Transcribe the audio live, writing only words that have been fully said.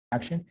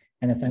introduction,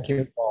 and thank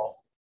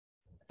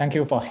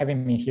you for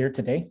having me here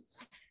today.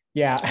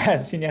 Yeah,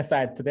 as Xinyan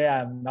said, today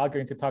I'm not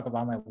going to talk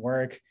about my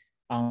work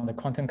on the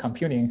quantum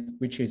computing,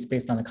 which is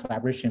based on a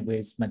collaboration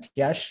with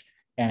Matthias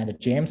and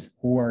James,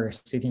 who are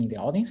sitting in the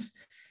audience.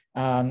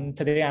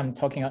 Today I'm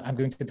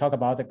going to talk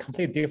about a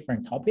completely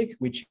different topic,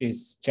 which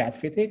is jet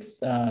physics,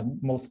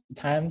 most of the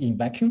time in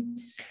vacuum.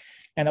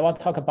 And I want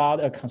to talk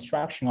about a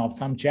construction of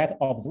some jet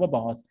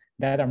observables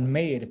that are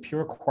made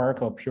pure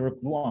quark or pure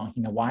gluon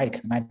in a wide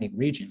kinematic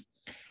region.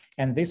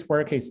 And this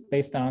work is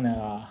based on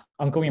an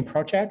ongoing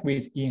project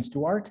with Ian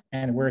Stewart,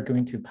 and we're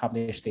going to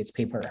publish this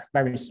paper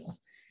very soon,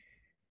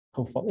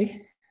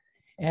 hopefully.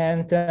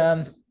 And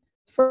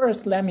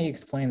first, let me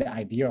explain the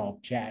idea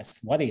of jets.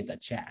 What is a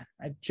jet?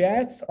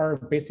 Jets are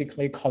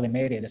basically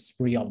collimated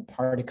spree of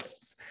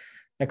particles.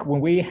 Like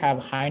when we have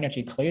high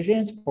energy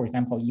collisions, for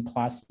example, E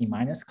plus, E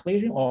minus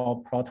collision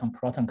or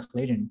proton-proton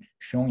collision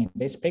shown in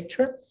this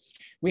picture,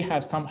 we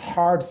have some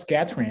hard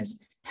scatterings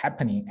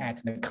happening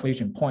at the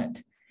collision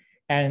point.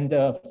 And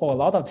for a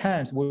lot of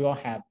times, we will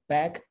have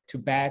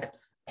back-to-back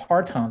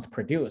partons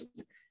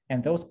produced.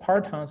 And those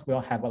partons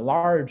will have a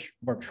large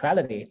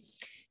virtuality.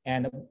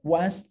 And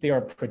once they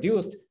are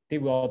produced, they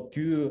will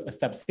do a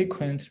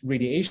subsequent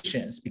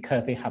radiations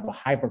because they have a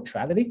high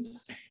virtuality.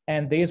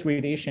 And these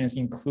radiations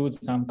include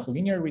some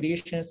collinear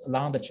radiations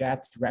along the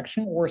jet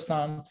direction or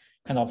some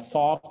kind of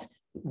soft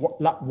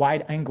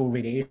wide angle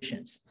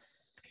radiations.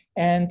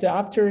 And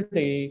after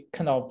the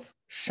kind of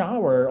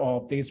shower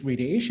of these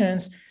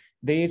radiations,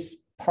 these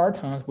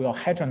partons will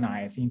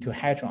hadronize into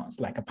hadrons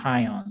like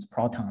pions,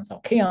 protons,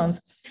 or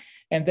kaons,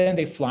 and then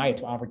they fly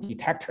to our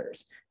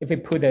detectors. If we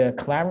put a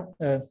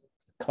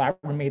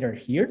calorimeter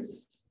here,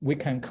 we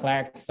can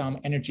collect some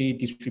energy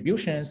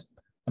distributions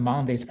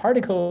among these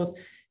particles,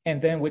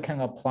 and then we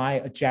can apply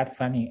a jet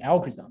finding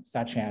algorithm,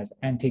 such as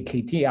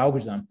anti-KT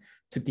algorithm,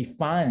 to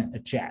define a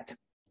jet,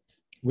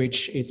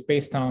 which is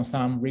based on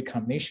some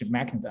recombination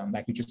mechanism,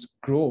 like you just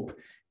group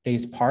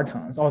these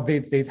partons or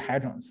these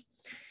hadrons.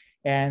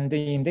 And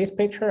in this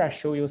picture, I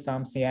show you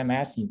some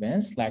CMS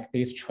events, like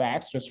these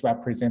tracks just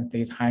represent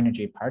these high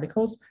energy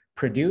particles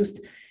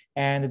produced.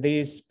 And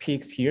these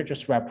peaks here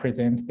just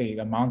represent the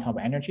amount of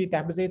energy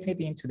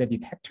deposited into the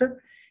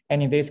detector.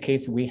 And in this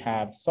case, we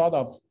have sort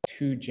of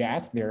two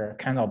jets. They're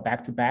kind of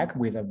back-to-back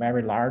with a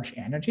very large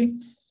energy.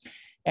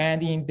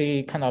 And in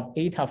the kind of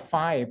eta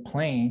phi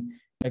plane,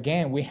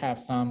 again, we have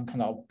some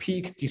kind of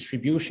peak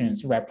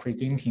distributions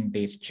representing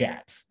these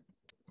jets.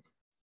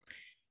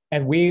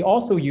 And we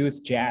also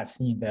use jets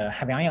in the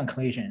heavy ion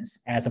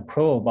collisions as a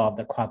probe of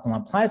the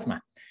quark-gluon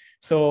plasma.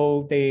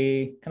 So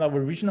the kind of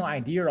original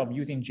idea of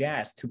using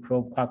jets to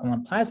probe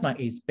quark-gluon plasma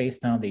is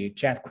based on the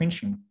jet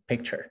quenching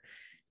picture,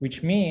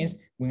 which means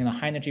when a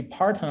high energy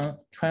parton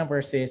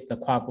traverses the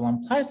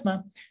quark-gluon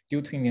plasma,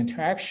 due to the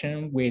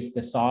interaction with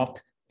the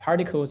soft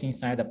particles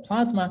inside the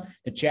plasma,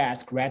 the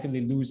jets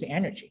gradually lose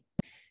energy.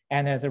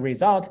 And as a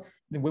result,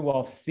 we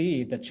will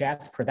see the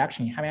jet's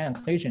production in heavy ion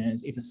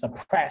collisions is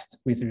suppressed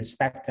with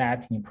respect to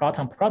that in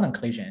proton-proton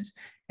collisions.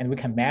 And we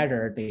can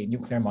measure the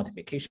nuclear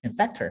modification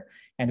factor.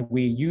 And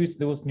we use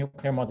those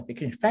nuclear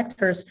modification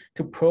factors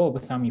to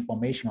probe some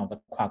information of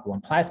the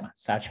quark-gluon plasma,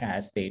 such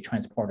as the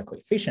transport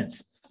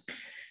coefficients.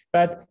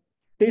 But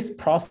this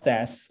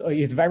process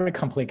is very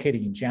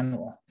complicated in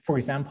general. For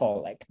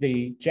example, like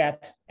the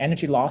jet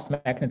energy loss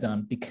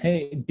mechanism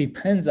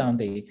depends on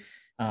the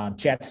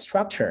jet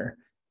structure.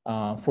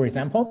 For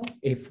example,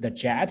 if the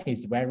jet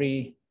is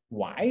very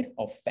wide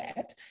or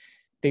fat,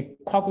 the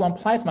quark-gluon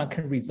plasma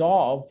can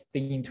resolve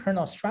the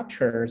internal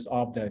structures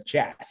of the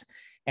jets.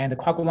 And the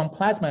quark-gluon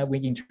plasma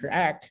will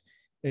interact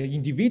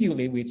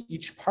individually with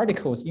each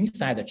particles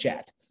inside the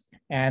jet.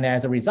 And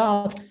as a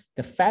result,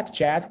 the fat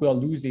jet will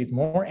lose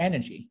more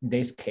energy in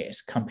this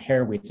case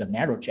compared with the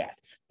narrow jet.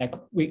 Like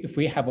if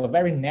we have a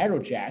very narrow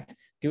jet,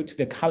 due to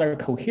the color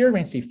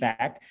coherence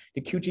effect,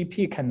 the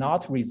QGP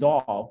cannot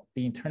resolve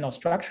the internal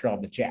structure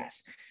of the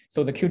jets.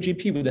 So the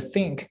QGP would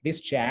think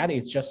this jet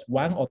is just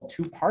one or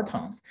two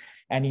partons.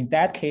 And in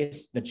that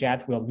case, the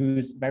jet will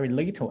lose very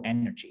little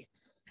energy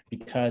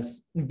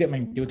because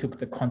due to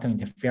the quantum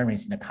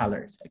interference in the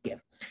colors again.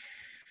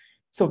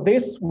 So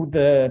this would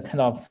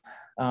kind of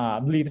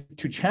lead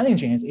to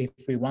challenges if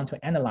we want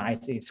to analyze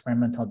the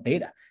experimental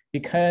data,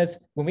 because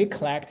when we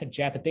collect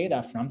jet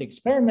data from the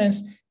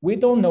experiments, we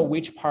don't know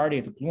which part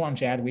is gluon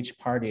jet, which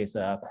part is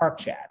a quark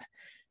jet.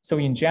 So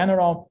in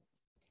general,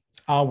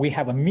 we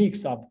have a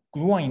mix of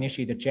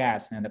gluon-initiated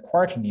jets and the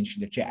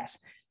quark-initiated jets.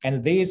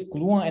 And these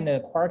gluon and the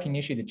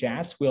quark-initiated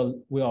jets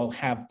will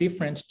have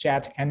different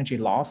jet energy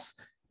loss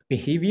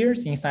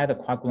behaviors inside the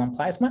quark-gluon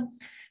plasma.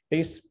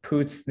 This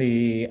puts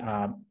the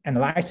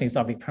analysis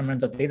of the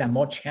experimental data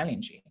more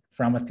challenging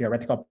from a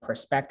theoretical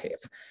perspective.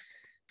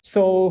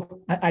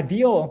 So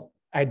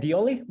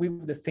ideally, we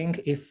would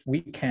think if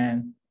we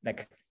can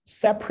like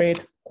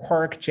separate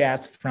quark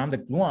jets from the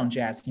gluon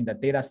jets in the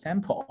data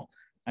sample,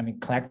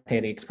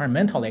 collected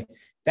experimentally,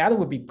 that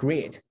would be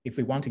great if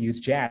we want to use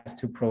jets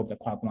to probe the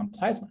quark-gluon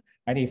plasma.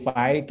 Right? If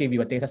I give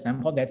you a data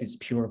sample that is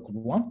pure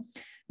gluon,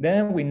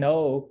 Then we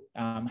know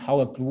how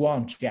a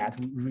gluon jet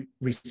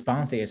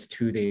responses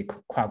to the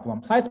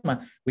quark-gluon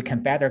plasma. We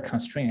can better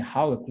constrain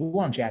how a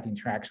gluon jet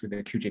interacts with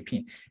the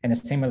QJP, and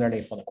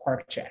similarly for the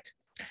quark jet.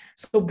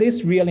 So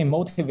this really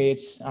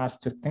motivates us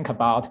to think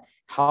about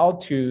how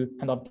to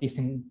kind of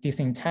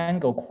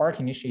disentangle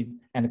quark-initiated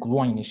and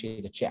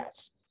gluon-initiated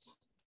jets.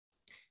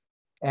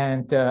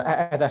 And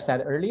as I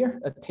said earlier,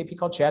 a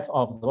typical jet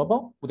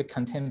observable would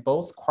contain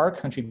both quark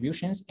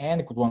contributions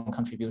and gluon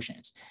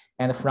contributions.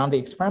 And from the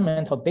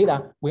experimental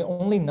data, we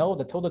only know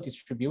the total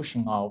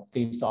distribution of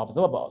these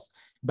observables.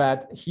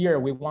 But here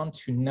we want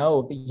to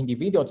know the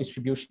individual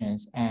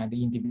distributions and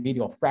the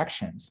individual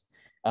fractions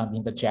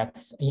in the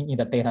jets, in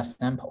the data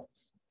sample.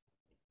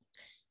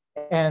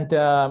 And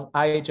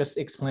I just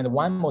explained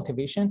one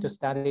motivation to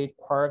study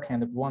quark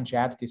and gluon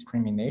jet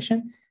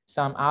discrimination.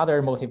 Some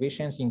other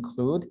motivations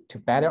include to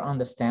better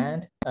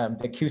understand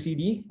the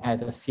QCD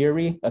as a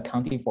theory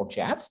accounting for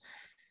jets,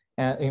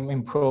 and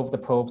improve the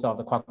probes of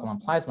the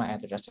quark-gluon plasma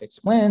as I just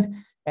explained.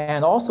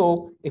 And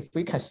also, if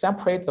we can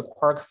separate the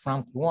quark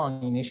from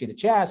gluon-initiated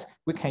jets,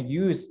 we can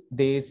use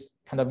these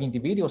kind of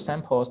individual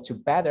samples to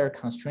better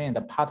constrain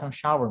the parton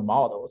shower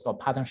models or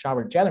parton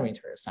shower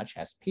generators, such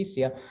as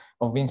PCA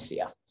or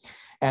VINCIA.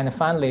 And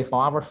finally,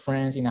 for our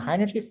friends in the high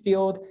energy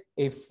field,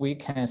 if we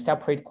can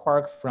separate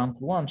quark from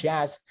gluon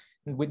jets,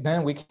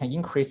 then we can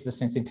increase the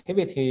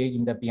sensitivity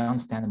in the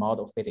beyond standard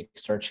model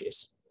physics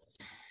searches.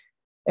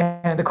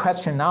 And the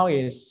question now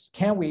is,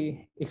 can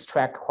we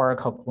extract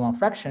quark or gluon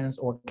fractions,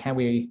 or can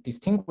we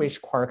distinguish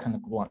quark and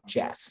gluon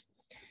jets?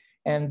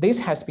 And this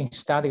has been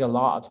studied a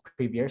lot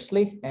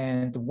previously.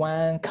 And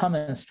one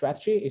common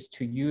strategy is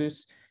to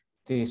use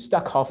the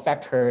Sudakov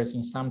factors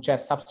in some jet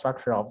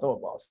substructure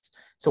observables.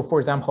 So for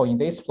example, in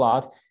this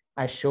plot,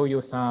 I show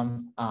you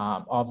some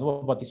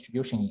observable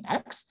distribution in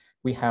X.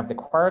 We have the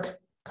quark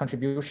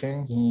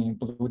contribution in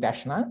blue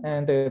dashed line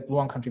and the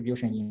gluon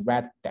contribution in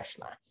red dashed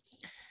line.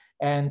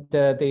 And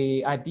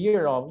the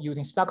idea of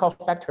using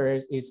Sudakov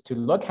factors is to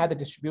look at the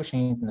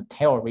distributions in the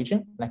tail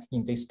region, like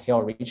in this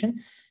tail region.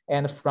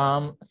 And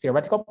from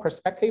theoretical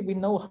perspective, we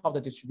know how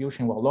the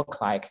distribution will look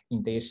like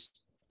in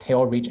this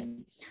tail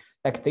region.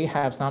 Like they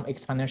have some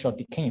exponential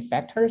decaying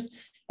factors,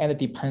 and it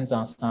depends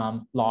on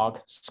some log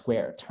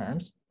square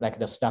terms, like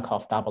the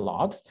Sudakov double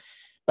logs.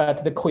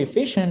 But the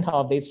coefficient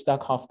of these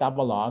Sudakov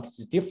double logs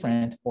is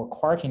different for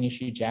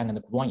quark-initiated jet and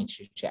the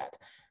gluon-initiated jet.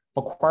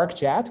 For quark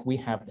jet, we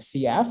have the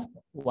CF,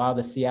 while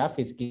the CF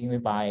is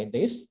given by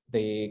this,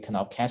 the kind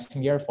of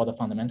Casimir for the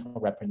fundamental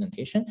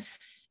representation.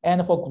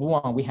 And for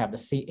gluon, we have the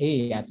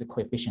CA as the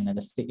coefficient, and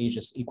the CA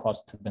just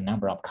equals to the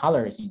number of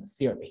colors in the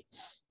theory.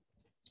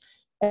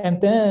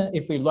 And then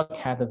if we look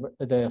at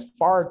the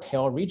far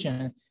tail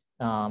region,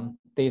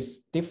 this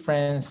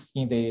difference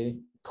in the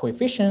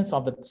coefficients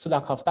of the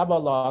Sudakov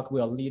double log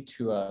will lead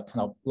to a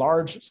kind of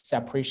large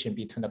separation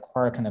between the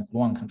quark and the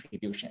gluon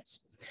contributions.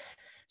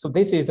 So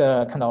this is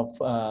a kind of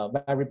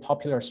very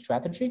popular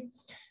strategy,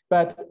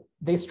 but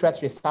this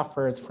strategy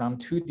suffers from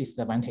two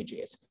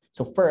disadvantages.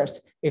 So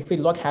first, if we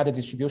look at the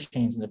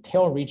distributions in the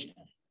tail region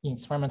in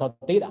experimental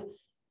data,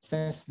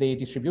 since the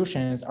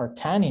distributions are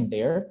tiny in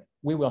there,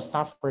 we will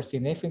suffer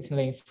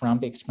significantly from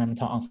the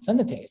experimental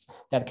uncertainties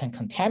that can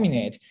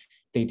contaminate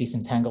the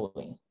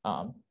disentangling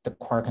the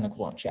quark and the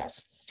gluon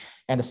jets.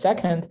 And the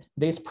second,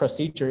 this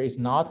procedure is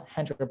not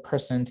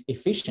 100%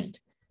 efficient,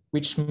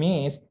 which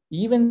means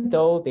even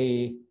though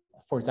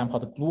for example,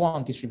 the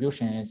gluon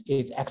distribution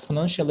is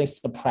exponentially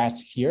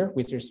suppressed here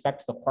with respect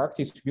to the quark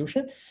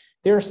distribution,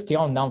 they're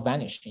still not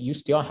vanishing. You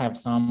still have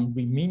some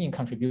remaining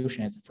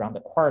contributions from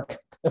the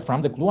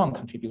gluon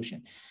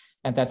contribution.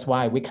 And that's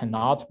why we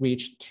cannot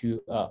reach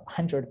to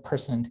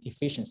 100%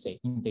 efficiency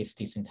in this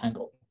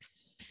disentangling.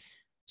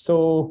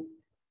 So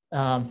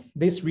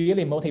this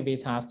really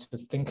motivates us to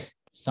think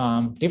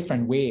some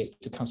different ways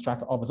to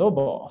construct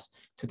observables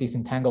to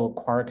disentangle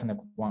quark and the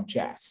gluon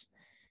jets.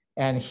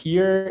 And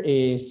here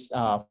is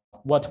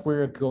what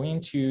we're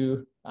going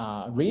to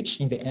reach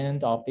in the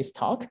end of this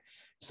talk.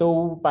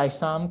 So by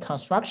some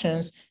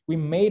constructions, we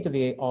made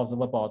the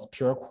observables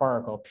pure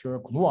quark or pure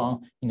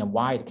gluon in a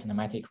wide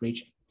kinematic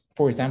region.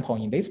 For example,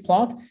 in this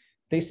plot,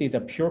 this is a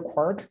pure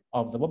quark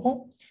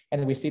observable,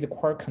 and we see the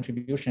quark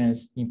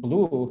contributions in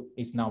blue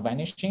is now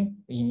vanishing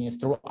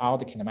throughout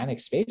the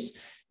kinematic space,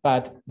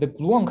 but the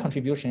gluon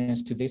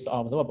contributions to this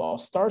observable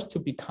starts to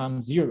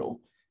become zero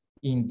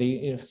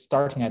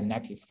starting at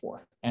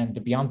 -4,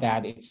 and beyond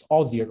that, it's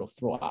all zero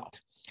throughout.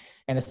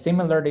 And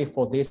similarly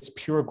for this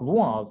pure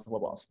gluon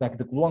observables, like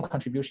the gluon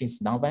contribution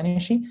is now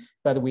vanishing,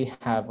 but we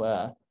have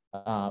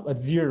a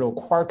zero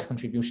quark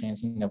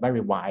contributions in a very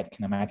wide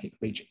kinematic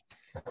region.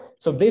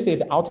 So this is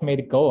the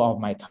ultimate goal of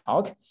my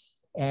talk.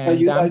 And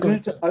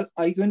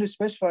are you going to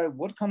specify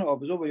what kind of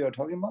observer you're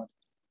talking about?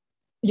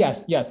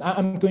 Yes,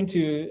 I'm going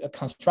to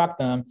construct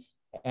them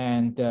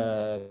and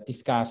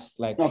discuss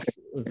like, okay.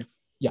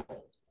 Yeah,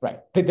 right.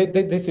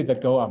 This is the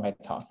goal of my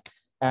talk.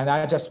 And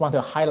I just want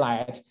to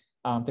highlight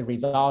the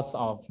results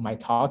of my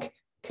talk,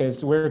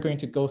 because we're going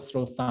to go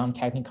through some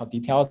technical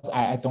details.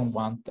 I don't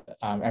want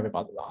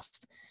everybody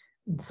lost.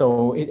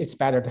 So it's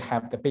better to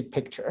have the big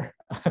picture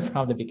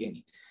from the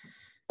beginning.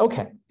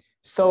 Okay,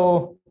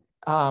 so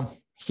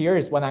here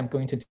is what I'm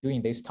going to do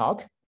in this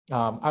talk.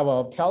 I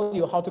will tell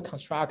you how to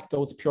construct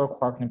those pure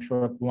quark and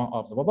pure gluon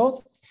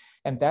observables.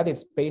 And that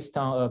is based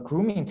on a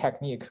grooming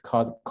technique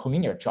called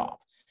collinear job.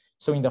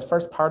 So in the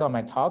first part of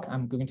my talk,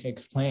 I'm going to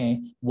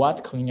explain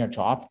what collinear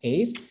job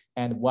is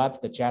and what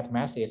the jet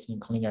mass is in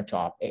collinear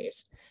job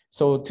is.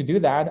 So to do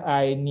that,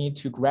 I need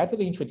to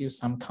gradually introduce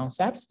some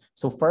concepts.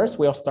 So first,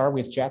 we'll start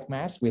with jet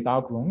mass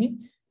without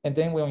grooming. And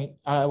then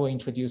I will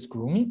introduce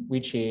grooming,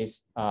 which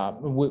is,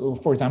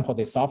 for example,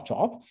 the soft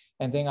job.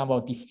 And then I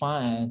will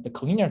define the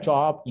collinear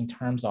job in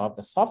terms of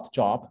the soft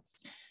job.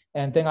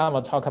 And then I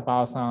will talk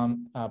about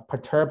some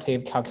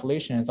perturbative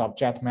calculations of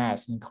jet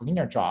mass in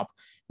collinear job,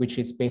 which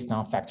is based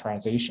on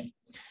factorization.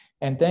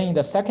 And then in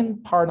the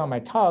second part of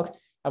my talk,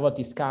 I will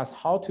discuss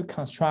how to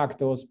construct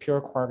those pure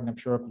quark and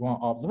pure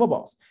gluon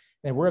observables.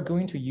 And we're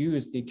going to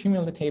use the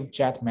cumulative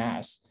jet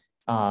mass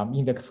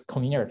in the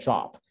collinear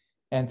job.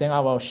 And then I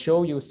will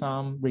show you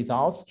some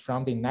results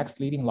from the next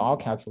leading law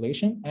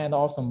calculation and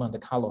also Monte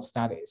Carlo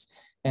studies.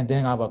 And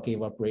then I will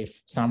give a brief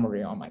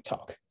summary on my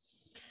talk.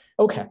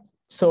 Okay,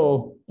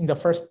 so in the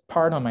first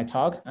part of my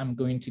talk, I'm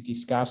going to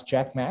discuss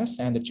jet mass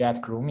and the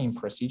jet grooming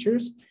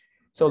procedures.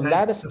 So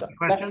let us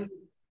start.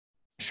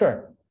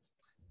 Sure.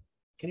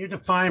 Can you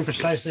define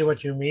precisely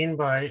what you mean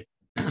by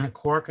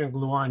quark and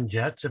gluon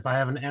jets? If I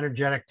have an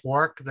energetic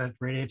quark that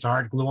radiates a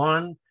hard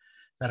gluon, is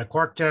that a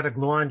quark jet, a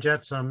gluon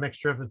jet, some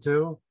mixture of the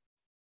two?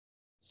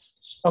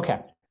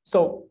 Okay,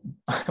 so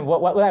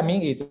what I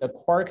mean is a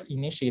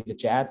quark-initiated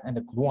jet and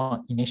a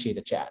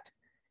gluon-initiated jet.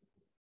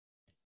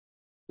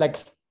 Like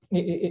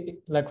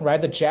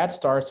the jet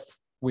starts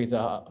with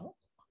a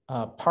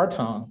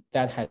parton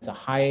that has a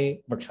high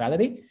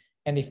virtuality.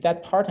 And if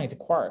that parton is a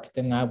quark,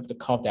 then I would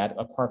call that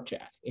a quark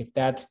jet. If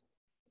that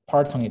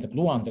parton is a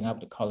gluon, then I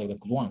would call it a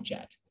gluon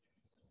jet.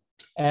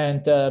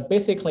 And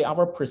basically,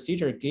 our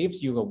procedure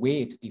gives you a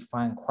way to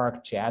define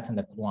quark jet and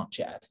the gluon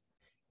jet.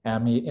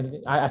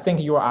 I think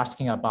you are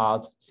asking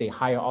about, say,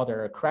 higher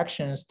order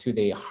corrections to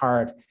the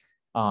hard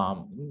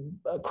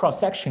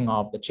cross-section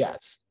of the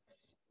jets.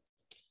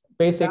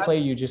 Basically,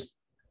 you just...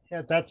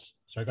 Yeah,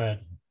 sorry, go ahead.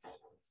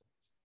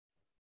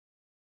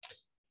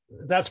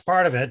 That's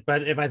part of it,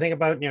 but if I think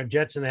about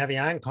jets in the heavy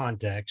ion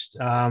context,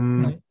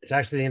 it's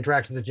actually the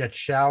interaction of the jet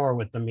shower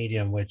with the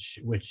medium, which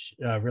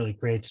really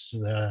creates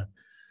the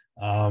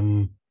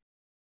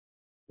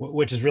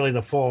which is really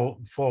the full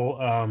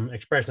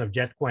expression of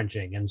jet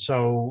quenching. And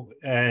so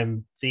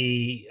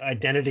the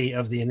identity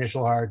of the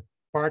initial hard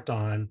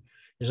parton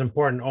is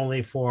important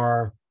only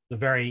for the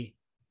very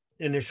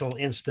initial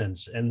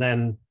instance, and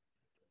then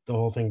the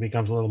whole thing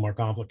becomes a little more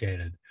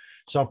complicated.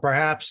 So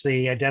perhaps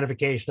the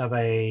identification of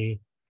a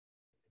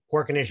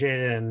quark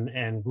initiated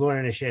and gluon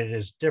initiated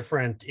is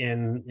different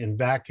in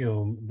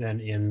vacuum than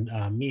in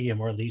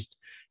medium, or at least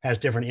has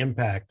different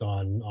impact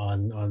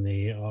on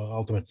the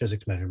ultimate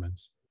physics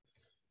measurements.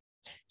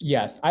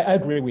 Yes, I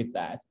agree with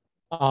that.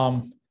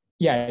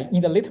 Yeah,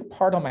 in the later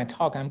part of my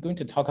talk, I'm going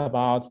to talk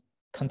about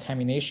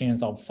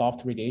contaminations of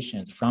soft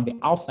radiations from the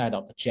outside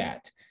of the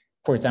jet.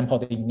 For example,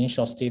 the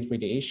initial state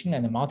radiation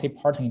and the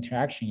multi-parton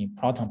interaction in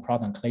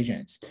proton-proton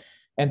collisions.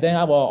 And then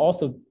I will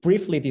also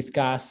briefly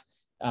discuss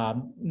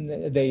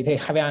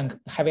the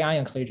heavy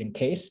ion collision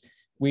case,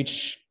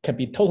 which could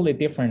be totally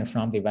different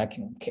from the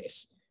vacuum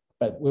case.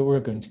 But we were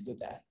going to do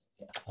that.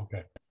 Yeah.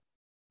 Okay.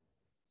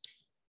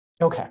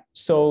 Okay,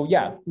 so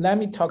yeah, let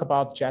me talk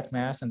about jet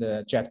mass and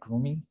the jet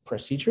grooming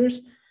procedures.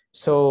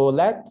 So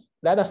let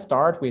us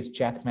start with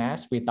jet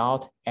mass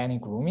without any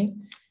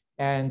grooming.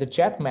 And the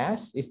jet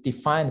mass is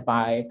defined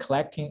by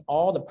collecting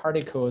all the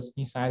particles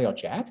inside your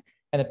jet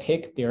and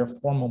take their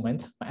form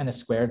momentum and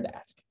square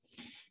that.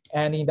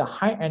 And in the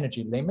high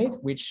energy limit,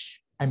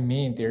 which I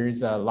mean there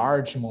is a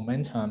large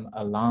momentum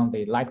along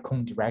the light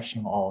cone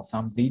direction or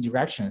some z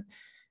direction,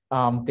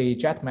 the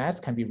jet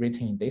mass can be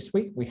written in this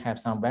way. We have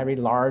some very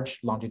large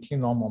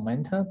longitudinal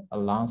momentum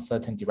along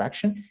certain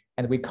direction,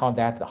 and we call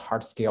that the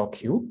hard scale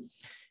Q.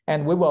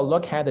 And we will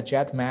look at the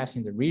jet mass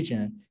in the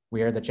region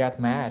where the jet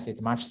mass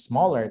is much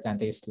smaller than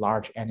this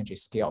large energy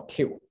scale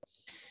Q.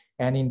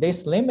 And in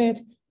this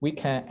limit, we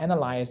can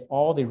analyze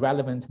all the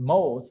relevant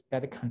modes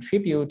that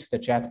contribute to the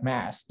jet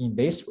mass in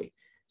this way.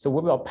 So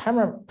we will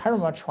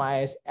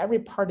parameterize every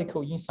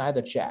particle inside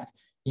the jet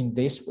in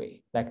this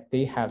way, like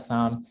they have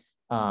some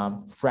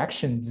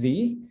fraction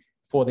z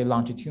for the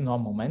longitudinal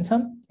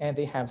momentum, and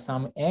they have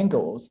some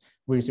angles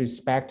with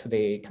respect to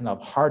the kind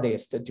of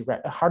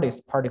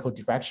hardest particle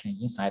direction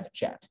inside the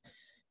jet.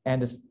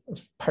 And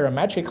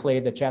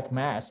parametrically, the jet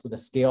mass with the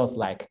scales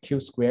like q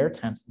squared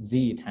times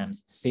z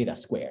times theta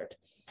squared.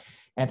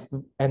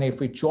 And if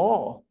we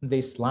draw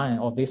this line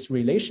or this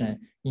relation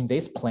in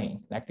this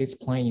plane, like this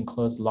plane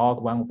includes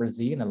log 1 over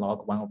z and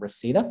log 1 over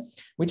theta,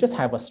 we just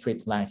have a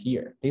straight line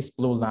here. This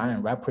blue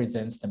line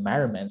represents the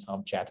measurements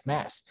of jet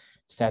mass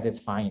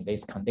satisfying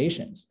these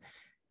conditions.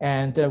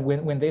 And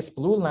when this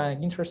blue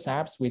line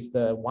intercepts with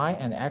the y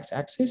and x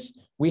axis,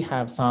 we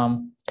have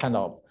some kind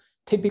of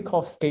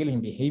typical scaling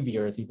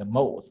behaviors in the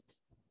modes.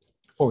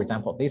 For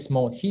example, this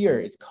mode here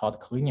is called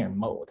collinear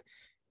mode.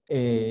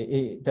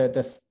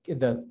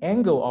 The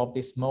angle of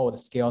this mode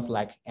scales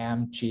like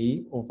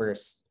mg over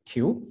q.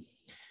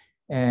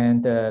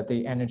 And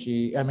the energy,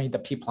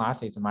 the P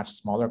plus is a much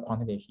smaller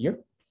quantity here.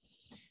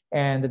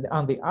 And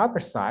on the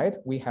other side,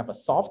 we have a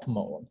soft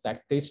mode. Like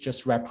this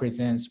just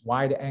represents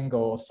wide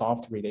angle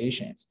soft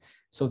relations.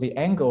 So the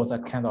angles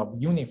are kind of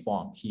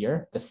uniform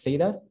here. The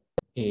theta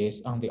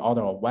is on the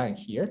order of 1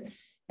 here.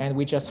 And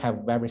we just have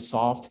very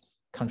soft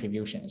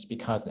contributions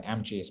because the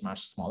mg is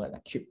much smaller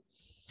than q.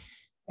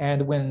 And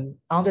when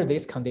under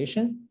this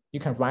condition, you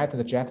can write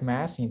the jet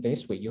mass in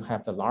this way. You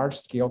have the large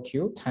scale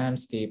q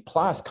times the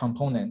plus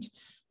component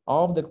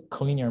of the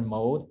collinear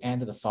mode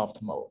and the soft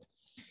mode.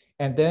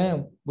 And then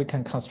we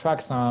can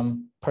construct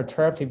some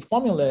perturbative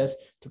formulas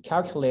to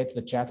calculate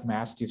the jet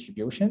mass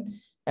distribution.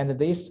 And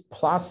this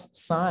plus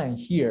sign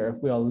here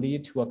will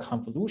lead to a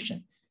convolution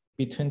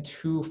between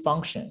two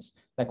functions.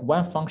 Like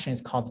one function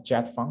is called the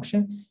jet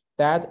function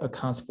that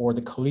accounts for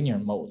the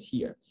collinear mode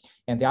here.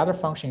 And the other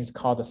function is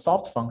called the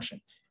soft function,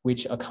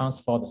 which accounts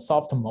for the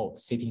soft mode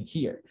sitting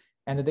here.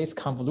 And this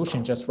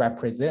convolution just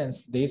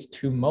represents these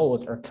two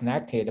modes are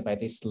connected by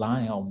this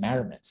line of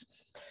measurements.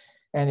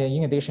 And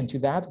in addition to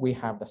that, we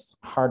have the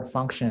hard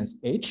functions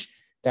H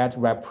that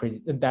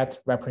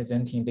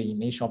representing the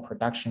initial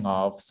production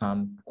of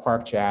some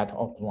quark jet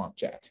or gluon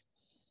jet.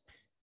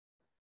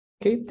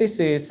 Okay, this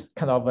is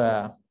kind of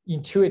a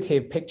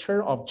intuitive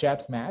picture of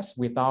jet mass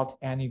without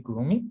any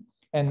grooming.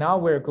 And now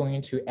we're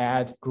going to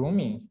add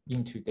grooming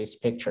into this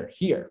picture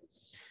here.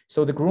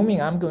 So the grooming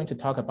I'm going to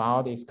talk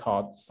about is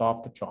called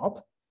soft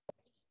drop.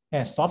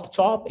 And soft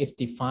drop is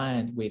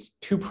defined with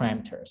two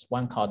parameters,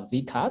 one called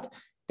z cut,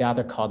 the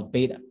other called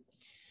beta.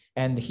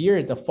 And here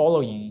is the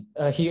following,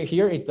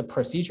 here is the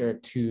procedure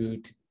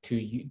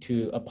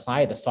to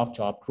apply the soft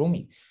drop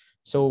grooming.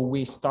 So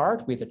we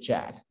start with a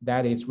jet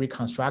that is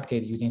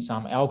reconstructed using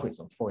some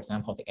algorithm, for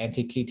example, the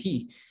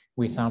anti-KT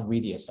with some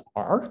radius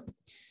r.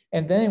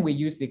 And then we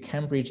use the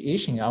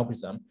Cambridge-Ishing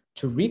algorithm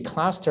to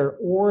recluster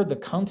all the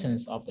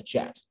contents of the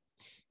jet.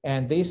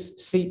 And this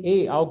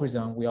CA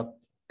algorithm will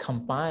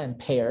combine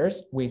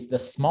pairs with the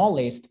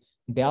smallest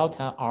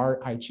delta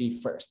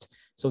Rij first.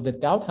 So the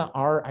delta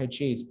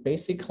Rij is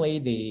basically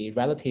the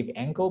relative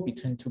angle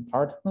between two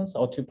partons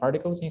or two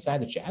particles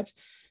inside the jet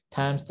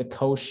times the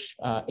cosh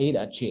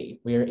eta j,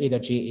 where eta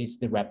j is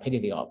the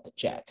rapidity of the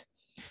jet.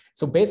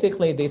 So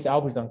basically this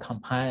algorithm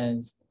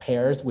combines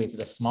pairs with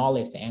the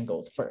smallest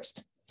angles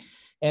first.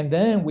 And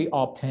then we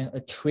obtain a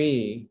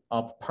tree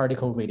of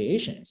particle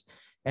radiations.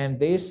 And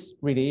this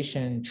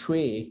radiation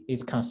tree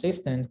is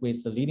consistent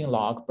with the leading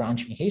log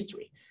branching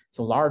history.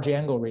 So large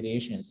angle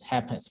radiations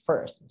happens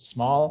first,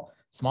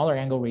 smaller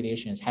angle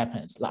radiations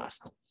happens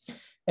last.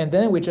 And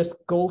then we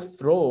just go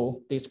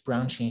through this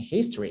branching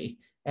history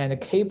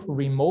and keep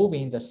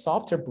removing the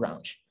softer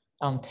branch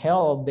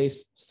until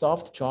this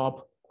soft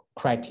drop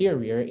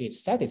criteria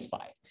is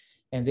satisfied.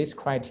 And this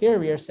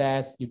criteria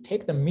says you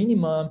take the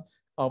minimum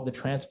of the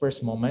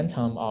transverse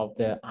momentum of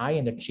the I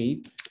and the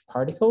J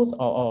particles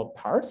or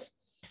parts,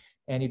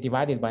 and you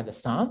divide it by the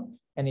sum.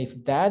 And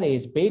if that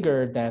is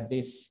bigger than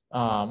this,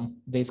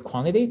 this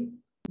quantity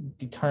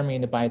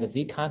determined by the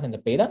z cut and the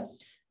beta,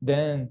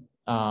 then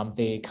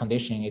the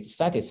condition is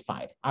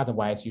satisfied.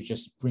 Otherwise, you're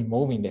just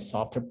removing the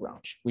softer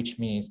branch, which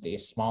means the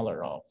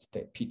smaller of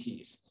the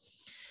PTs.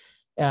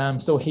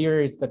 So here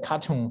is the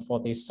cartoon for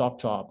this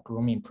soft drop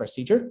grooming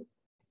procedure.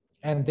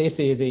 And this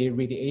is a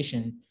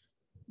radiation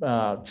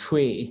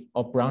tree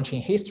of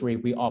branching history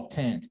we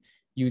obtained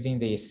using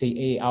the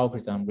CA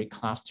algorithm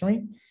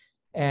reclustering.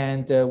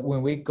 And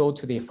when we go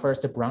to the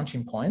first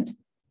branching point,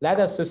 let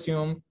us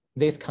assume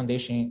this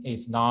condition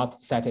is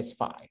not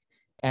satisfied.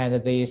 And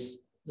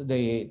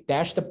the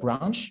dashed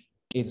branch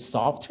is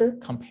softer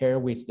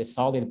compared with the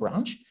solid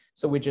branch.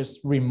 So we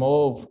just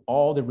remove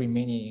all the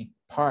remaining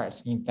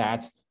parts in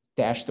that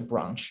dashed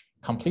branch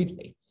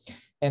completely.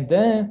 And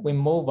then we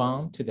move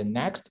on to the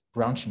next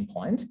branching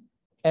point.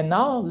 And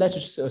now let's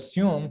just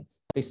assume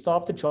the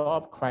soft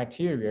drop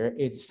criteria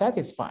is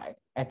satisfied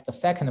at the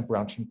second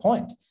branching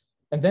point.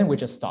 And then we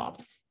just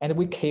stopped. And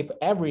we keep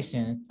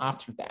everything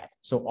after that.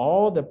 So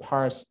all the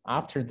parts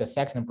after the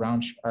second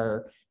branch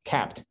are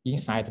kept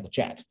inside the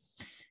jet.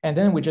 And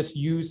then we just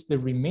use the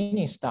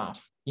remaining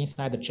stuff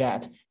inside the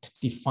jet to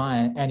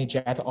define any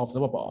jet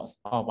observables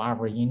of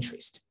our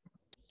interest.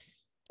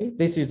 Okay,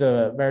 this is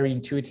a very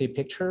intuitive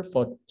picture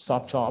for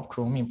soft drop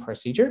grooming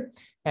procedure.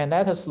 And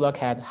let us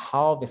look at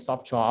how the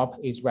soft drop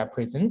is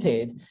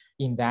represented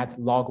in that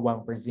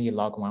log1 over z,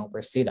 log1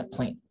 over theta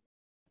plane.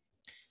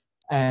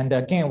 And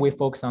again, we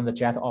focus on the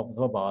jet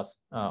observables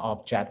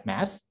of jet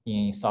mass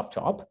in soft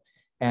drop.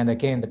 And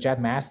again, the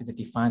jet mass is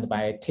defined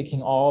by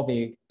taking all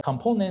the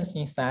components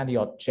inside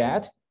your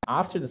jet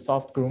after the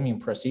soft grooming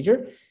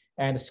procedure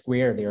and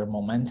square their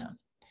momentum.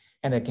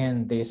 And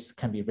again, this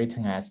can be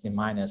written as the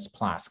minus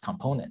plus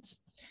components.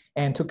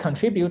 And to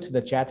contribute to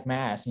the jet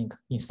mass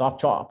in soft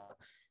drop,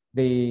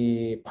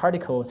 the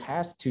particle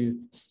has to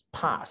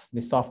pass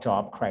the soft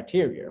job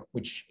criteria,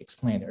 which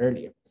explained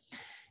earlier.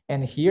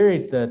 And here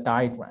is the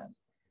diagram.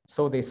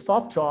 So the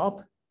soft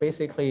job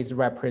basically is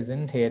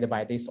represented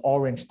by this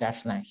orange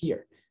dashed line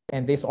here.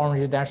 And this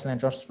orange dashed line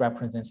just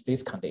represents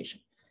this condition.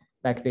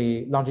 Like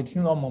the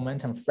longitudinal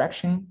momentum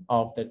fraction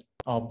of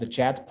the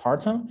jet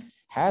parton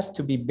has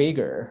to be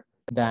bigger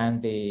than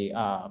the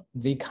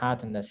z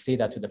cut and the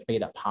theta to the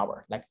beta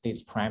power, like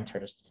these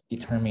parameters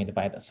determined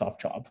by the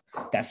soft job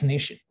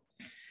definition.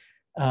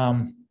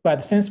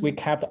 But since we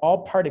kept all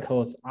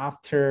particles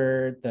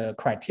after the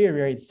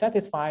criteria is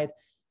satisfied,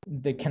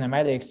 the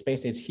kinematic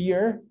spaces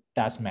here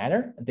does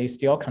matter. They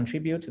still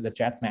contribute to the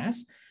jet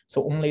mass.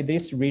 So only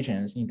these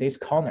regions in this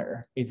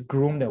corner is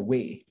groomed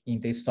away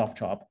in this soft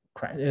job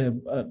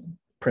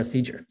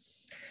procedure.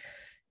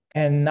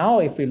 And now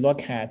if we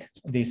look at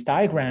these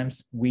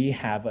diagrams, we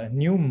have a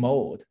new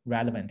mode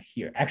relevant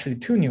here. Actually,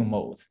 two new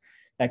modes.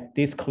 Like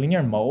this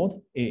collinear mode,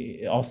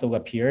 it also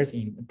appears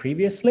in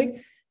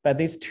previously, but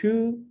these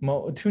two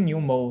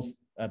new modes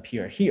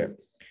appear here.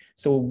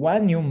 So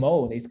one new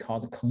mode is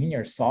called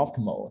collinear soft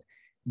mode.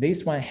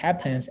 This one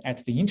happens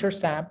at the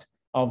intercept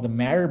of the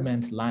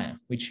measurement line,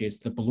 which is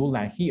the blue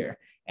line here,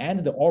 and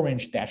the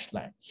orange dashed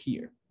line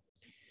here.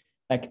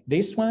 Like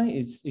this one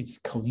is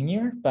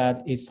collinear,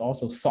 but it's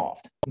also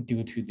soft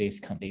due to these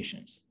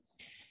conditions.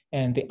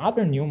 And the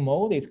other new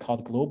mode is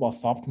called global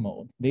soft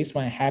mode. This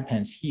one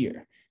happens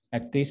here.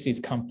 Like this is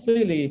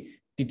completely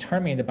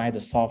determined by the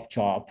soft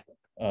job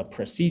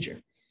procedure.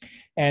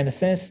 And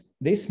since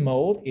this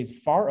mode is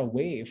far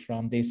away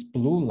from this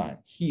blue line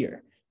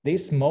here,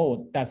 this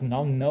mode does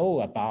not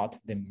know about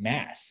the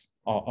mass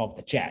of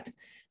the jet.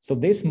 So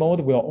this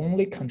mode will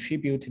only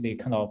contribute to the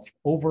kind of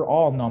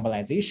overall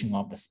normalization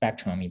of the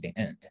spectrum in the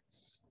end.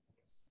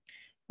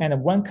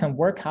 And one can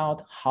work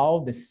out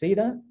how the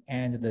theta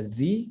and the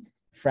z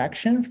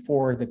fraction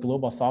for the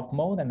global soft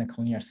mode and the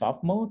collinear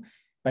soft mode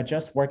by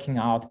just working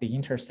out the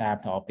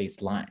intercept of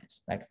these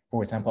lines. Like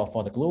for example,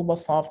 for the global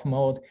soft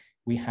mode,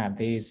 we have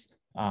this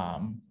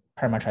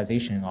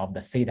parametrization of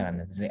the theta and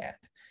the z.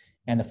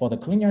 And for the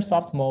collinear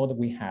soft mode,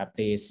 we have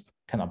these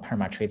kind of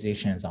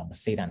parametrizations of the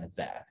theta and the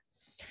z.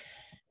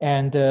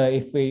 And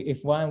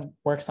if one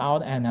works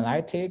out an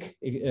analytic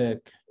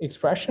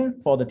expression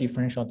for the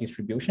differential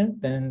distribution,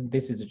 then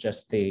this is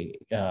just the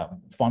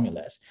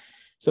formulas.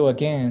 So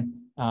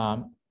again,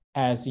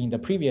 as in the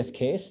previous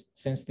case,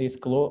 since this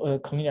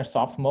collinear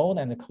soft mode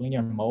and the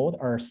collinear mode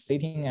are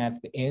sitting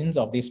at the ends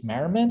of this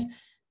measurement,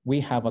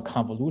 we have a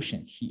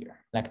convolution here.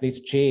 Like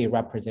this J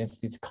represents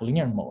this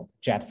collinear mode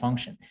jet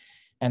function.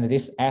 And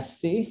this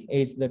SC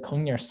is the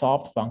collinear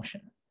soft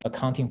function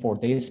accounting for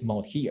this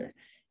mode here.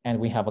 And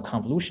we have a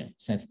convolution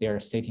since they're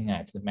sitting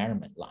at the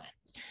measurement line.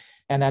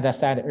 And as I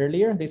said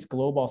earlier, this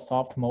global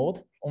soft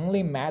mode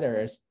only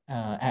matters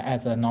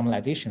as a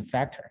normalization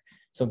factor.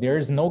 So there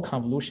is no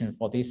convolution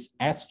for this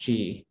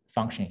SG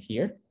function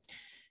here.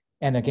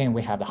 And again,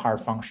 we have the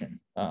hard function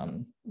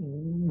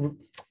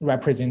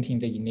representing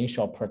the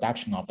initial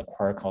production of the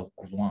quark called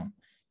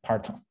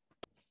gluon-parton.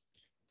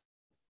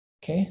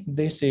 Okay,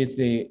 this is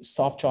the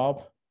soft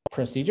job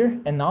procedure.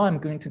 And now I'm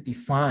going to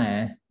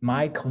define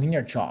my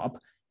collinear job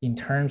in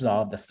terms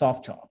of the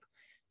soft job.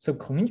 So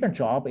collinear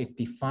job is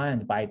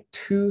defined by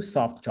two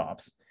soft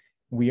jobs,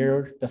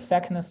 where the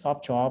second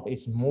soft job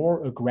is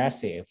more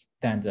aggressive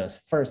than the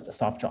first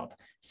soft job,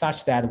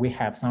 such that we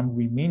have some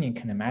remaining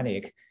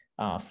kinematic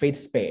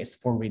phase space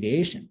for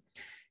radiation.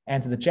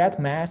 And the jet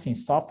mass in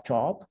soft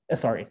job,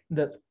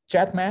 the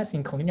jet mass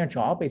in collinear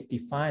job is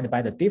defined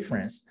by the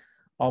difference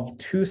of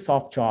two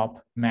soft job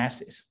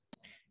masses.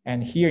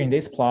 And here in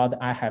this plot,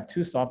 I have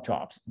two soft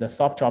jobs. The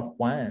soft job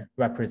 1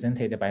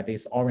 represented by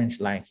this orange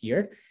line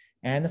here,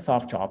 and the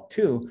soft job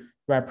 2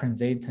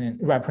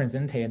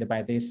 represented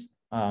by this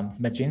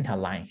magenta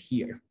line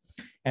here.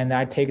 And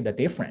I take the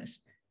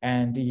difference.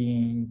 And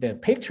in the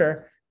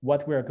picture,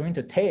 what we're going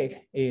to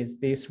take is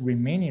these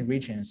remaining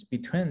regions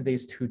between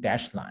these two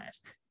dashed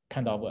lines,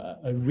 kind of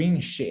a ring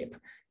shape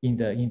in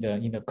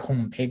the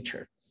cone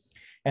picture.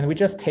 And we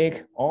just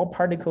take all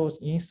particles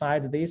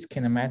inside this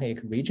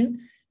kinematic region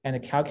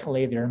and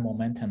calculate their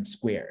momentum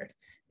squared.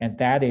 And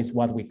that is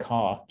what we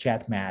call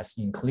jet mass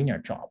in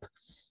collinear job.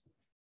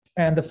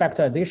 And the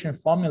factorization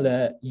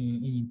formula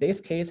in this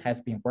case has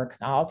been worked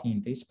out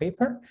in this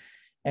paper.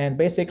 And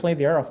basically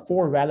there are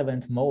 4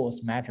 relevant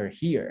modes matter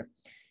here.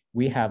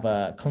 We have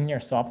a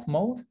collinear soft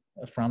mode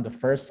from the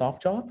first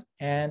soft job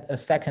and a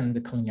second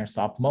collinear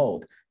soft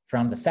mode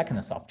from the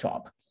second soft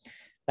job.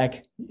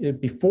 Like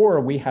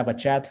before we have a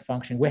jet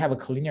function, we have a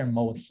collinear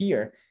mode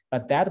here,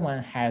 but that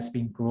one has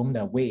been groomed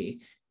away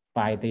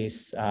by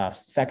this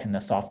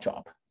second soft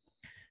job.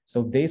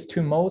 So these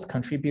 2 modes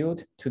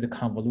contribute to the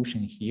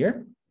convolution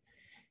here.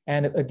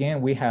 And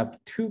again, we have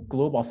 2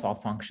 global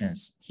soft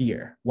functions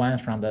here, one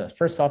from the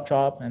first soft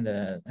job and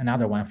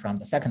another one from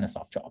the second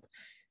soft job.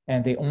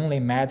 And they only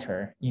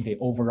matter in the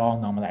overall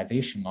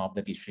normalization of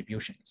the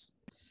distributions.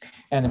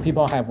 And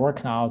people have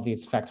worked out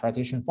these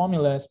factorization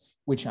formulas,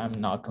 which I'm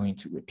not going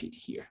to repeat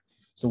here.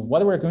 So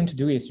what we're going to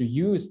do is to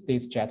use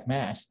this jet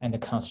mass and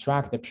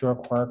construct the pure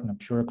quark and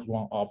pure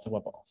gluon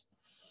observables.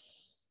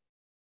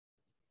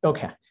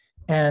 Okay,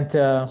 and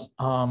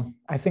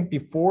I think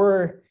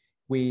before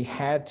we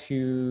head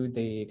to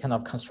the kind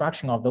of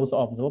construction of those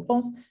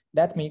observables,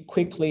 let me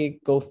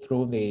quickly go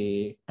through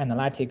the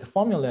analytic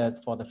formulas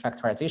for the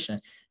factorization,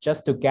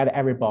 just to get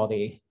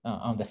everybody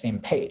on the same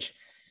page.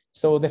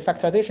 So the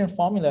factorization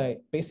formula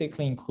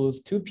basically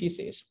includes two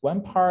pieces.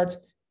 One part,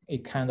 a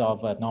kind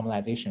of a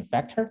normalization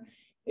factor.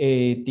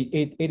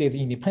 It is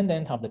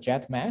independent of the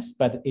jet mass,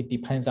 but it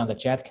depends on the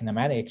jet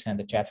kinematics and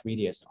the jet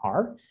radius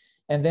r.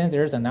 And then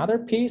there's another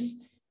piece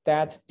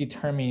that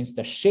determines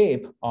the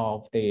shape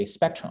of the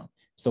spectrum.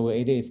 So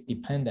it is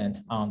dependent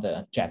on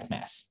the jet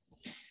mass.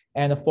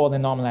 And for the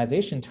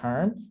normalization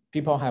term,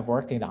 people have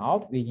worked it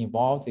out. It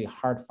involves a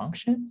hard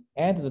function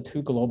and the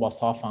two global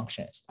soft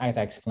functions, as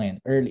I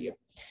explained earlier.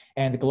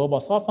 And the global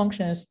soft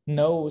functions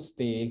knows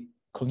the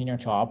collinear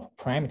job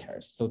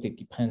parameters. So they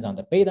depend on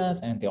the betas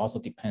and they also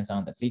depends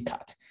on the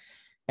z-cut.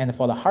 And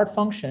for the hard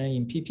function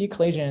in PP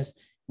collisions,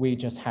 we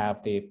just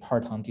have the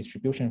parton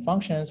distribution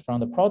functions from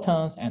the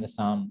protons and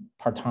some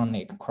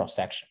partonic cross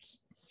sections.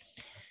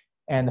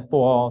 And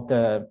for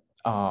the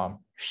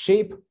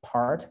shape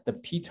part, the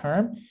P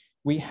term,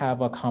 we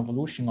have a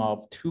convolution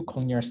of two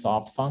collinear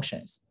soft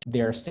functions.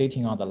 They're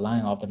sitting on the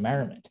line of the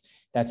measurement.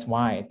 That's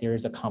why there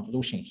is a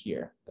convolution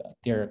here.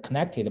 They're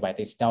connected by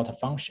this delta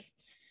function.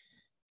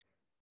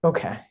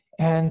 Okay,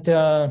 and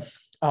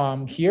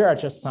here are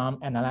just some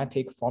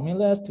analytic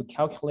formulas to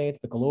calculate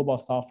the global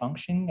soft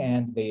function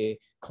and the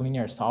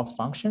collinear soft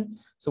function.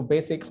 So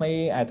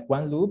basically at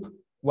one loop,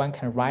 one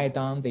can write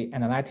down the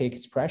analytic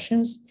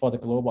expressions for the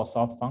global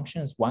soft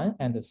functions one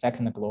and the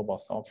second global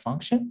soft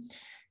function.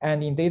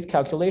 And in these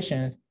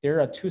calculations,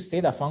 there are two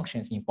zeta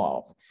functions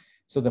involved.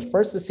 So the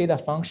first zeta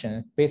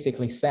function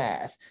basically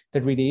says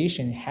the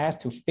radiation has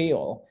to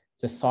fill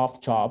the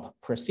soft job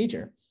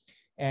procedure.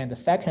 And the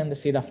second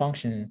zeta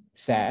function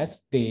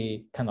says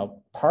the kind of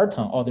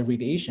parton or the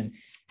radiation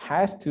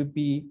has to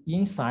be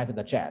inside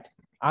the jet.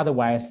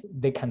 Otherwise,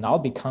 they cannot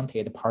be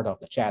counted part of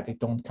the jet. They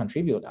don't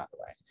contribute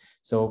otherwise.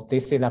 So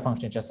this zeta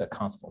function just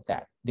accounts for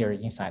that. They're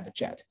inside the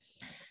jet.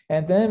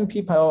 And then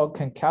people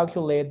can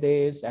calculate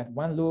this at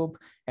one loop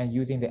and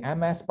using the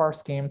MS bar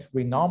scheme to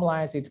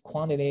renormalize its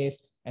quantities.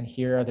 And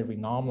here are the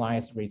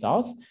renormalized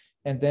results.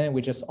 And then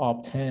we just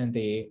obtain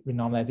the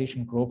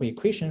renormalization group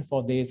equation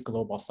for these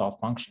global soft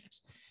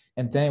functions.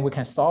 And then we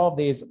can solve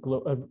these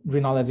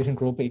renormalization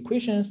group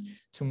equations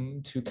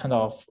to kind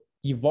of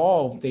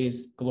evolve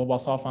these global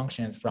soft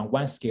functions from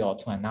one scale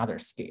to another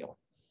scale.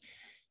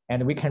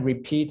 And we can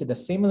repeat the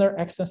similar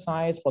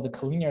exercise for the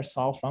collinear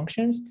soft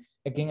functions.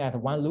 Again, at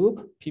one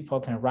loop, people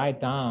can write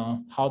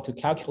down how to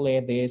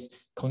calculate these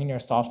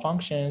collinear soft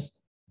functions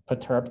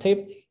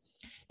perturbatively,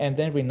 and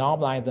then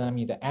renormalize them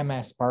in the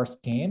MS bar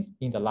scheme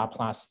in the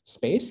Laplace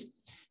space.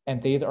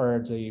 And these are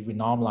the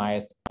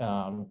renormalized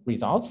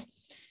results.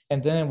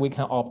 And then we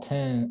can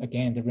obtain,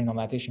 again, the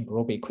renormalization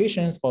group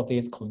equations for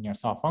these collinear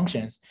soft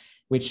functions,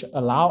 which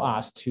allow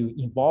us to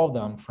evolve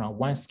them from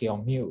one scale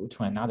mu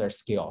to another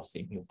scale,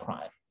 say mu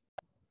prime.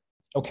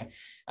 Okay,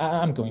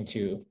 I'm going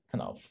to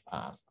kind of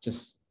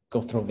just go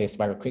through this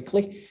very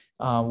quickly.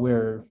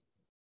 We're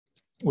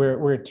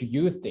to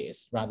use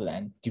this rather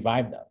than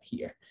derive them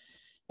here.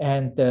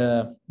 And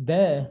then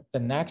the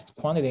next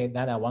quantity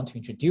that I want to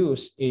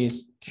introduce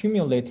is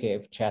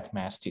cumulative jet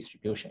mass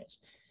distributions.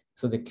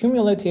 So the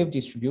cumulative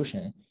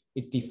distribution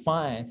is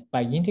defined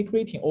by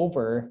integrating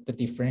over the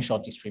differential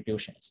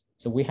distributions.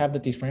 So we have the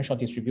differential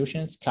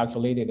distributions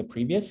calculated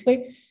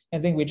previously,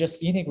 and then we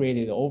just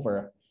integrated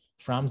over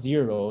from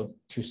 0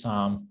 to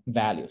some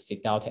value, say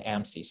delta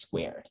MC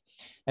squared.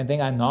 And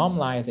then I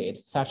normalize it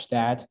such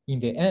that in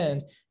the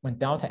end, when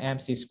delta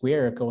MC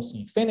squared goes to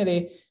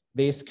infinity,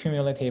 this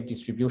cumulative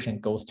distribution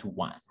goes to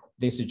 1.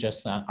 This is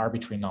just an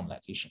arbitrary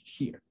normalization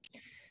here.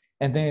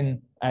 And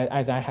then,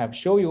 as I have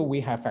shown you,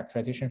 we have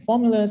factorization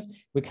formulas.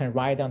 We can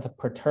write down the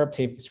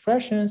perturbative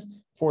expressions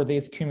for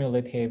these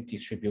cumulative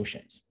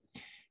distributions.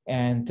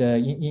 And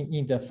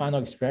in the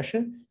final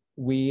expression,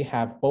 we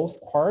have both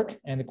quark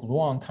and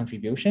gluon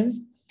contributions.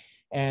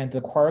 And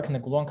the quark and the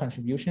gluon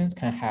contributions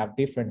can have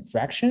different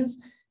fractions.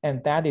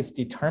 And that is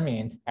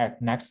determined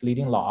at next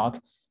leading log,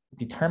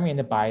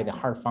 determined by the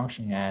hard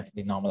function at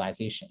the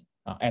normalization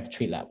at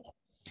tree level.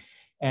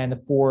 And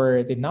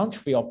for the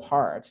non-trivial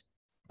part,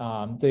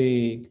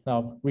 the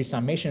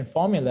resummation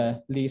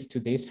formula leads to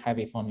these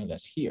heavy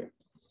formulas here.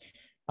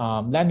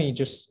 Let me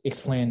just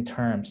explain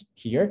terms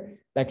here.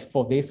 Like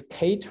for these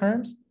K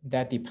terms,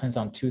 that depends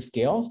on two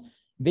scales.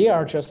 They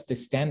are just the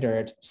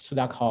standard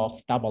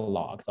Sudakov double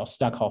logs or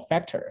Sudakov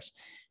factors.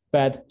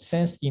 But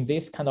since in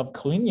this kind of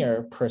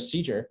collinear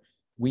procedure,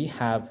 we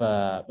have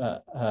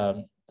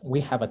a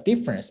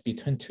difference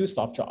between two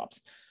soft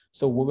jobs.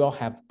 So we will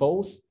have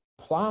both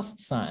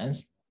plus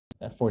signs,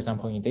 for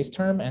example, in this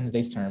term and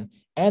this term,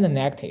 and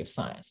negative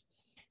signs.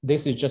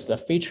 This is just a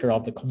feature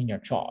of the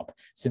collinear job.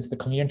 Since the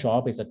collinear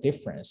job is a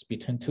difference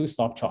between two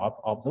soft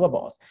job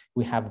observables,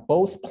 we have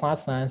both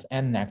plus signs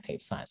and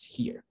negative signs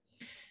here.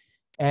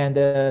 And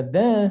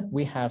then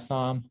we have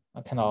some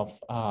kind of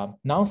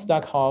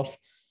non-Sudakov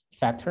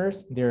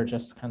factors. They're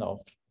just kind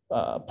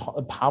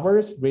of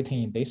powers written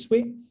in this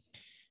way.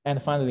 And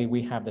finally,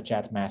 we have the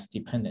jet mass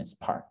dependence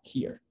part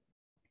here.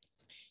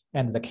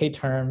 And the K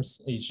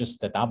terms is just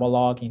the double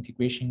log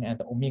integration, and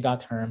the omega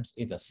terms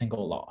is a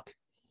single log.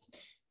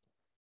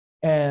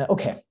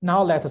 Okay,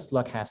 now let us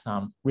look at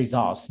some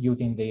results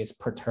using these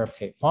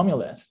perturbative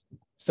formulas.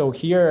 So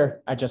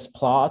here I just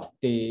plot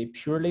the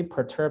purely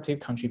perturbative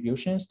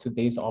contributions to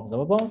these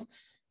observables.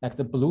 Like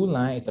the blue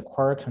line is the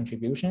quark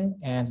contribution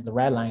and the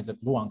red line is the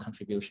gluon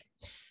contribution.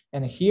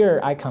 And here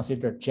I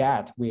consider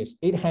jet with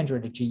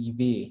 800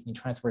 GeV in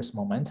transverse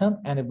momentum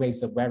and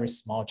with a very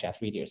small jet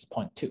radius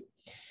 0.2.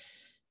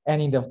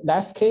 And in the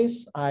left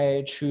case,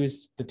 I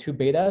choose the two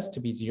betas to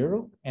be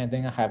 0, and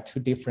then I have two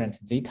different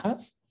z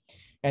cuts.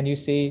 And you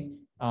see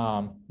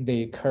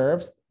the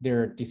curves,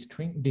 they're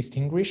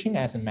distinguishing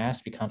as the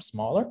mass becomes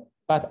smaller,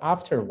 but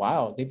after a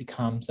while, they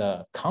become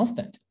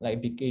constant, like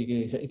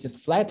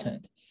it's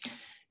flattened.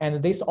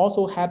 And this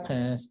also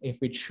happens if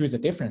we choose a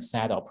different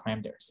set of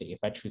parameters. Say if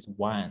I choose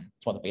 1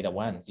 for the beta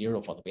 1,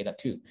 0 for the beta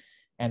 2,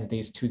 and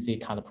these two z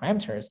cut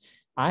parameters,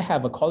 I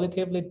have a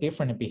qualitatively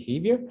different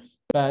behavior.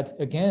 But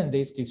again,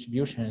 these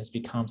distributions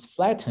becomes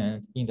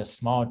flattened in the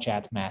small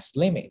jet mass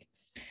limit.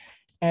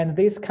 And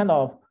this kind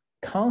of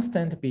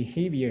constant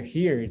behavior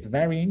here is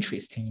very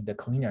interesting in the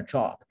collinear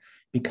drop,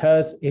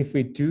 because if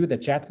we do the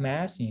jet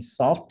mass in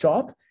soft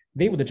drop,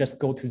 they would just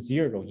go to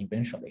 0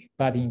 eventually.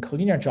 But in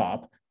collinear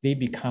drop, they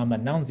become a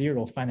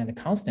non-zero finite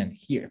constant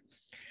here.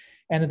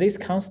 And this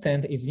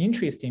constant is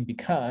interesting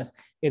because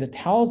it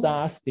tells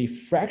us the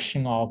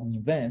fraction of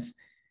events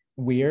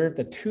where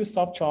the two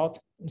soft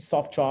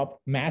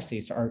drop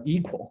masses are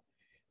equal,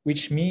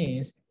 which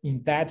means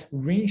in that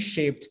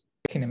ring-shaped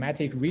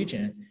kinematic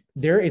region,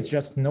 there is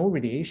just no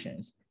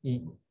radiations.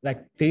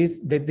 Like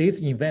these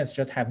events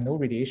just have no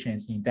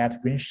radiations in that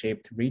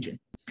ring-shaped region.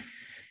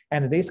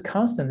 And this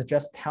constant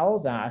just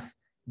tells us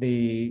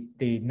the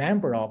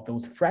number of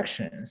those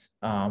fractions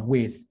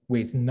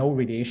with no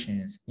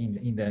radiations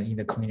in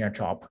the collinear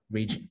drop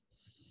region.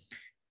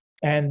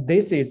 And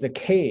this is the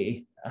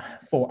K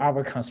for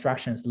our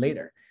constructions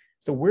later.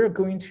 So we're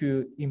going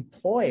to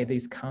employ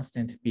this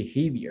constant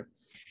behavior.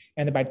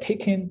 And by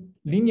taking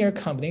linear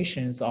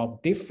combinations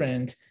of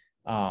different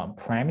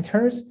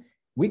parameters,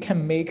 we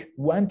can make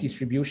one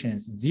distribution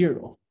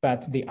 0,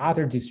 but the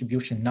other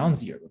distribution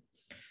non-zero.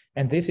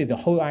 And this is the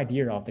whole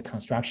idea of the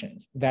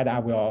constructions that I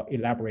will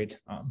elaborate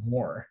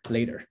more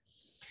later.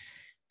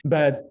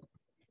 But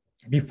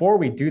before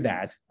we do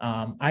that,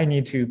 I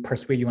need to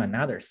persuade you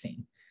another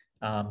thing.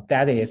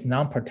 That is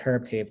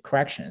non-perturbative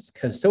corrections,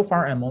 because so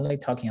far I'm only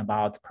talking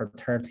about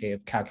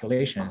perturbative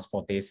calculations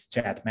for these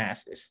jet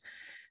masses.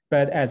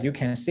 But as you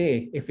can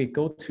see, if we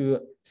go to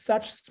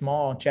such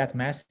small jet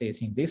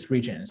masses in these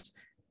regions,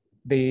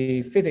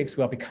 the physics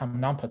will become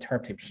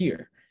non-perturbative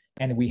here.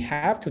 And we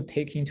have to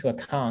take into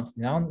account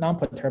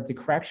non-perturbative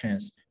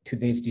corrections to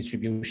these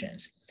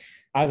distributions.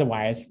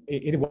 Otherwise,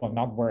 it will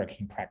not work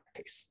in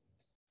practice.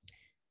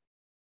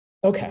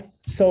 Okay,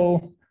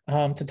 so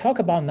to talk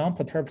about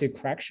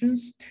non-perturbative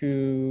corrections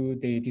to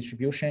the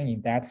distribution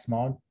in that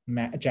small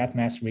jet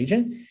mass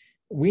region,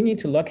 we need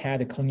to look at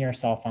the collinear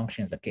solve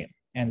functions again.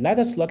 And let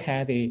us look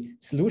at the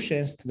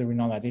solutions to the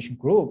renormalization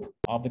group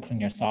of the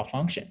collinear solve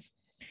functions.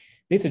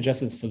 These are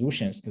just the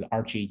solutions to the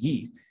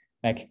RGE.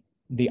 Like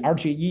the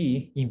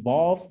RGE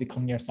involves the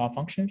collinear solve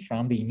function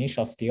from the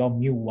initial scale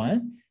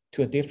mu1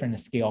 to a different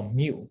scale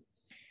mu.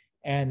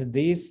 And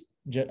these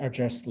are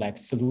just like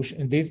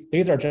solution.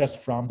 These are just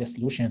from the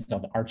solutions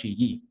of the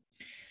RGE.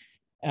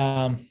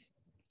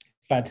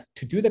 But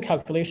to do the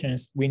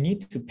calculations, we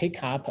need to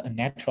pick up a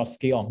natural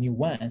scale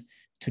mu1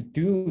 to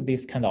do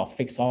this kind of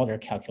fixed order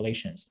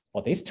calculations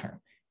for this term.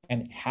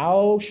 And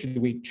how should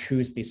we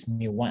choose this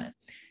mu1?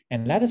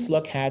 And let us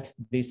look at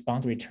these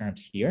boundary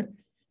terms here.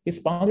 This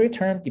boundary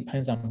term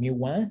depends on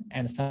mu1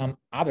 and some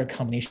other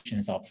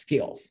combinations of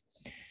scales.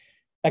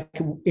 Like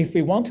if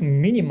we want to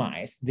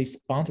minimize these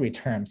boundary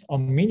terms or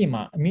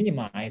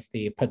minimize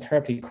the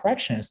perturbative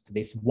corrections to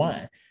this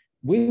one,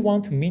 we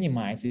want to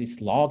minimize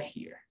this log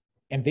here.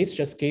 And this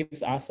just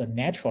gives us a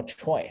natural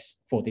choice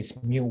for this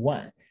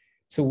mu1.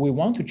 So we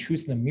want to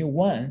choose the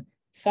mu1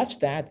 such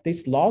that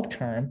this log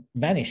term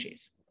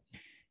vanishes.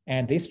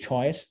 And this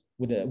choice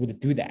would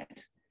do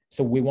that.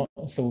 So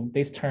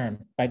this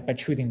term, by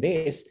choosing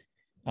this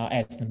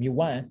as the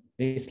mu1,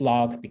 this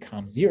log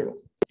becomes 0.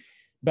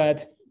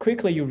 But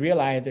quickly you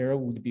realize there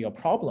would be a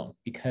problem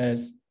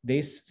because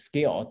this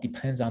scale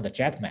depends on the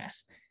jet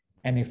mass.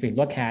 And if we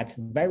look at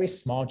very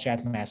small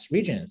jet mass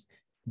regions,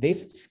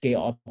 this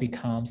scale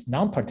becomes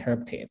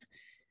non-perturbative.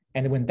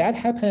 And when that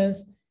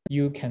happens,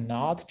 you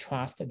cannot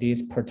trust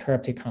these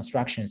perturbative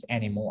constructions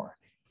anymore.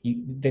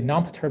 The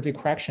non-perturbative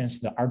corrections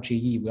to the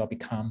RGE will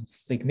become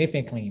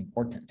significantly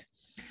important.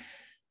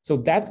 So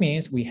that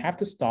means we have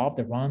to stop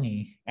the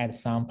running at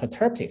some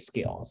perturbative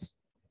scales.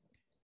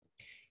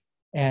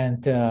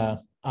 And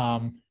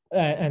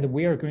And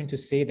we are going to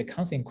see the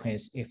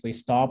consequence if we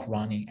stop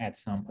running at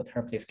some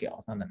perturbative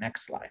scales on the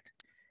next slide.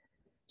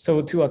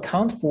 So to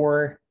account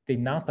for the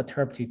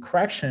non-perturbative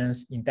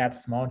corrections in that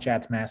small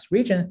jet mass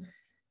region,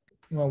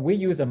 we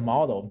use a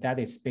model that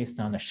is based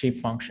on a shape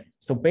function.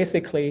 So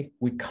basically,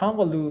 we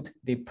convolute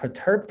the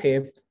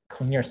perturbative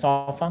collinear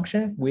solve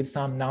function with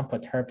some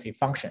non-perturbative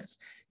functions.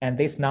 And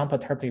this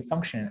non-perturbative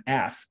function,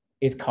 f,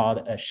 is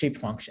called a shape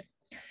function.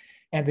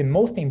 And the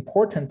most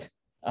important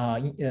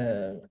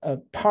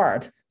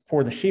part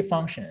for the shape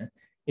function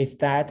is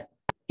that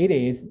it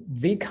is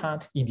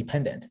z-cut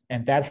independent,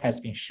 and that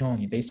has been shown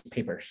in this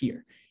paper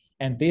here.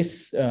 And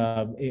this,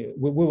 we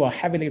will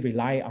heavily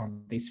rely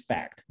on this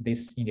fact,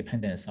 this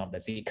independence of the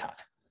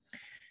z-cut.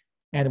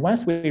 And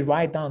once we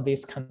write down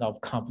this kind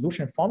of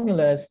convolution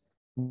formulas,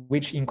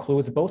 which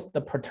includes both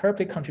the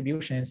perturbative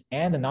contributions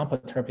and the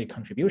non-perturbative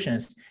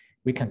contributions,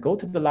 we can go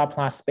to the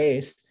Laplace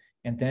space,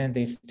 and then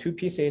these two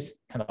pieces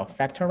kind of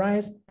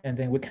factorize, and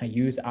then we can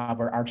use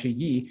our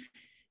RGE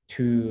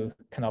to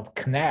kind of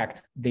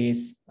connect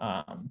this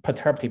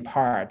perturbative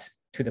part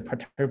to the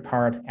perturbative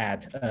part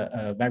at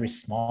a very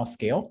small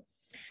scale.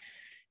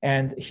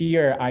 And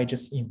here I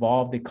just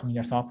involve the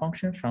collinear solve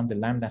function from the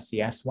lambda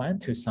CS1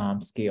 to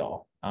some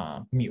scale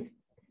mu.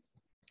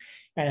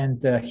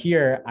 And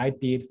here I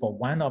did for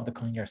one of the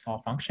collinear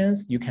solve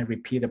functions. You can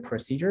repeat the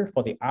procedure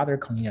for the other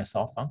collinear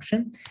solve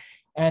function.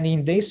 And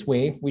in this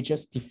way, we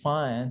just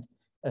defined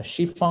a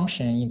shape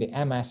function in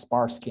the MS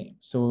bar scheme.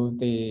 So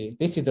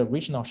this is the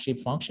original shape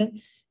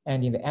function.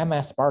 And in the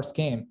MS bar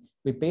scheme,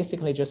 we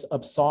basically just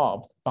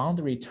absorbed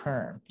boundary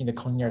term in the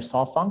collinear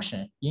solve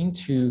function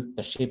into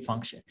the shape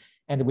function.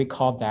 And we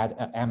call that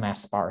a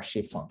MS bar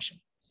shape function.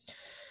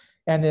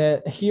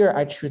 And here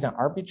I choose an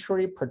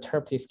arbitrary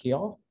perturbative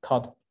scale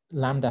called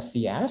lambda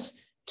CS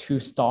to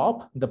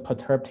stop the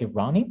perturbative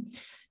running.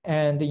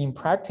 And in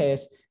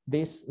practice,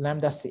 this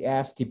lambda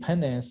CS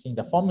dependence in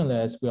the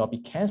formulas will be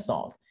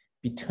canceled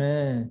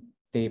between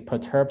the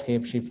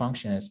perturbative shape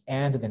functions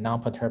and the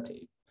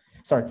non-perturbative.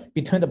 Sorry,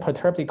 between the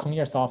perturbative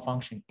collinear solve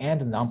function and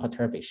the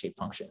non-perturbative shape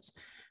functions.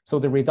 So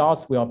the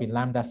results will be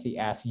lambda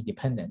CS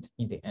independent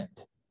in the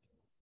end.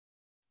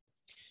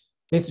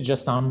 This is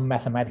just some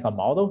mathematical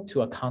model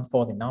to account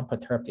for the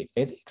non-perturbative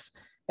physics.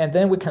 And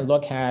then we can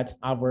look at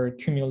our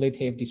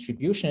cumulative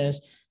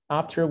distributions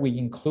after we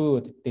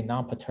include the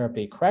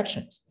non-perturbative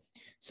corrections.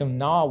 So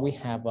now we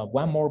have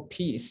one more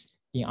piece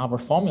in our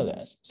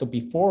formulas. So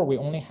before we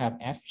only have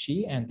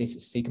FG and this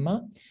is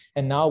sigma,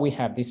 and now we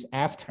have this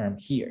F term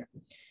here.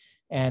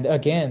 And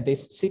again,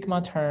 this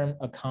sigma term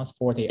accounts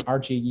for the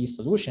RGE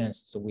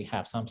solutions. So we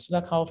have some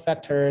Sudakov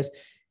factors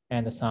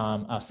and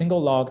some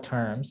single log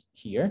terms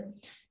here.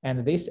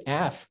 And this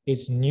F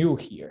is new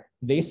here.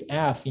 This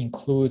F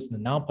includes the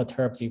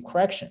non-perturbative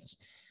corrections.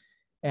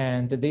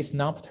 And this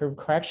non-perturbative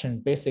correction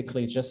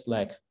basically just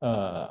like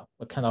a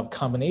kind of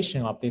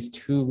combination of these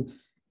two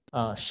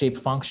shape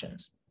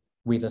functions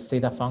with a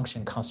theta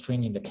function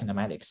constraining the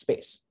kinematic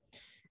space.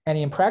 And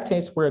in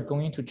practice, we're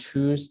going to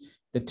choose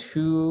the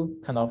two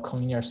kind of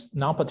collinear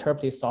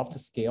non-perturbative soft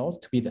scales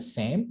to be the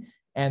same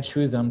and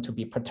choose them to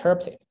be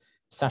perturbative,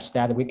 such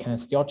that we can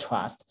still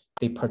trust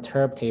the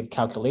perturbative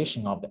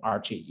calculation of the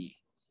RGE.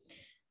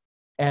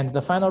 And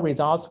the final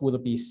results will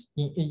be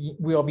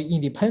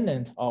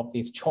independent of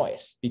this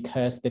choice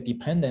because the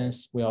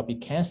dependence will be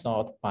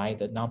canceled by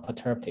the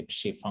non-perturbative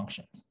shape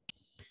functions.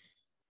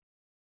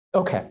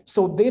 Okay,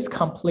 so this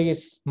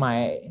completes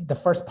the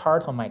first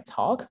part of my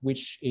talk,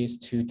 which is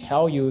to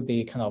tell you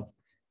the kind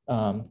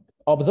of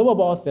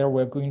observables that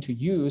we're going to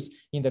use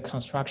in the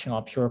construction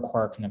of pure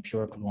quark and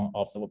pure gluon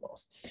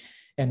observables.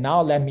 And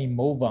now let me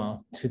move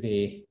on to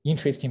the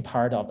interesting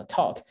part of the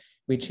talk,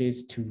 which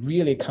is to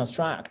really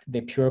construct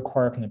the pure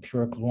quark and the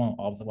pure gluon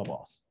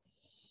observables.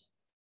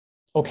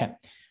 Okay,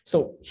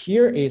 so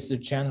here is the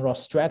general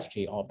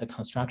strategy of the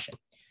construction.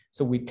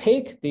 So we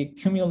take the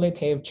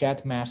cumulative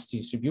jet mass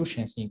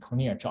distributions in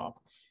collinear job,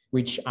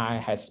 which I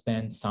have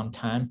spent some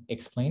time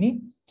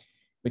explaining.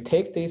 We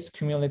take these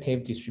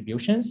cumulative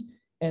distributions,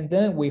 and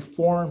then we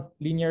form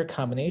linear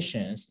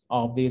combinations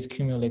of these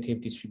cumulative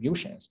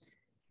distributions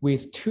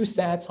with two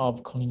sets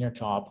of collinear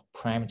job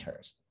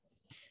parameters.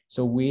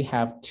 So we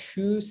have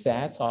two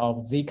sets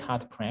of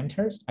z-cut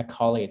parameters. I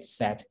call it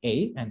set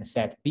A and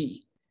set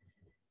B.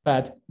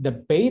 But the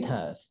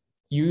betas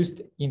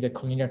used in the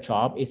collinear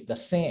job is the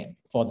same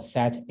for the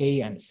set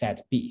A and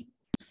set B.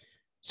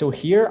 So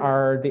here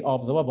are the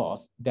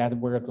observables that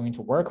we're going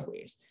to work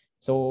with.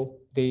 So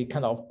the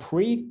kind of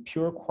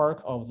pre-pure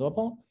quark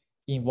observable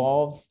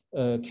involves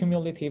a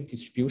cumulative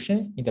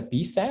distribution in the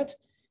B set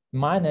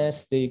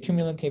minus the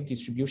cumulative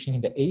distribution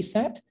in the A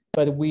set,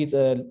 but with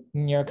a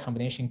linear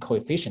combination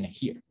coefficient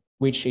here,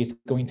 which is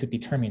going to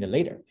determine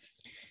later.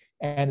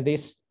 And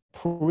this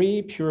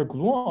pre-pure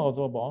gluon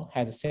observable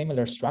has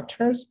similar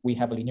structures. We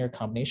have a linear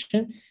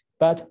combination,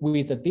 but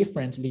with a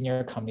different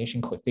linear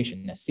combination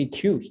coefficient,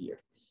 CQ here.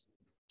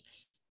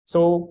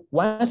 So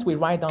once we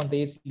write down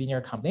these linear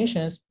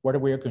combinations, what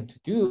we're going to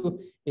do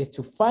is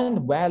to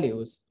find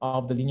values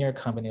of the linear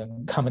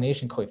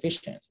combination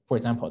coefficients, for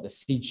example, the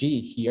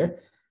CG here,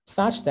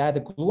 such that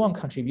the gluon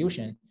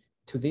contribution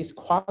to this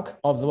quark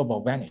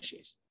observable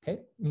vanishes.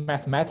 Okay,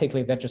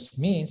 mathematically, that just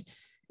means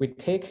we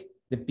take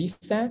the B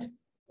set,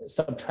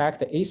 subtract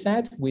the A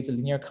set with the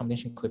linear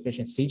combination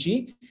coefficient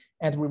CG,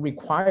 and we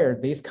require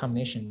this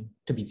combination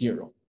to be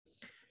 0.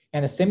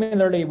 And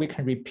similarly, we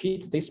can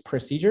repeat this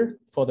procedure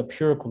for the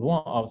pure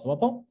gluon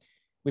observable.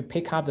 We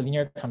pick up the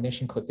linear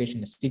combination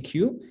coefficient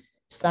CQ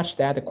such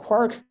that the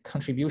quark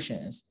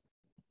contributions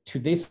to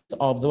this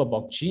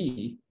observable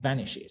G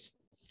vanishes.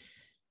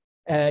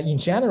 In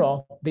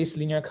general, these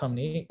linear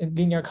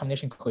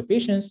combination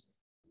coefficients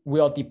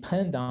will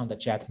depend on the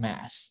jet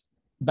mass.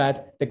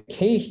 But the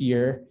key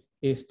here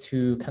is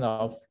to kind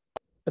of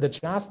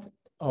adjust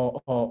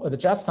or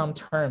adjust some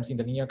terms in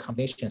the linear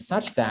combination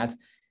such that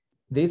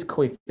these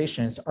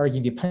coefficients are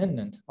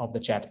independent of the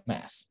jet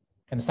mass,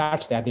 and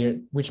such that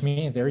which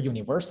means they're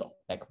universal.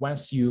 Like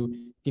once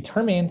you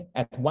determine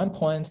at one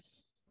point,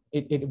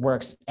 it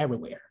works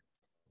everywhere.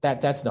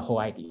 That's the whole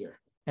idea.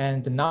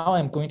 And now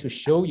I'm going to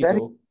show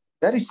you.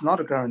 That is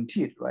not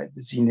guaranteed, right?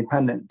 It's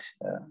independent.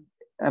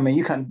 I mean,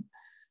 you can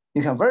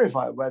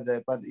verify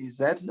whether, but is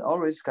that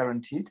always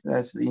guaranteed?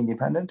 That's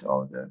independent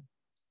or the?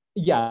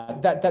 Yeah,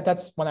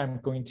 that's what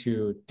I'm going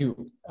to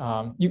do.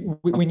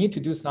 We need to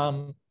do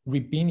some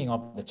rebinning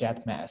of the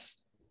jet mass.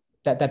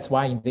 That's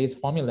why in these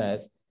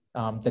formulas,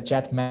 the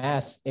jet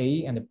mass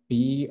A and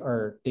B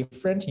are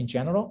different in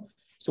general.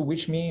 So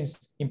which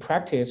means in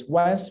practice,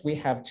 once we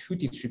have two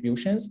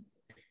distributions,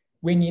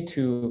 we need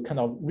to kind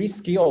of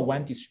rescale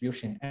one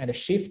distribution and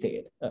shift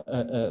it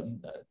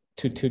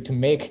to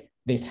make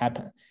this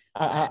happen.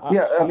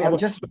 I'm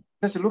just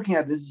looking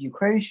at this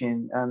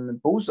equation,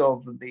 and both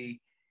of the,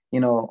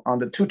 on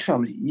the two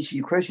terms, each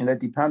equation that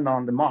depend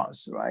on the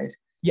mass, right?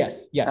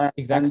 Yes,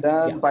 exactly. And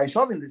then by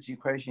solving this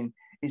equation,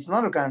 it's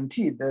not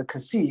guaranteed that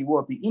C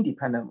will be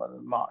independent of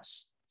the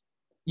mass.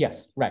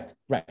 Yes, right.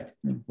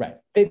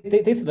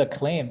 This is the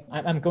claim.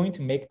 I'm going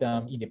to make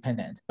them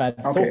independent,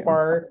 but so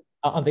far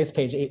on this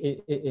page,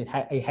 it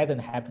hasn't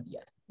happened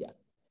yet. Yeah.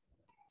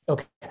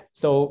 Okay.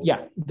 So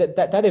yeah,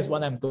 that is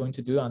what I'm going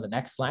to do on the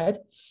next slide.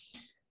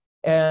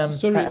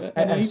 Sorry,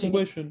 a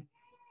question.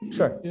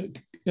 Sure.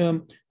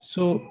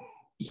 So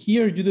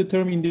here you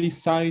determine the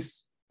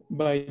size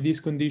by this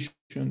condition,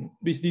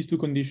 with these two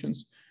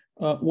conditions.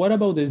 What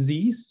about the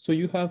z's? So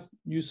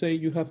you say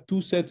you have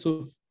two sets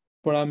of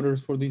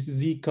parameters for these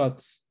z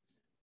cuts.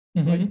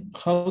 Right?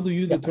 How do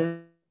you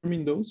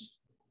determine those?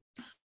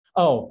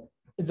 Oh,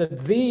 the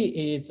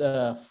z is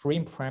a free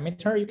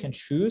parameter you can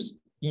choose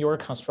in your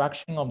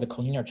construction of the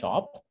collinear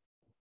job.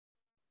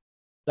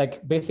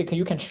 Like basically,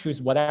 you can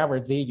choose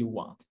whatever z you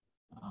want.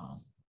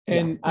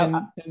 And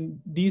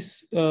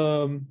this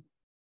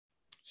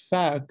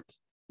fact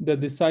that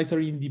the sizes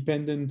are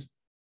independent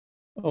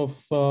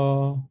of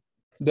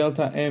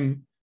delta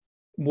m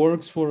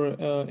works for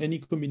any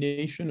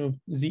combination of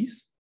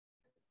z's?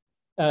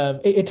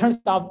 It turns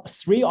out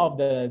 3 of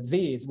the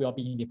z's will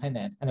be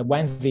independent and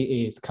 1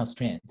 z is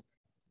constrained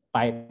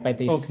by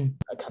this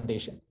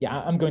condition. Yeah,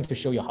 I'm going to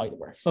show you how it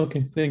works.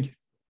 Okay, thank you.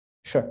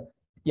 Sure.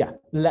 Yeah,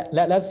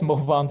 let's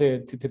move on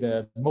to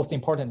the most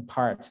important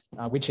part,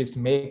 which is to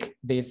make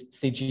this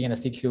CG and the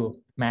CQ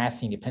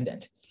mass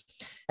independent.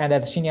 And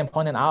as Xinyan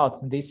pointed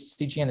out, this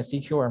CG and the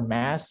CQ are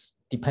mass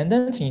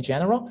dependent in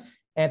general,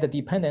 and the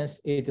dependence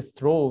is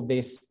through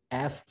this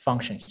F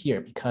function here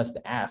because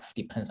the F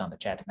depends on the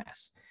jet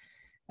mass.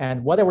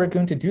 And what we're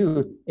going to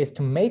do is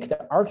to make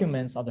the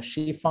arguments of the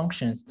shape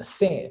functions the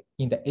same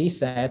in the A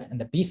set and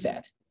the B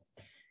set.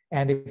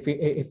 And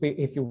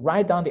if you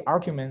write down the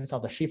arguments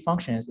of the shape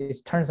functions, it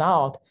turns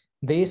out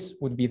this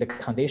would be the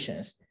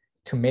conditions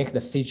to make the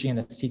CG and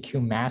the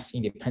CQ mass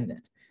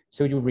independent.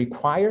 So you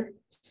require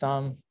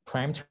some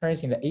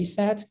parameters in the A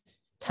set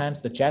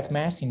times the jet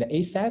mass in the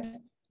A set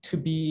to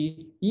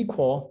be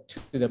equal to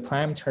the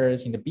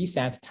parameters in the B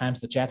set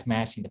times the jet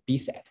mass in the B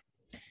set.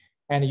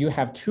 And you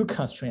have two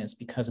constraints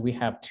because we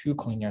have two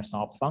collinear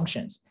solved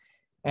functions.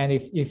 And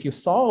if you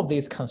solve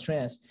these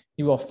constraints,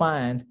 you will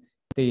find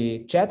the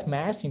jet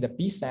mass in the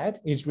B set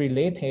is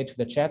related to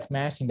the jet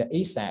mass in the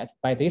A set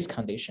by this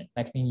condition.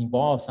 Like it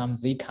involves some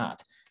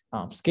z-cut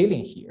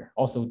scaling here,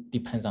 also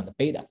depends on the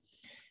beta.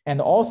 And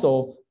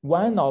also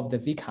one of the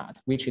z-cut,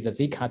 which is the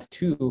z-cut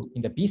 2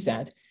 in the B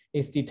set,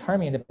 is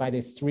determined by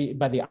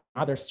the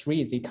other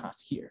 3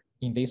 z-cuts here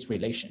in this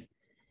relation.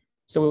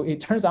 So it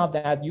turns out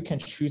that you can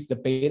choose the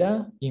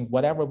beta in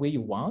whatever way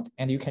you want,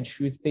 and you can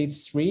choose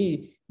these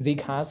 3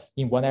 z-cuts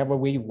in whatever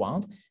way you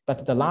want,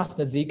 but the last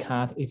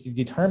z-cut is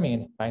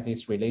determined by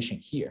this relation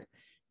here.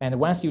 And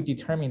once you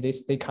determine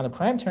these z-cut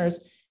parameters,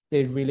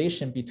 the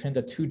relation between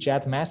the 2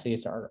 jet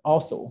masses are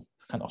also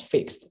kind of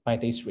fixed by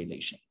this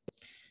relation.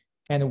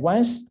 And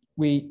once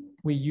we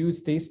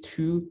use these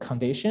 2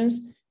 conditions,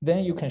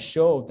 then you can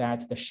show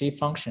that the shape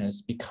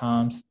functions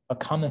becomes a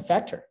common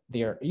factor.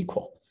 They are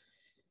equal.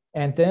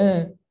 And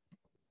then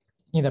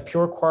in the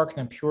pure quark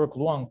and pure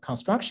gluon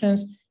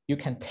constructions, you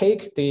can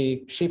take the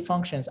shape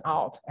functions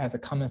out as a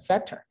common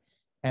factor,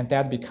 and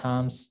that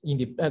becomes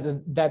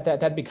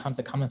that becomes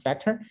a common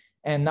factor.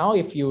 And now,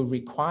 if you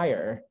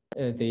require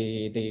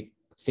the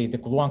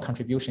gluon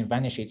contribution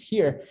vanishes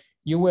here,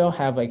 you will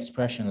have an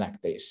expression like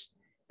this.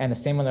 And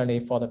similarly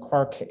for the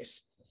quark case.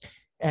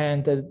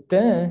 And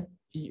then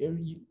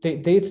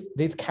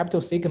these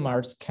capital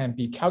sigmas can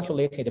be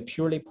calculated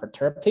purely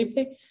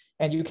perturbatively,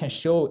 and you can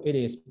show it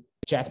is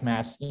jet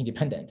mass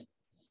independent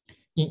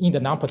in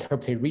the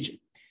non-perturbative region.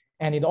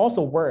 And it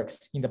also works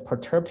in the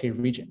perturbative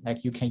region. Like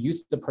you can use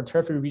the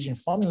perturbative region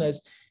formulas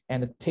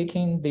and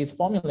taking these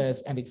formulas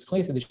and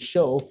explicitly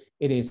show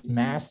it is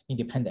mass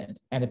independent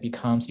and it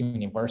becomes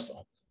universal.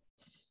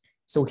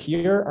 So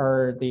here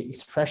are the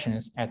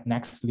expressions at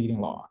next leading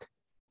log.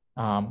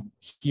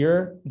 Here,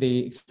 the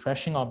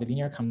expression of the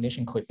linear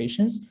combination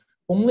coefficients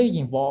only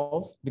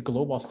involves the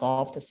global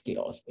soft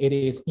scales. It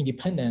is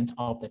independent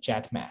of the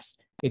jet mass.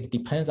 It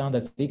depends on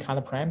the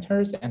z-color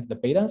parameters and the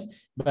betas,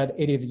 but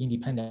it is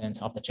independent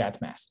of the jet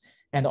mass.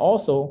 And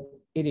also,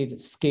 it is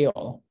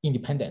scale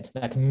independent,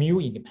 like mu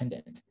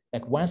independent.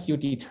 Like once you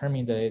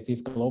determine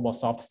these global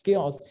soft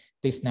scales,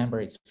 this number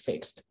is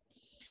fixed.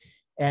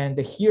 And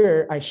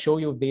here I show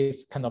you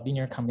this kind of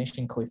linear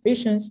combination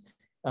coefficients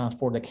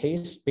for the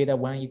case beta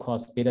 1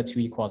 equals beta 2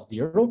 equals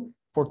 0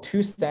 for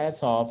two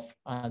sets of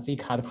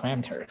z-color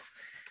parameters.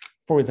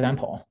 For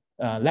example,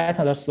 let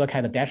us look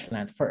at the dash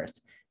length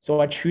first. So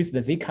I choose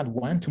the z-cut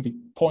 1 to be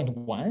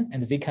 0.1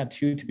 and the z-cut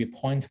 2 to be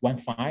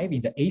 0.15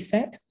 in the A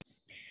set.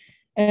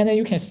 And then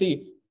you can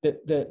see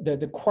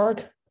the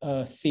quark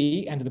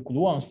C and the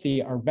gluon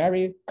C are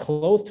very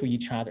close to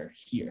each other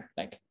here.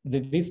 Like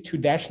these two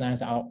dash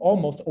lines are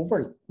almost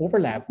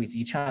overlap with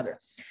each other.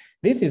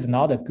 This is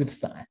not a good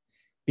sign,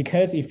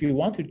 because if you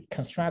want to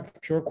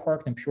construct pure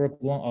quark and pure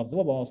gluon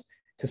observables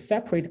to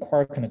separate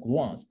quark and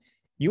gluons,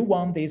 you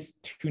want these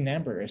two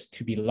numbers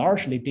to be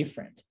largely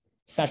different,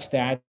 such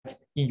that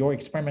in your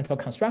experimental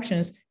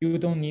constructions, you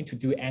don't need to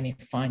do any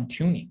fine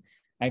tuning.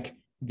 Like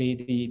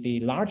the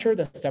larger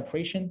the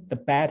separation, the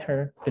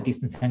better the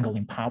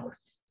disentangling power.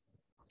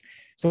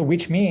 So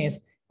which means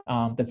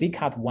the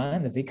z-cut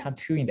 1, the z-cut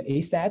 2 in the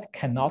A set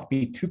cannot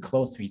be too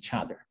close to each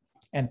other.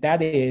 And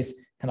that is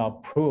kind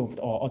of proved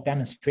or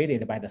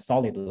demonstrated by the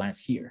solid lines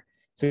here.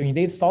 So in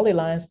these solid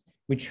lines,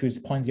 we choose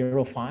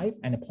 0.05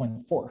 and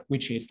 0.4,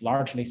 which is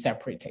largely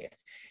separated.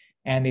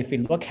 And if we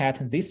look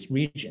at this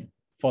region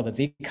for the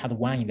z-cut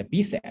 1 in the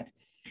B set,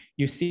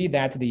 you see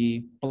that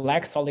the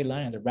black solid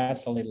line and the red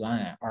solid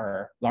line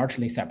are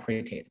largely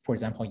separated. For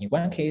example, in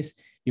one case,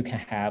 you can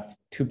have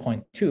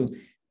 2.2.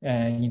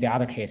 In the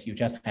other case, you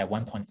just have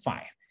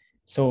 1.5.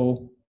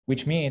 So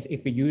which means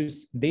if we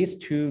use these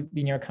two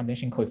linear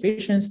combination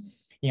coefficients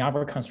in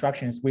our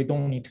constructions, we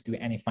don't need to do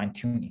any fine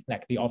tuning,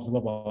 like the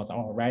observables are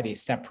already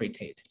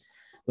separated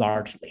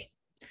largely.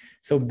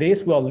 So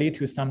this will lead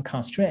to some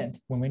constraint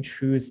when we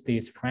choose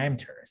these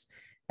parameters.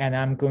 And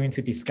I'm going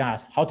to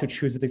discuss how to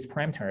choose these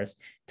parameters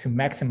to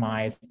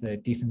maximize the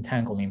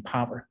disentangling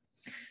power.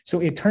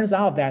 So it turns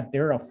out that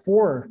there are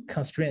 4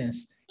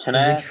 constraints. Can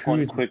I ask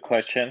one quick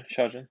question,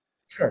 Xiaojun?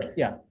 Sure,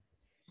 yeah.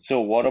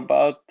 So what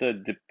about the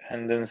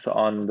dependence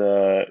on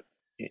the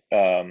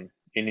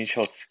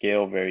initial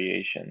scale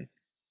variation?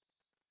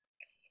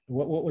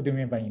 What do you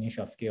mean by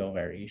initial scale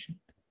variation?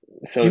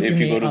 So if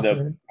you go to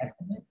the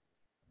estimate?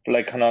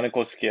 Like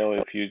canonical scale,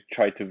 if you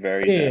try to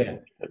vary them.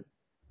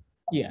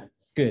 Yeah,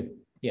 good.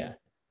 Yeah.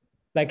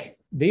 Like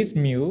these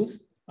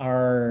mu's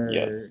are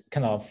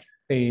kind of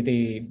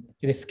the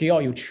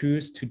scale you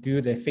choose to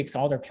do the fixed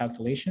order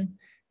calculation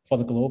for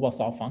the global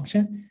soft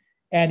function.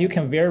 And you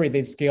can vary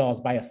these scales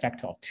by a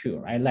factor of 2,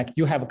 right? Like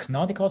you have a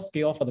canonical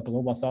scale for the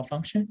global soft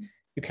function.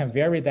 You can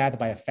vary that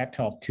by a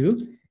factor of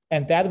 2,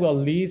 and that will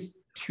lead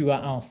to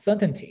an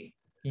uncertainty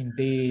in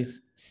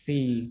these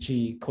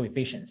CG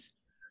coefficients.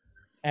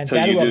 And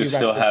so you do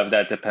still have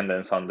that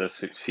dependence on the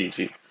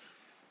CG?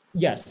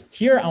 Yes,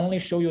 here I only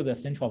show you the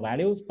central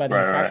values, but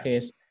in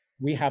practice,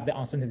 we have the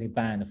uncertainty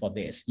band for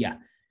this. Yeah,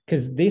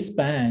 because this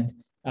band,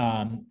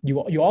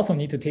 you also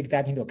need to take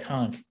that into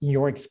account in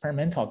your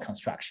experimental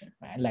construction,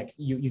 right? Like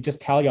you just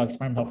tell your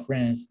experimental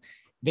friends,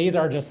 these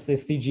are just the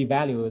CG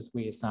values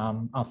with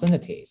some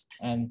uncertainties,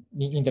 and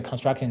in the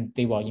construction,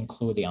 they will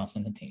include the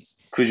uncertainties.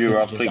 Could you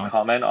roughly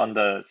comment on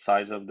the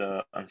size of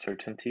the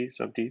uncertainties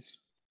of these?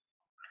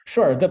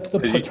 Sure, the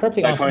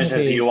perturbative like for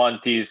instance, you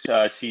want these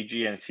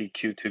CG and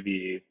CQ to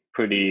be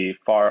pretty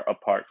far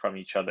apart from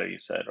each other, you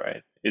said,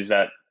 right? Is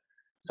that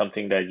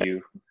something that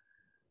you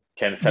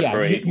can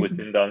separate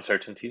within the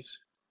uncertainties?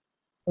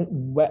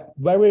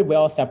 Very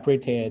well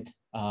separated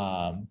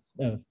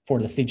for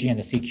the CG and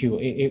the CQ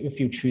if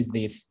you choose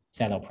these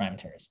set of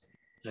parameters.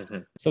 Mm-hmm.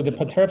 So the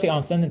perturbative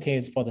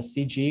uncertainties for the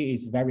CG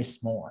is very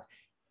small.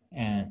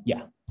 And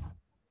yeah,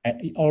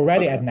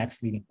 already at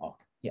next leading log.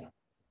 Yeah.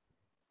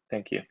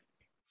 Thank you.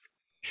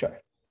 Sure.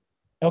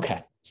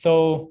 Okay.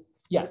 So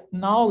yeah,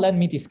 now let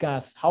me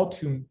discuss how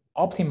to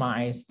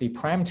optimize the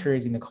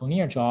parameters in the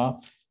collinear jaw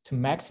to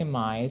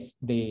maximize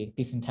the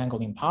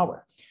disentangling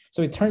power.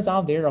 So it turns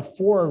out there are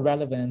 4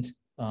 relevant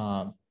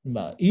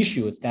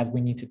issues that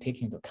we need to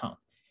take into account.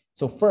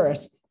 So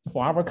first,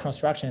 for our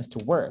constructions to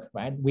work,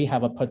 right, we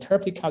have a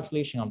perturbative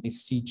calculation of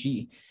this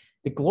CG.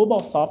 The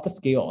global soft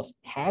scales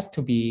has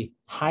to be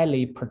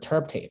highly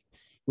perturbative,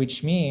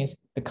 which means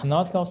the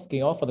canonical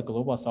scale for the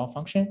global soft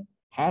function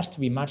has to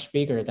be much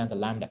bigger than the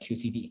lambda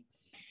QCD.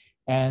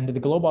 And the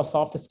global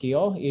soft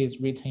scale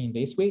is written in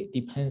this way,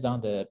 depends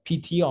on the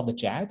PT of the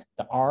jet,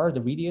 the R,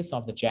 the radius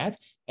of the jet,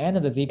 and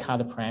the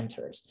z-cut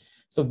parameters.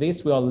 So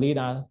this will lead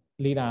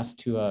us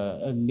to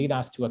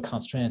a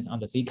constraint on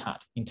the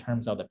z-cut in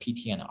terms of the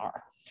PT and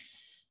R.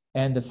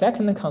 And the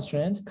second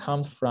constraint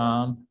comes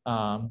from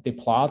the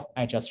plot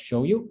I just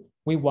showed you.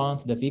 We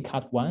want the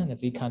z-cut 1 and the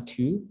z-cut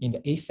 2 in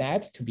the A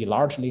set to be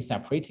largely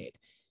separated,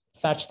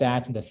 such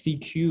that the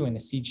CQ and the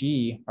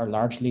CG are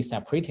largely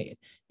separated,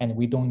 and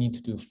we don't need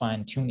to do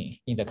fine tuning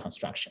in the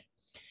construction.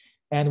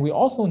 And we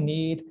also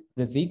need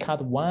the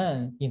z-cut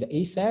 1 in the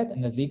A set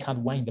and the z-cut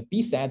 1 in the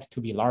B set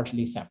to be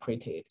largely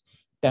separated,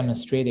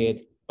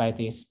 demonstrated by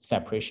this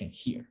separation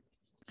here.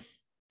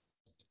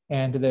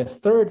 And the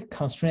third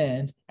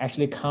constraint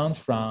actually comes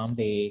from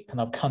the kind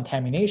of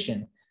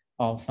contamination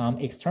of some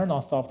external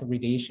soft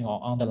radiation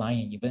or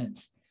underlying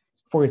events.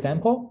 For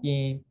example,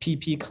 in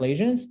PP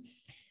collisions,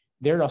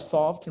 there are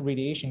soft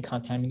radiation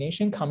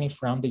contamination coming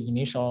from the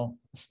initial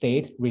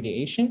state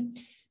radiation,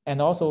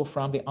 and also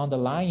from the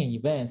underlying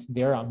events,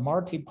 there are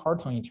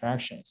multi-parton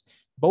interactions.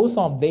 Both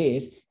of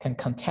these can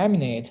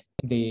contaminate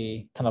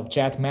the kind of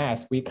jet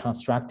mass we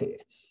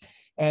constructed.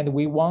 And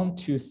we want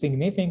to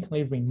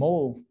significantly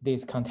remove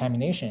these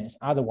contaminations.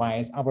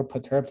 Otherwise, our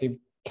perturbative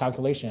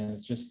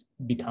calculations just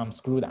become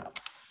screwed up.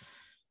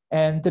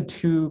 And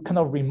to kind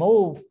of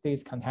remove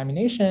these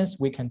contaminations,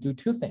 we can do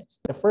two things.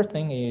 The first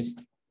thing is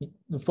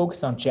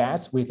focus on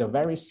jets with a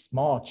very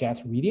small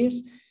jet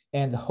radius.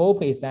 And the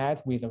hope is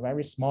that with a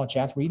very small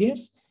jet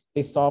radius,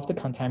 the soft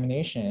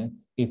contamination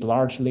is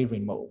largely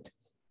removed.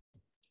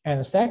 And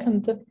the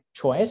second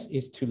choice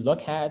is to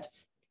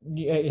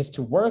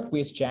work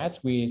with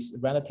jets with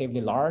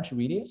relatively large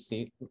radius,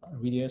 say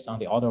radius on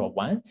the order of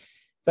 1,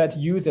 but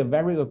use a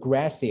very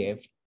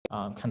aggressive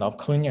kind of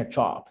collinear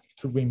job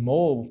to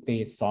remove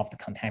these soft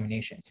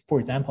contaminations. For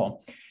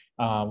example,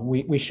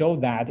 we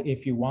showed that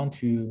if you want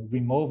to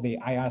remove the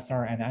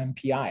ISR and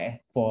MPI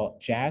for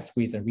jets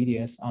with a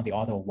radius on the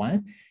order of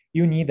 1,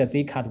 you need the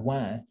z-cut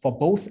 1 for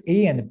both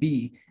A and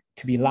B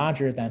to be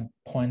larger than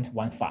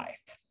 0.15.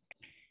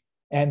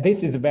 And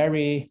this is a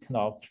very kind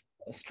of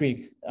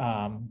strict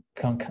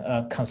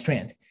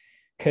constraint,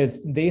 because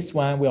this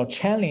one will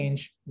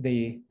challenge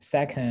the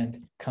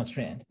second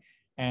constraint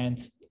and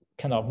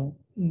kind of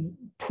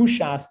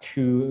push us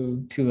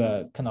to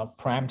a kind of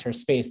parameter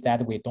space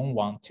that we don't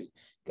want to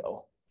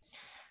go.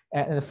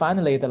 And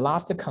finally, the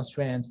last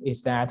constraint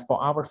is that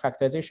for our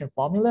factorization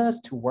formulas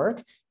to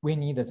work, we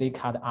need the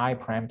z-cut I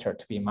parameter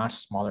to be much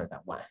smaller than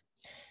 1.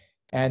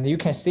 And you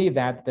can see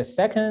that the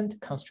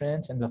second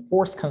constraint and the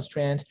fourth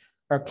constraint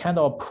are kind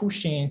of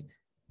pushing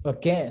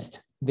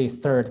against the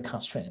third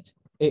constraint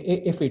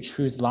if we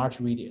choose large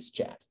radius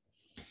jet.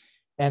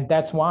 And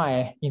that's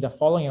why in the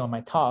following of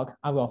my talk,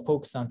 I will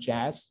focus on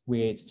jets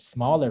with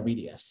smaller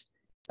radius.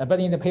 But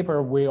in the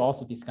paper, we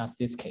also discuss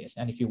this case.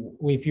 And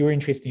if you're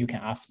interested, you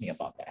can ask me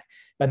about that.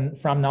 But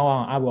from now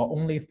on, I will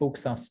only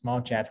focus on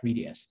small jet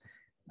radius.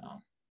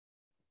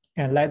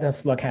 And let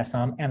us look at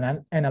some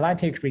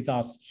analytic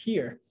results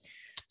here.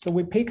 So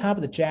we pick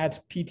up the jet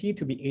PT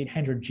to be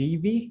 800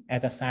 GeV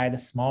as a side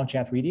small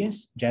jet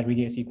radius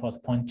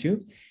equals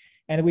 0.2.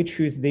 And we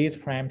choose these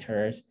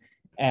parameters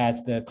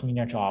as the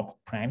collinear job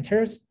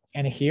parameters.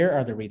 And here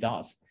are the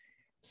results.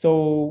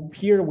 So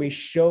here we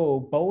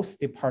show both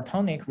the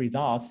partonic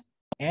results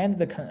and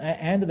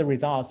the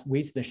results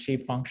with the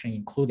shape function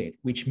included,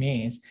 which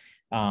means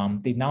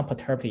the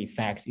non-perturbative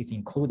effects is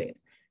included.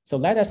 So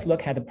let us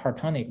look at the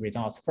partonic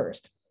results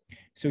first.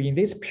 So in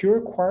this pure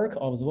quark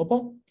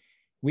observable,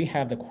 we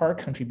have the quark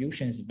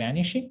contributions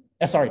vanishing,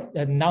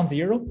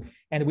 non-zero,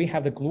 and we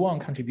have the gluon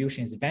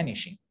contributions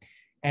vanishing.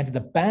 And the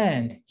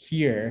band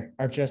here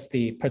are just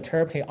the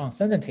perturbative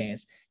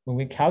uncertainties when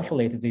we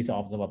calculate these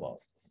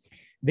observables.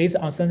 These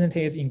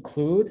uncertainties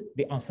include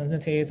the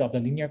uncertainties of the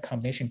linear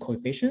combination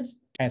coefficients,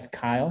 as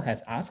Kyle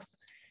has asked.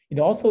 It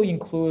also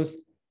includes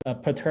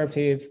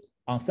perturbative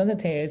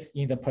uncertainties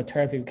in the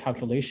perturbative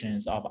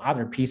calculations of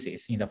other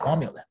pieces in the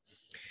formula.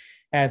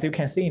 As you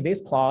can see in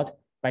this plot,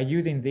 by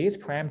using these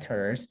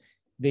parameters,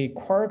 the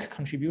quark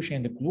contribution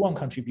and the gluon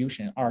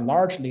contribution are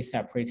largely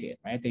separated,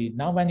 right? The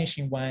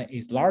non-vanishing one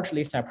is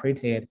largely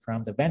separated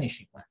from the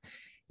vanishing one,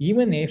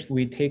 even if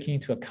we take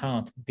into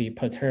account the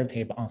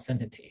perturbative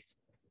uncertainties.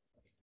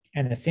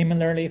 And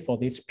similarly for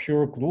these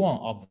pure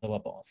gluon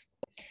observables.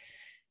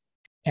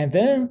 And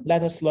then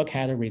let us look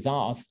at the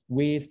results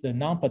with the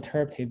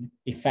non-perturbative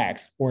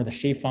effects or the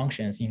shape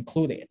functions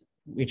included,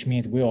 which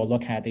means we will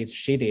look at these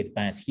shaded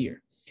bands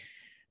here.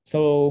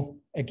 So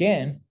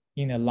again,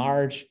 in a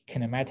large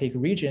kinematic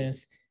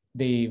regions,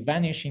 the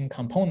vanishing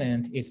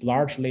component is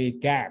largely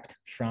gapped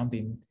from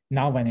the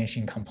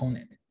non-vanishing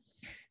component.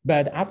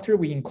 But after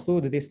we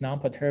include these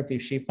non-perturbative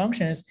shape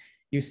functions,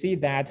 you see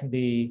that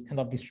the kind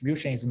of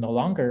distribution is no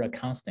longer a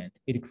constant.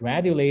 It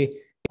gradually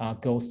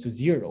goes to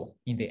 0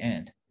 in the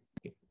end.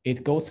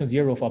 It goes to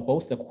 0 for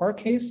both the quark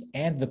case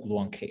and the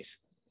gluon case.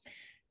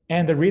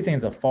 And the reason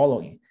is the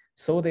following.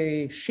 So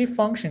the shift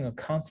function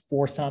accounts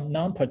for some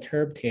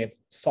non-perturbative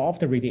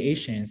soft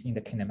radiations in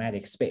the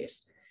kinematic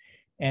space.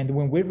 And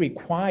when we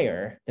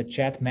require the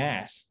jet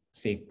mass,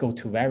 say, go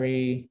to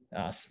very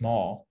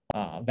small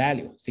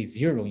value, say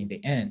 0 in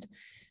the end,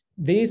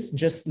 this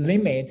just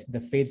limit the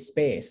phase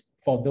space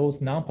for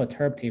those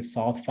non-perturbative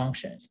soft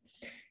functions.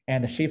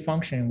 And the shift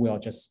function will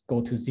just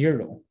go to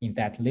 0 in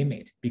that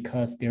limit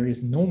because there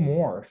is no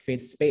more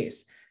phase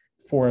space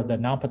for the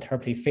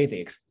non-perturbative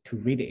physics to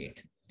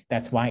radiate.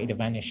 That's why it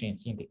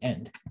vanishes in the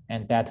end,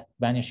 and that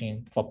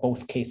vanishing for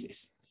both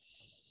cases.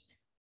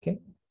 Okay,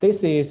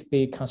 this is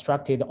the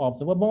constructed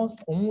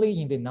observables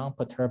only in the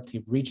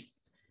non-perturbative region.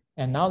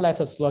 And now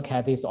let us look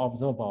at these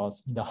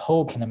observables in the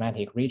whole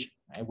kinematic region.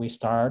 Right? We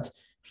start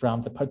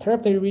from the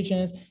perturbative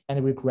regions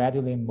and we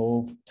gradually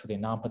move to the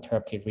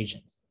non-perturbative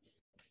regions.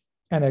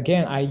 And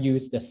again, I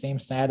use the same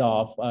set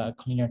of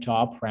collinear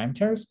job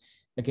parameters,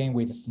 again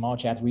with small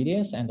jet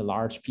radius and the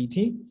large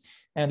PT.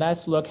 And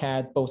let's look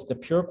at both the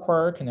pure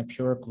quark and the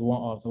pure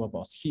gluon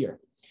observables here.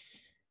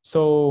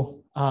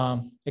 So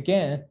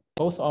again,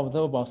 both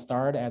observables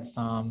start at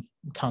some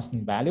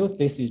constant values.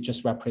 This is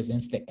just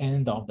represents the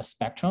end of the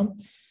spectrum.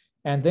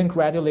 And then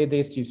gradually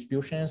this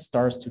distribution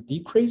starts to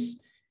decrease.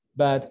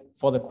 But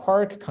for the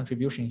quark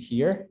contribution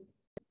here,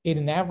 it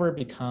never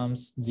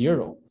becomes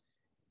 0.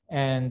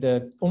 And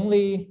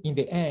only in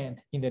the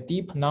end, in the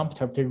deep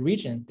non-perturbative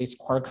region, this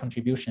quark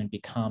contribution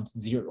becomes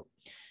 0.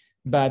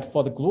 But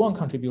for the gluon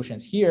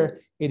contributions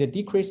here, it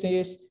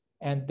decreases.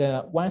 And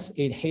once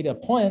it hit a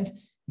point,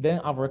 then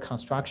our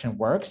construction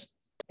works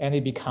and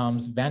it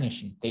becomes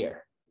vanishing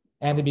there.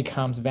 And it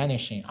becomes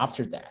vanishing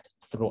after that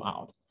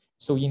throughout.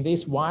 So in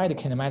these wide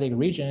kinematic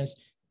regions,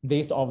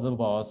 these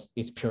observables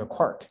is pure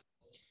quark.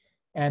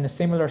 And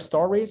similar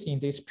stories in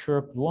these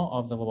pure gluon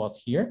observables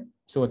here.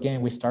 So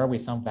again, we start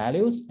with some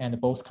values and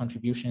both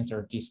contributions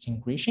are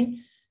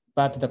distinguishing,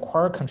 but the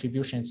quark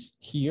contributions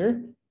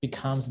here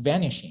becomes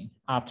vanishing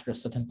after a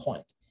certain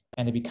point,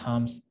 and it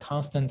becomes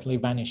constantly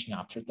vanishing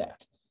after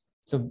that.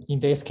 So in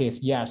this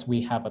case, yes,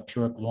 we have a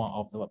pure gluon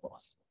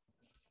observables.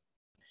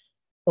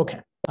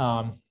 Okay,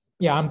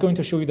 yeah, I'm going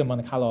to show you the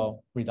Monte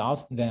Carlo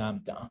results, then I'm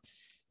done.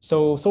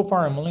 So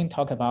far I'm only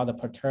talking about the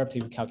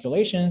perturbative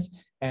calculations,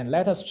 and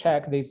let us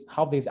check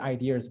how these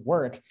ideas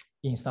work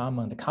in some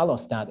Monte Carlo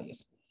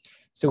studies.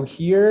 So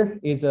here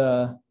is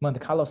a Monte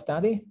Carlo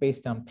study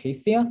based on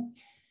Pythia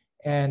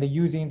and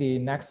using the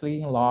next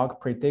leading log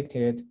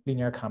predicted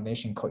linear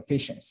combination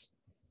coefficients.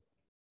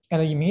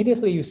 And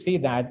immediately you see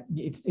that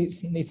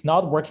it's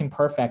not working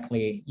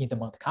perfectly in the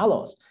Monte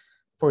Carlos.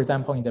 For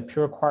example, in the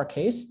pure quark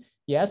case,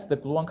 yes, the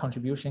gluon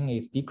contribution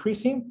is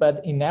decreasing,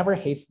 but it never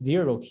hits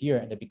 0 here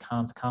and it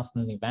becomes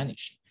constantly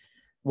vanishing.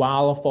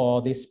 While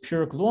for this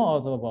pure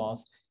gluon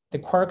observables, the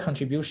quark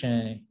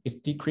contribution is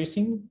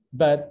decreasing,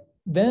 but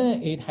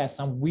then it has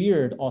some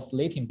weird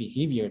oscillating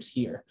behaviors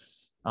here,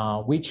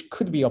 which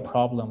could be a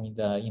problem in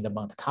the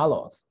Monte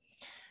Carlos.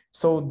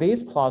 So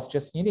these plots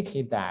just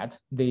indicate that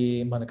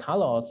the Monte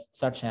Carlos,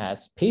 such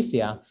as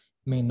Pythia,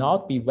 may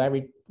not be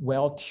very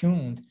well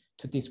tuned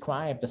to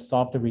describe the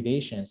soft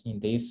radiations in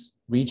these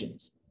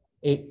regions.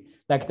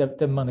 Like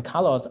the Monte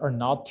Carlos are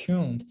not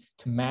tuned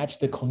to match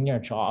the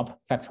collinear job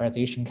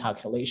factorization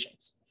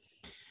calculations.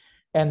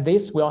 And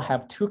this will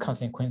have two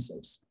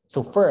consequences.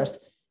 So first,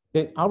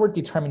 our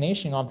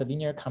determination of the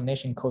linear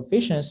combination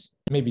coefficients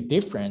may be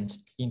different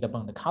in the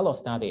Monte Carlo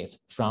studies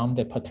from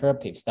the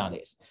perturbative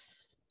studies.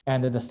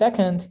 And the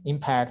second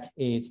impact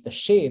is the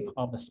shape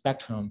of the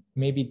spectrum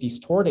may be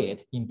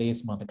distorted in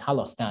these Monte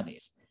Carlo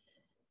studies.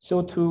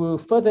 So to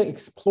further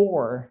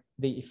explore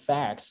the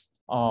effects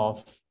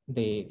of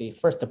the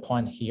first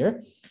point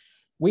here,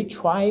 we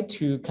try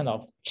to kind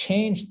of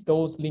change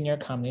those linear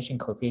combination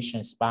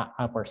coefficients by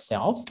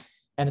ourselves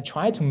and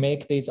try to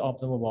make these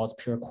observables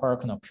pure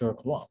quark and pure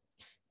gluon.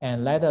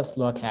 And let us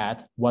look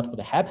at what would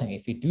happen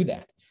if we do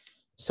that.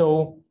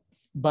 So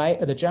by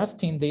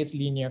adjusting these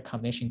linear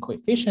combination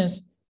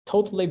coefficients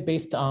totally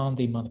based on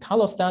the Monte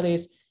Carlo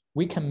studies,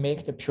 we can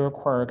make the pure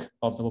quark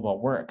observable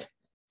work.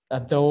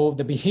 Though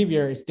the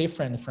behavior is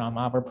different from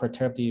our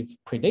perturbative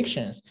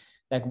predictions,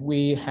 like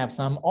we have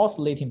some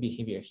oscillating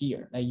behavior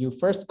here. Like you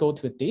first go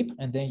to a dip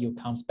and then you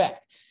comes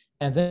back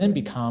and then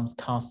becomes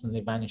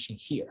constantly vanishing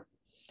here.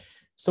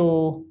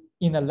 So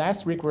in a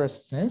less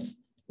rigorous sense,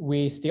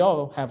 we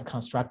still have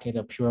constructed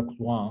a pure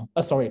quark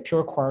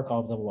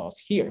observables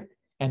here,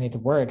 and it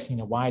works in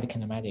a wide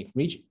kinematic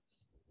region.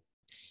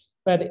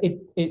 But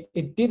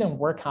it didn't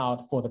work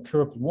out for the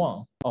pure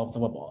gluon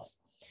observables.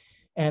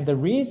 And the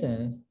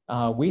reason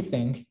we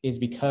think is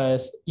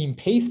because in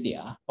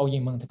Pythia or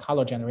in Monte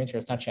Carlo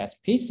generators such as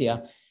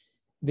Pythia,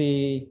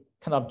 the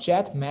kind of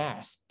jet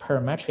mass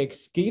parametric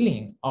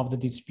scaling of the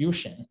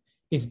distribution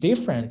is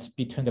different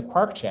between the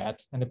quark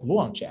jet and the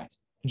gluon jet,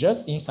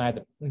 just inside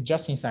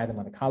the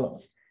Monte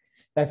Carlos.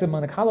 Like the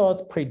Monte Carlo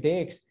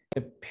predicts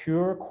the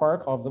pure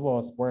quark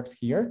observables works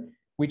here,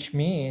 which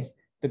means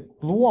the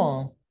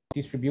gluon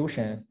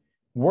distribution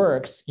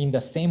works in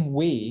the same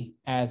way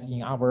as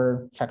in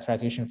our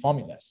factorization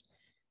formulas.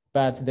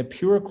 But the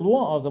pure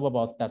gluon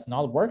observables does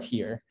not work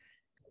here,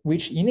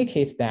 which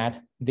indicates that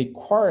the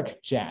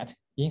quark jet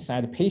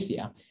inside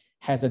PACEA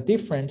has a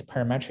different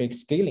parametric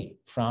scaling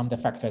from the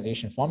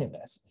factorization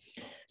formulas.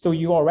 So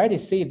you already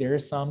see there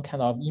is some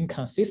kind of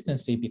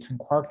inconsistency between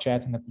quark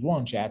jet and the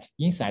gluon jet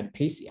inside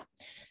PACEA,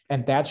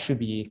 and that should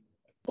be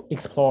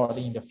explored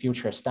in the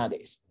future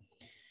studies.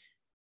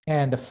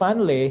 And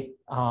finally,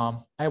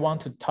 I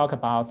want to talk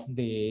about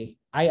the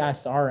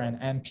ISR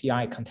and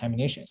MPI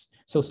contaminations.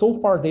 So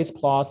far, these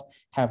plots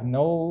have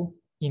no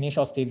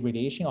initial state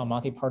radiation or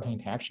multi-parton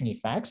interaction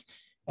effects.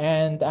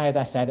 And as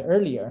I said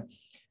earlier,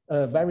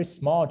 a very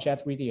small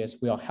jet radius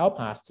will help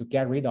us to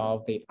get rid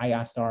of the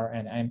ISR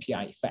and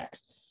MPI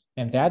effects.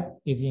 And that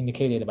is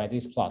indicated by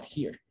this plot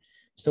here.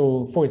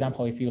 So for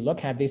example, if you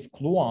look at these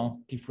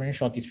gluon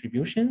differential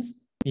distributions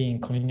in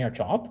collinear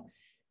job,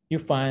 you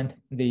find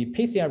the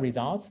PACEA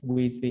results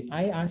with the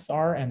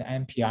ISR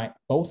and MPI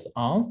both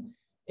on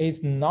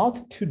is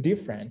not too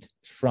different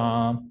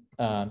from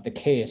the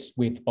case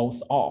with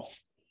both off.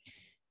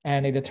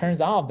 And it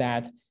turns out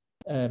that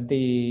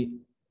the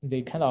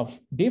kind of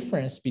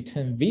difference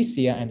between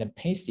VCA and the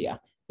PACEA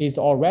is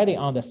already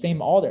on the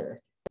same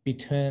order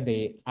between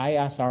the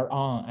ISR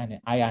on and the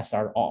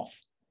ISR off.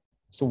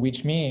 So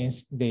which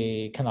means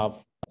the kind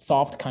of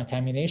soft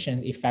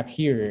contamination effect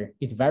here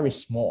is very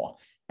small,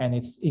 and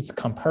it's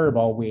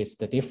comparable with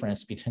the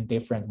difference between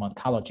different Monte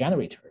Carlo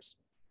generators.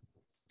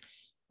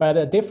 But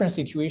a different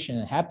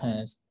situation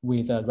happens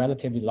with a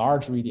relatively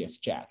large radius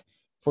jet.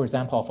 For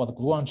example, for the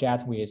gluon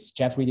jet with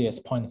jet radius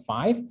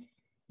 0.5,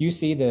 you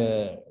see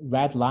the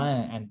red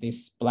line and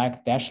this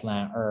black dash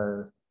line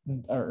are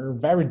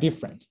very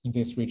different in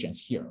these regions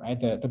here, right?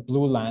 The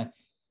blue line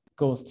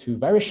goes to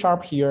very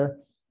sharp here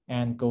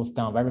and goes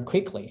down very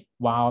quickly,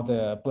 while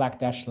the black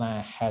dash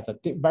line has a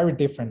very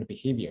different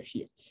behavior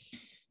here.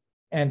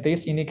 And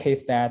this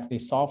indicates that the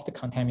soft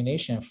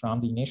contamination from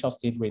the initial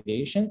state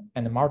radiation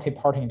and the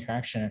multi-parton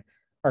interaction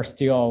are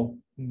still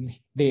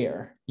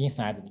there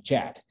inside the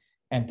jet.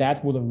 And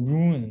that would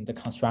ruin the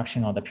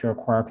construction of the pure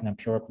quark and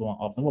pure gluon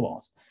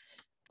observables.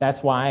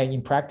 That's why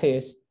in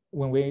practice,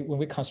 when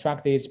we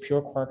construct these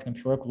pure quark and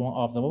pure gluon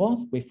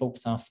observables, we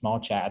focus on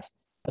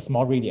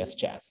small radius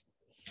jets.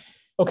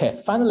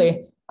 Okay,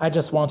 finally, I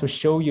just want to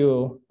show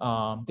you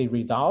the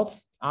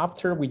results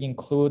after we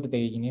include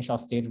the initial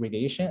state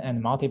radiation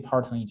and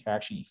multi-parton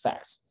interaction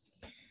effects.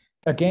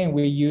 Again,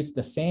 we use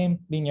the same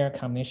linear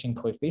combination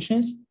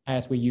coefficients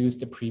as we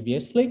used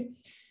previously,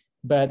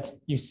 but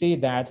you see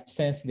that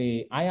since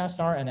the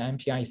ISR and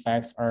MPI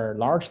effects are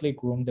largely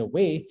groomed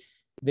away,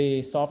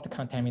 the soft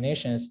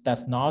contaminations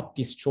does not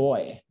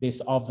destroy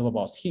these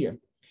observables here.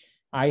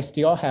 I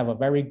still have a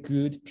very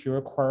good pure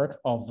quark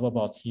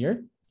observables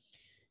here.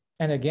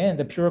 And again,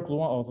 the pure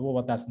gluon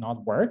observable does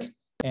not work.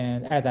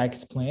 And as I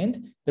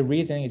explained, the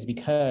reason is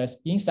because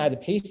inside the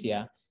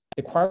PACEA,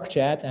 the quark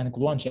jet and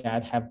gluon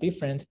jet have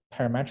different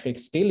parametric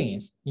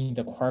scalings in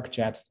the quark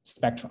jet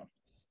spectrum.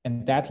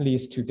 And that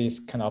leads to this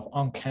kind of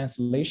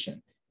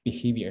uncancellation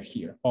behavior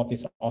here, or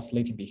this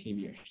oscillating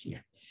behavior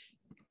here.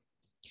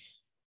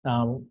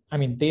 I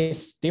mean,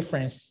 this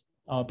difference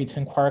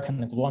between quark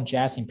and the gluon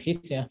jets in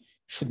PACEA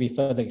should be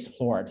further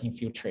explored in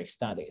future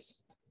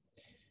studies.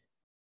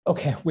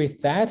 Okay,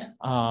 with that,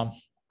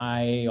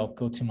 I'll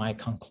go to my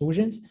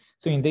conclusions.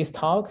 So in this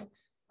talk,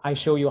 I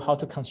show you how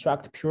to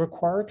construct pure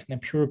quark and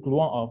pure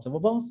gluon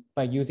observables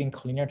by using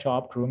collinear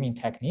job grooming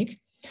technique.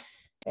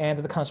 And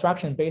the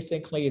construction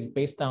basically is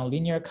based on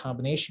linear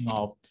combination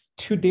of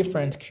two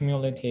different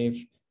cumulative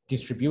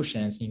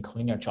distributions in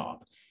collinear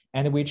job.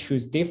 And we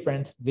choose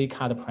different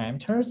z-cut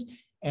parameters,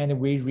 and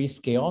we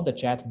rescale the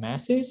jet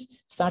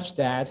masses such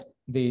that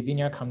the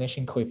linear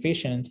combination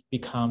coefficient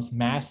becomes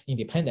mass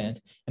independent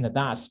and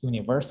thus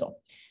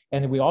universal.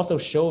 And we also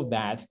show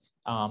that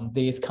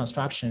this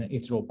construction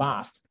is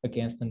robust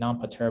against the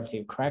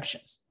non-perturbative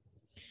corrections.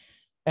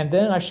 And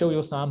then I show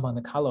you some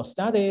Monte Carlo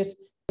studies.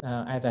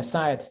 As I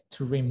said,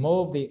 to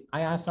remove the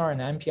ISR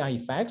and MPI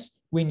effects,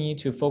 we need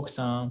to focus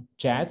on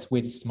jets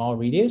with small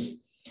radius.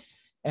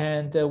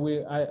 And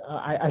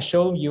I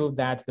show you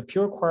that the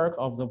pure quark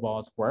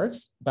observables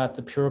works, but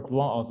the pure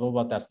gluon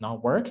observable does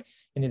not work.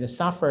 And it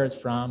suffers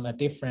from a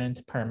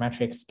different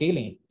parametric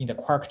scaling in the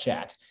quark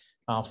jet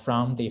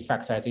from the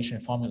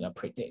factorization formula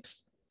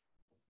predicts.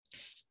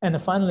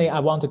 And finally, I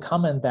want to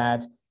comment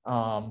that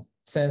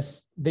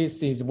since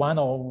this is one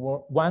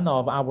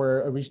of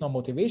our original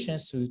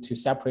motivations to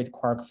separate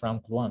quark from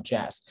gluon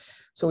jets.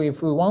 So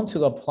if we want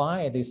to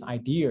apply this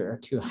idea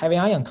to heavy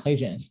ion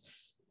collisions,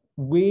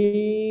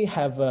 we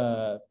have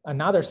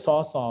another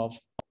source of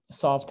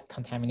soft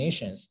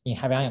contaminations in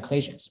heavy ion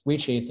collisions,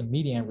 which is a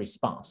median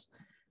response.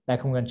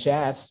 Like when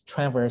jets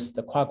traverse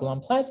the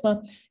quark-gluon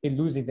plasma, it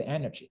loses the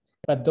energy.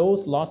 But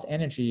those lost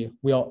energy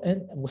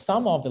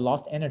some of the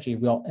lost energy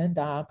will end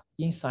up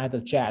inside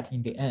the jet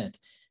in the end.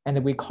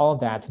 And we call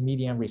that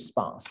median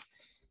response.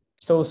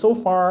 So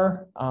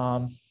far,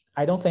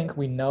 I don't think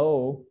we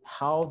know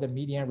how the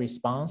median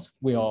response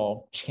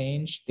will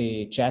change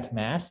the jet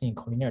mass in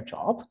collinear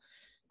drop,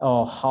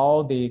 or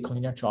how the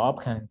collinear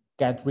drop can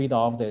get rid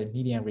of the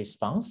median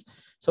response.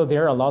 So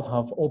there are a lot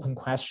of open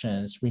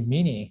questions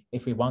remaining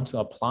if we want to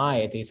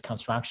apply this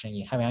construction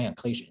in heavy ion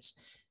collisions,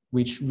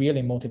 which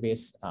really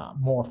motivates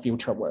more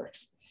future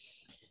works.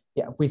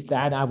 Yeah, with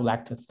that, I would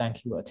like to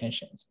thank your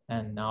attention.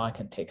 And now I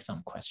can take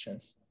some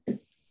questions.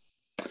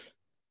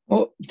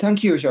 Well,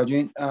 thank you,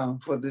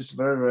 Xiaojun, for this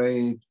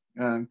very,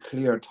 very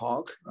clear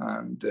talk.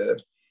 And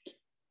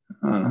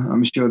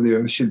I'm sure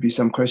there should be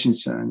some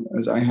questions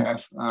as I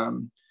have.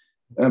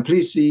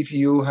 Please, if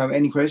you have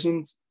any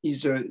questions,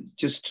 either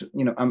just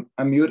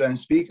unmute and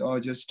speak,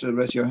 or just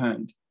raise your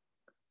hand.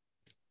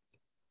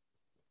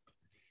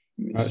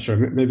 Sure,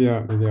 maybe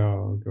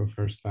I'll go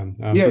first then.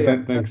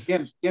 Thanks.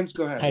 James,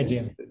 go ahead. Hi,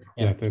 James.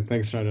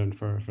 Thanks, Xiaojun,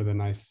 for the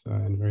nice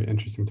and very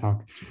interesting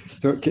talk.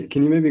 So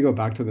can you maybe go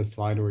back to the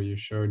slide where you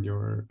showed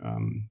your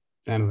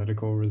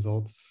analytical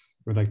results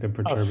with like the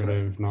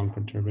perturbative,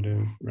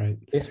 non-perturbative, right?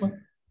 This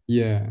one?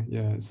 Yeah.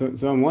 So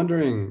I'm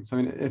wondering, I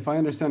mean, if I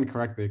understand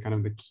correctly, kind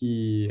of the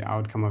key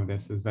outcome of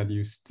this is that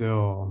you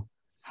still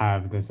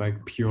have this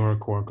like pure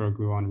quark or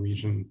gluon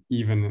region,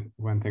 even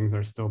when things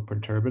are still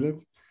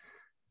perturbative.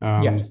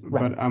 Yes,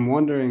 right. But I'm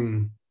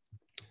wondering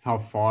how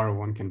far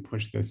one can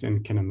push this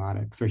in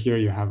kinematic. So here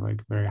you have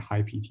like very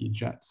high PT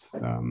jets.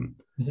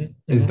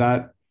 Is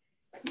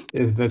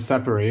the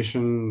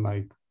separation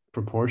like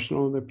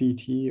proportional to the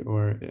PT,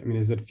 or I mean,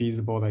 is it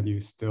feasible that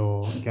you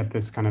still get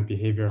this kind of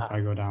behavior if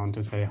I go down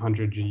to say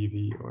 100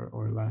 GeV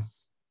or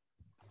less?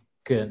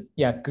 Good.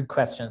 Yeah, good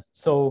question.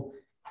 So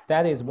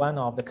that is one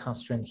of the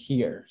constraints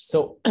here.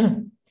 So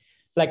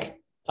like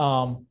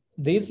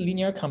these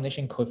linear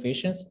combination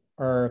coefficients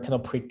are kind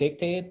of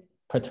predicted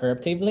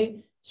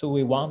perturbatively. So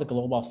we want the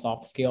global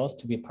soft scales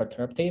to be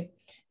perturbative.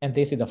 And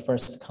this is the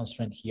first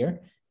constraint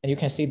here. And you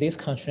can see this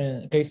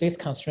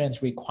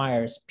constraint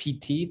requires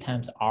PT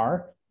times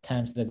R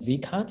times the Z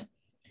cut.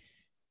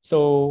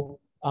 So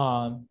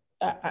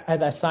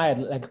as I said,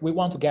 like we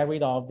want to get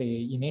rid of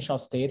the initial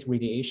state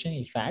radiation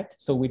effect.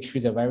 So we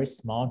choose a very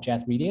small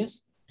jet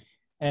radius.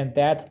 And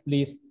that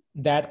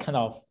kind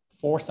of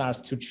force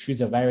us to choose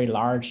a very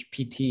large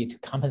PT to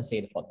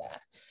compensate for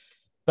that.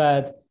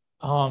 But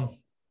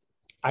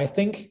I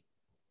think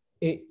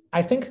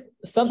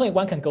certainly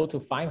one can go to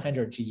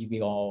 500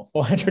 GeV or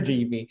 400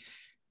 GeV,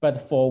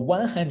 but for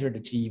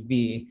 100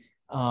 GeV,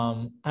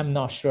 I'm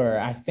not sure.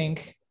 I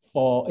think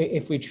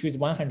if we choose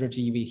 100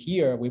 GeV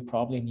here, we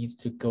probably need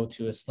to go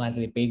to a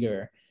slightly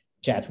bigger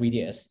jet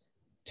radius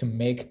to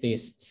make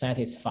this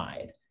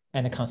satisfied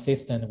and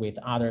consistent with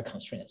other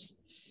constraints.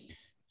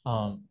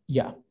 But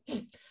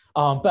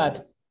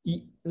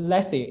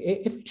let's say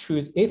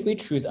if we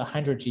choose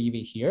 100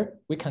 GeV here,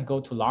 we can go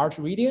to large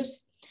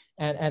radius.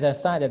 And as I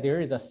said,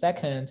 there is a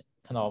second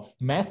kind of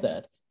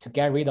method to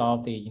get rid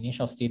of the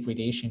initial state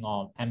radiation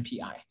of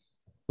MPI,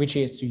 which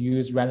is to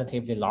use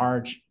relatively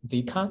large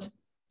Z cut.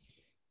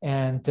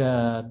 And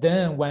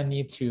then one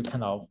need to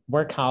kind of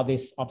work out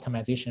this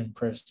optimization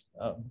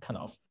kind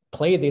of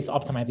play this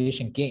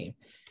optimization game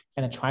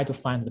and try to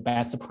find the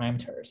best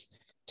parameters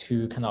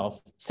to kind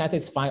of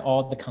satisfy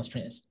all the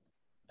constraints.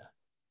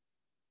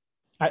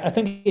 I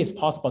think it's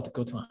possible to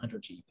go to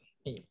 100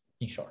 GeV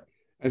in short.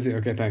 I see.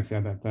 Okay, thanks.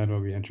 Yeah, that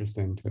will be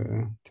interesting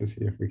to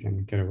see if we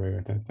can get away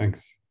with it.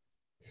 Thanks.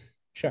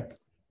 Sure.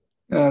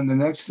 And the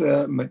next,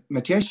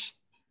 Matiesh.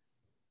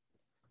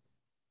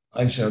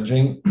 Hi,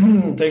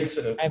 Xiaojun. Thanks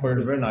for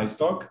a very nice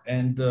talk.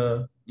 And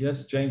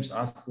yes, James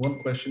asked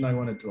one question I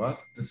wanted to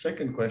ask. The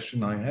second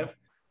question I have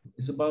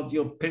is about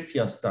your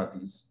Pythia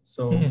studies.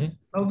 So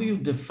how do you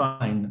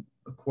define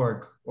a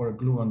quark or a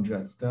gluon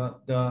jets? There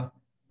are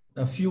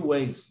a few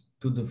ways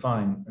to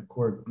define a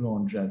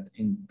quark-gluon jet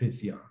in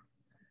Pythia.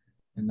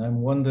 And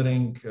I'm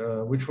wondering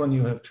which one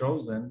you have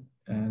chosen.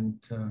 And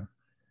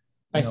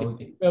I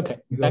see. Okay,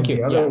 thank you.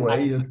 The other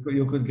way,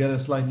 you could get a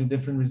slightly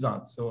different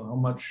result. So how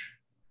much?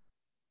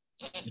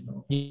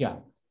 Yeah.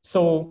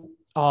 So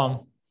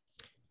for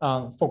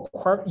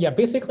quark,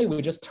 basically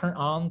we just turn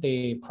on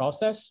the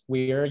process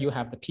where you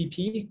have the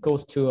PP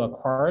goes to a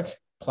quark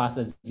plus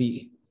a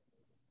Z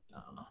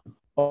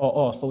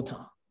or a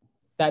photon.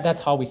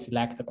 That's how we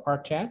select the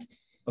quark jet.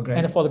 Okay.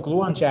 And for the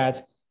gluon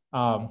jet,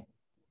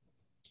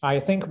 I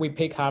think we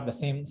pick up the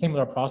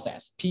similar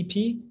process.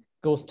 PP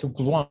goes to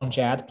gluon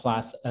jet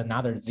plus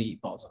another Z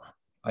boson.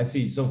 I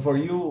see. So for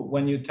you,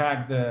 when you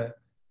tag the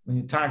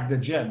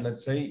jet,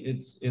 let's say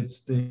it's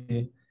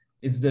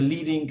the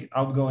leading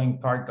outgoing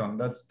parton.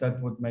 That's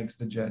what makes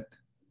the jet.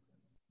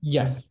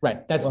 Yes,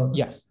 right. That's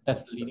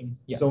the leading.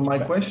 Yeah, so my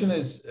question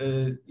is,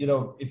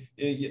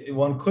 if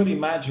one could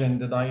imagine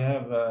that I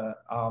have a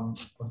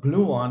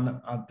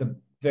gluon at the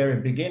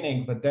very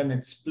beginning, but then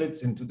it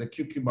splits into the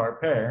QQ bar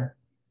pair,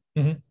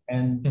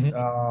 and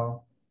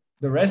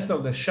the rest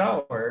of the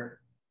shower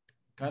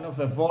kind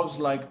of evolves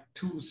like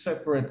two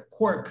separate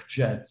quark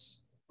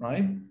jets,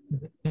 right?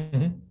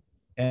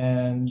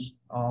 And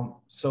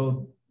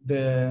so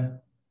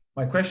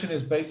my question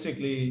is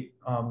basically,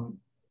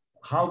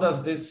 how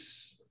does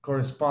this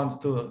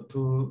correspond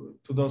to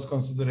those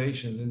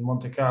considerations in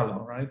Monte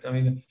Carlo, right? I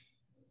mean,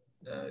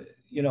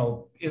 you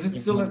know, is it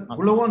still a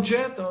gluon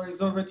jet or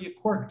is it already a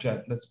quark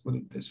jet? Let's put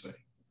it this way.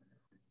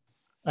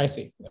 I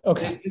see.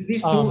 Okay.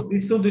 These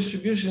two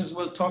distributions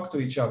will talk to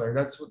each other.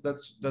 That's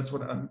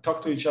what I'm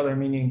talk to each other,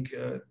 meaning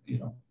you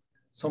know,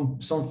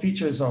 some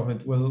features of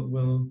it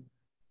will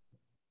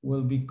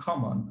be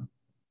common.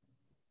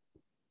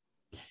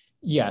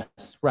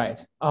 Yes,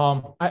 right.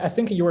 I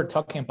think you were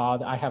talking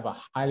about I have a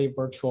highly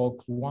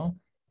virtual gluon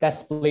that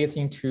splits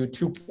into a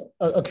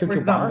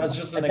QQ bar. That's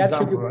just an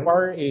example,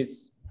 right?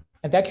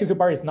 That QQ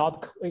bar is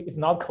not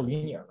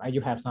collinear, right? You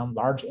have some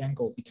large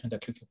angle between the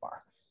QQ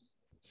bar,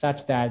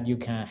 such that you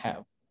can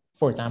have,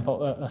 for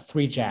example, a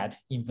 3-jet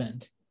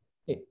event.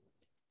 I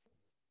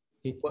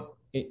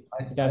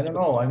don't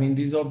know. I mean,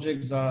 these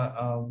objects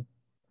are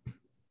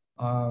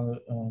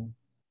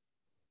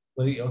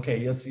okay.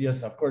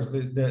 Yes. Of course,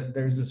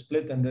 there is a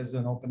split and there's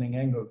an opening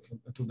angle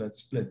to that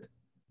split.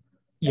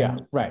 Yeah.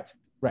 And right.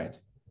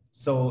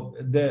 So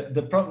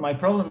my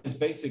problem is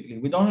basically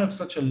we don't have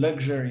such a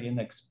luxury in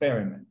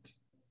experiment,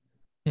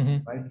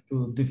 right?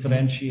 To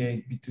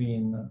differentiate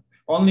between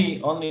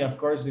only of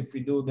course if we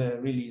do the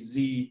really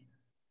Z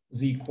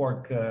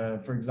quark,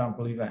 for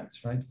example,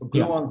 events, right? For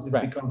gluons, it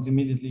becomes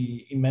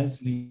immediately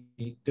immensely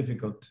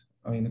difficult.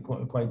 I mean,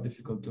 quite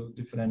difficult to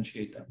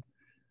differentiate them.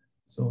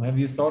 So have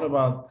you thought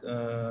about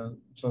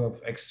sort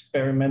of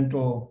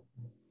experimental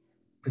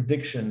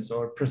predictions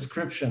or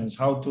prescriptions,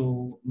 how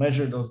to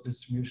measure those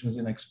distributions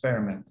in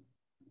experiment?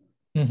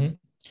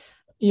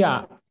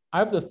 Yeah, I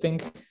have to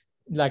think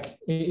like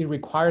it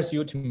requires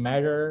you to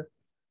measure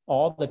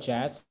all the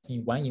jets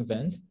in one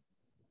event.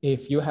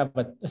 If you have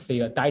say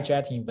a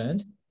dijet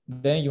event,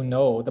 then you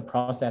know the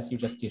process you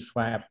just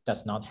described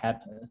does not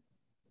happen,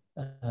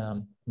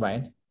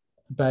 right?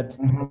 But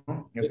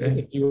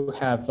if you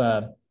have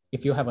a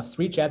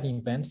 3-jet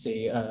event,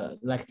 say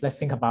like let's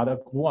think about a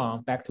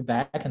gluon back to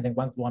back, and then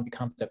one gluon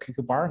becomes the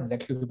QQ bar, and the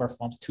QQ bar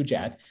forms 2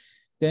 jet,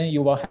 then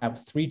you will have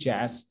 3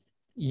 jets.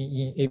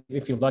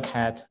 If you look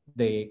at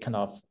the kind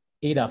of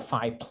eta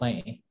phi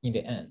plane in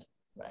the end,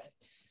 right?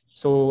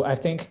 So I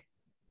think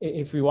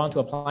if we want to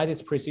apply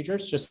these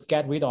procedures, just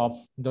get rid of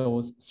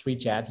those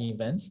 3-jet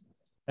events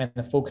and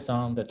focus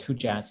on the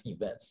 2-jet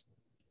events.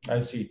 I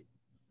see.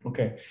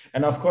 Okay.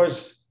 And of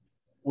course,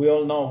 we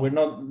all know we're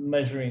not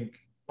measuring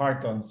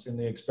partons in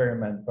the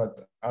experiment,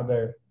 but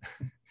other.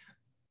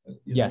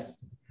 Yes.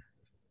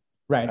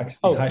 Right.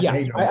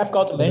 Actually, I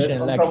forgot to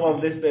mention. On top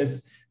of this,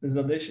 there's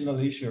additional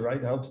issue,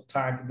 right? How to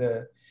tag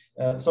the.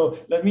 So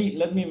let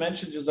me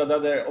mention just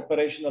another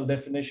operational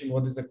definition.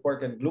 What is a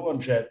quark and gluon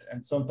jet?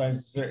 And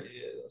sometimes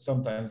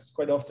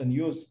quite often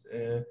used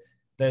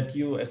that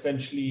you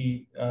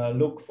essentially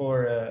look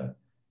for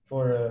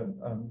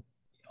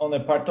on a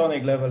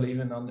partonic level,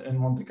 even in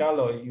Monte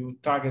Carlo, you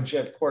target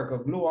jet, quark, or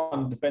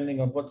gluon,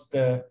 depending on what's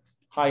the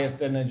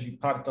highest energy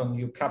parton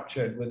you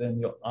captured within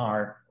your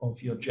R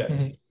of your jet.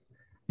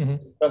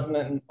 It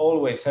doesn't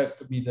always has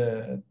to be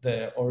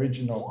the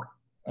original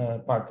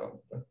parton,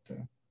 but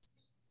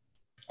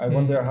I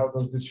wonder how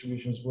those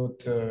distributions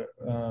would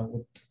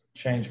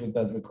change with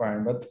that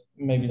requirement. But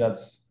maybe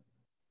that's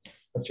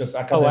just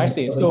academic. Oh, I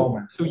see.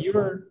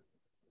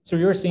 So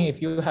you're saying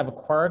if you have a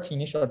quark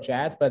initial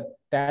jet, but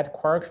that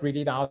quark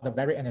read out a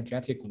very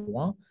energetic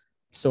gluon,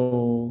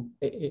 so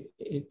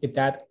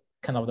that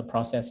kind of the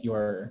process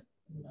you're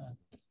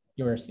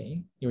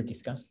seeing, you're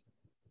discussing.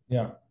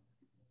 Yeah.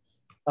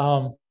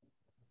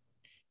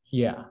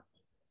 Yeah.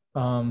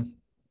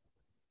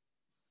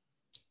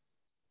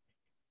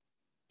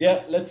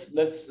 Yeah. Let's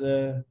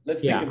yeah.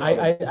 think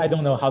about I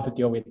don't know how to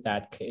deal with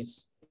that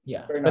case.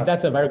 Yeah. But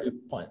that's a very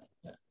good point.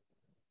 Yeah.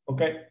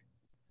 Okay.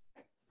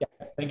 Yeah.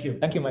 Thank you.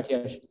 Thank you,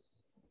 Matthias.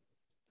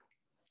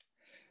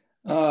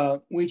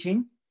 Wei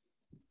Qing.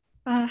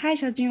 Hi,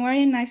 Xiaojun,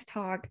 very nice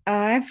talk.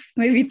 I have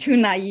maybe 2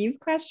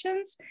 naive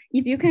questions.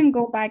 If you can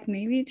go back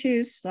maybe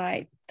to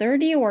slide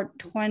 30 or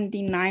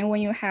 29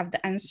 when you have the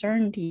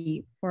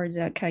uncertainty for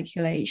the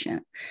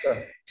calculation.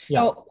 Sure.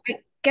 So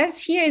I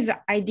guess here is the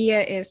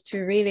idea is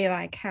to really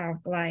like have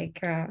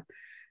like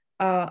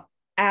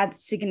add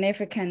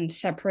significant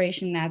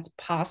separation as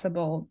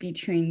possible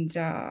between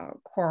the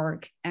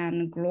quark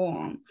and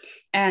gluon.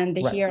 And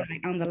here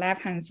like on the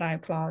left-hand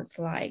side plots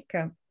like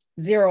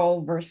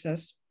 0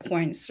 versus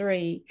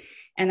 0.3,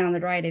 and on the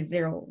right is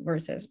 0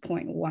 versus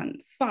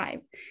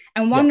 0.15.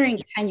 I'm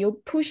wondering, can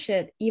you push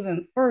it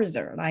even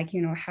further, like,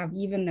 you know, have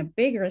even a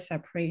bigger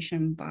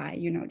separation by,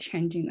 you know,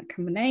 changing the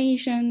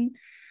combination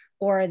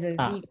or the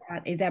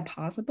z-cut? Is that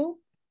possible?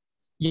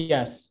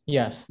 Yes.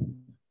 It's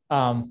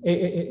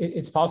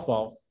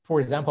possible. For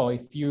example,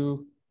 if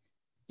you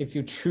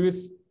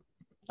choose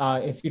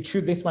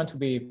this one to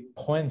be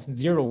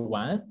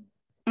 0.01,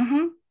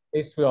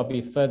 this will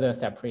be further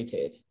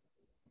separated.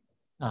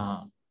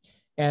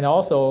 And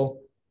also,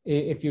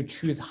 if you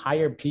choose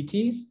higher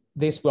PTs,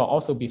 this will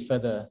also be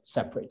further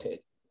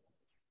separated.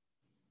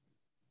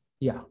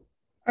 Yeah.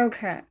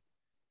 Okay.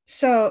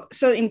 So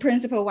in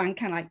principle, one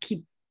can like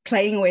keep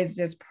playing with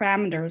these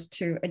parameters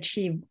to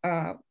achieve,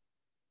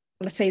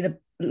 let's say, the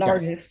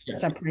largest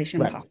separation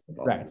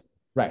possible.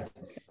 Right.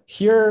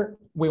 Here,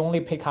 we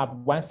only pick up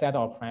one set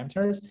of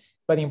parameters,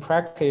 but in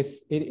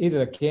practice, it is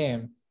a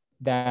game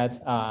that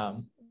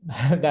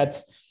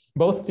that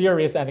both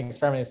theories and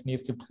experiments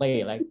needs to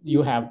play. Like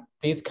you have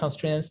these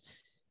constraints,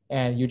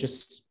 and you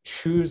just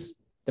choose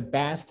the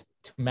best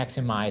to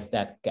maximize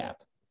that gap.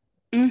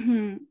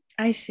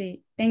 I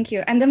see. Thank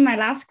you. And then my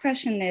last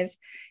question is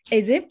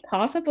it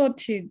possible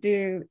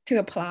to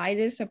apply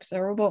this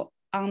observable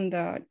on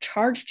the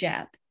charge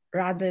jet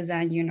rather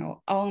than,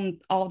 on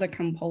all the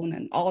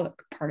component, all the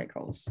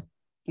particles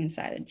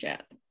inside the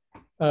jet?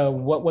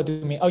 What do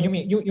you mean? Oh, you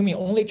mean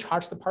only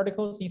charge the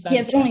particles inside?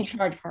 Yes, only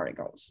charge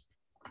particles.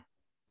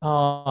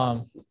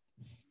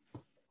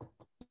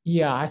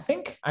 Yeah, I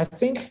think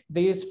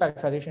these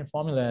factorization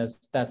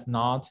formulas does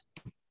not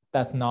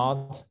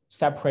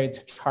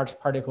separate charged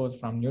particles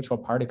from neutral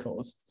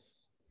particles.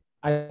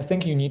 I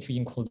think you need to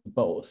include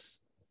both.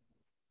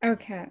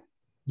 Okay.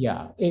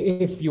 Yeah,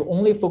 if you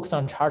only focus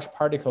on charged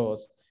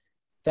particles,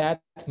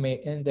 that may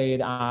end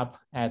up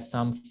at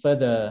some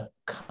further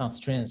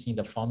constraints in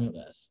the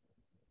formulas.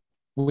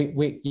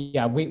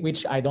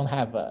 Which I don't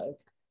have a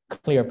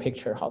clear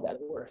picture how that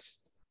works.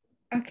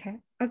 Okay.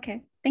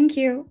 Thank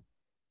you.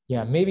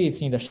 Yeah, maybe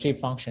it's in the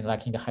shape function,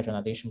 like in the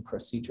hydrogenization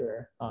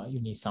procedure.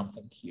 You need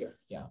something here.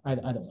 Yeah, I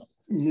don't know.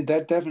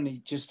 That definitely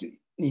just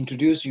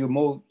introduce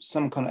you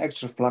some kind of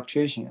extra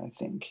fluctuation, I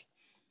think.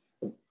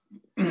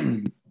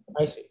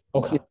 I see.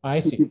 Okay, I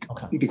see.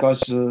 Okay.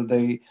 Because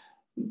the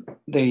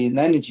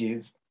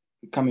energy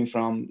coming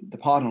from the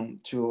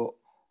parton to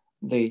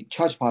the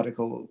charged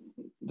particle,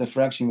 the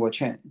fraction will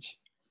change.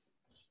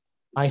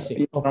 I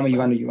see. Okay. From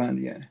UN to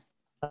UN, yeah.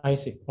 I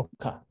see.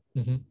 Okay.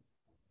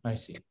 I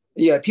see.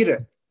 Yeah,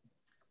 Peter.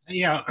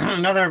 Yeah,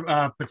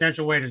 another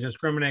potential way to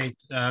discriminate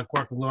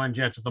quark-gluon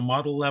jets at the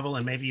model level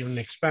and maybe even an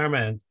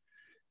experiment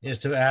is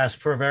to ask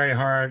for a very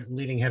hard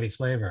leading heavy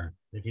flavor.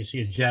 If you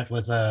see a jet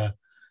with a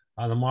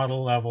on the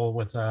model level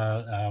with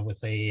a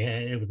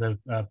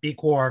B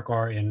quark,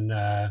 or in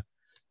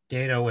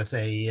data with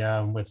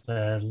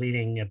a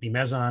leading B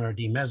meson or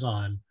D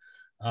meson.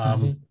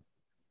 I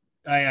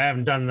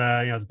haven't done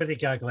the Pithy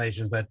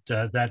calculation, but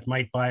that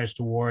might bias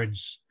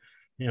towards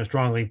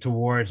strongly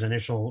towards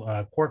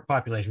initial quark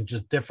population, which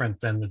is different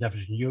than the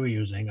definition you were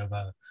using of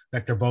a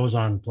vector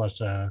boson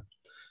plus a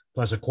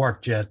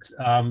quark jet.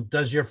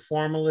 Does your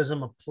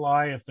formalism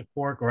apply if the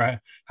quark, or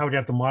how would you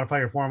have to modify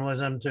your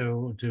formalism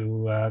to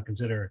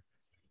consider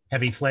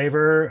heavy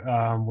flavor?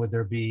 Would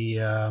there be,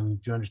 do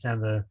you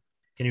understand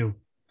can you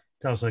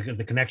tell us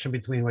the connection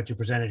between what you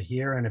presented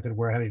here and if it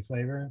were heavy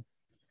flavor?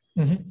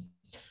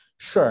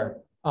 Sure.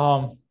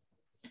 The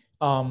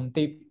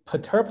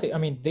perturbative, I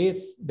mean,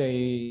 these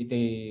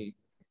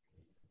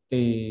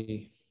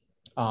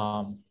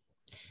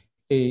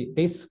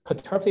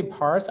perturbative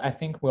parts, I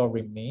think, will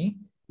remain.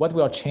 What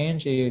will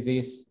change is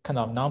these kind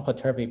of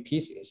non-perturbative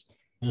pieces,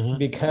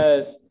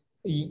 because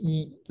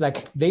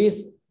like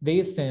these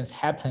things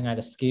happen at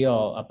a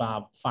scale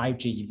above 5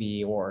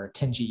 GeV or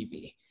 10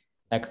 GeV,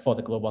 like for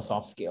the global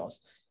soft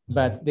scales.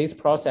 But this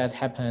process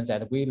happens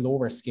at way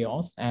lower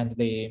scales, and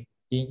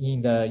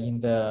in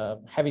the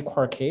heavy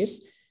quark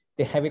case,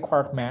 the heavy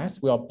quark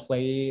mass will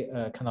play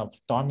a kind of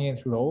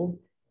dominant role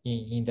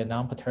in the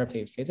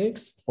non-perturbative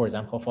physics, for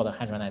example, for the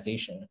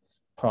hadronization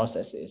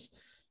processes.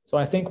 So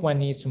I think one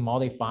needs to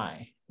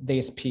modify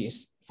this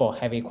piece for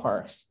heavy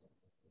quarks.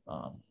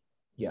 That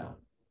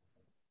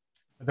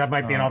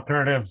might be an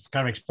alternative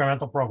kind of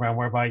experimental program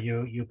whereby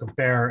you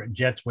compare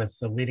jets with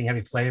the leading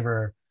heavy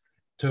flavor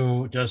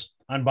to just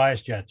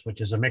unbiased jets,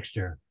 which is a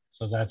mixture.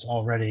 So that's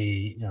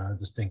already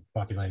distinct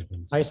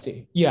populations. I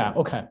see. Yeah.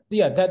 Okay.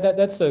 Yeah.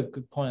 That's a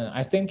good point.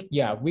 I think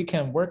we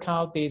can work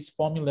out these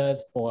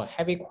formulas for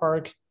heavy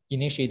quark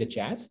initiated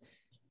jets,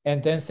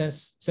 and then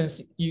since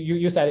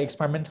you said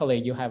experimentally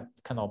you have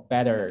kind of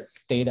better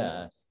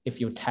data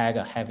if you tag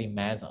a heavy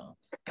meson.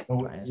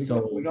 Right?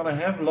 So we're gonna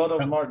have a lot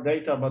of more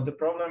data, but the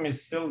problem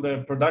is still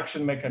the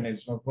production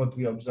mechanism of what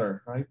we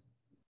observe, right?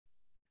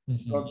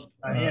 So,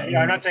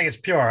 I'm not saying it's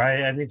pure.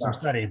 I need some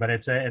study, but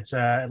it's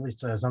at least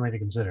something to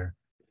consider.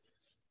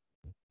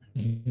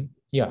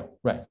 Yeah,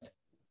 right.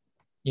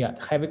 Yeah,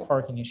 heavy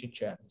quark initiated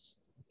jets.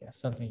 Yeah,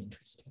 something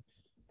interesting.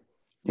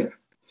 Yeah.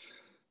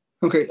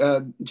 Okay,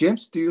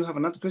 James, do you have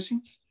another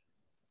question?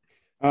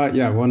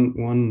 Yeah,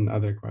 one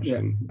other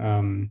question.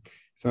 Yeah.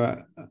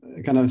 So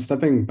kind of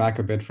stepping back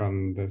a bit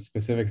from the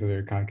specifics of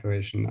your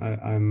calculation,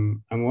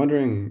 I'm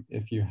wondering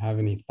if you have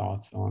any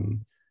thoughts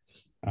on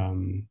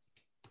kind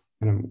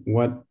of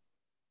what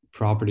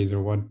properties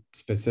or what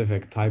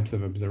specific types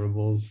of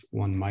observables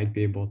one might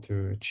be able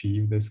to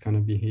achieve this kind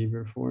of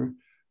behavior for.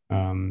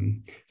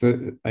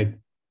 So like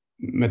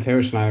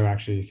Mateusz and I were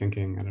actually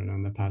thinking, I don't know,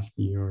 in the past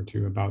year or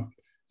two about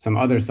some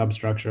other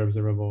substructure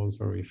observables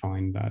where we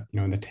find that,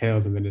 in the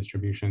tails of the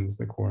distributions,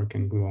 the quark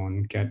and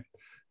gluon get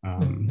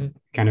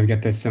kind of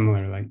get this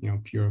similar, like,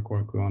 pure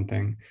quark-gluon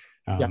thing.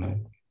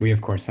 we of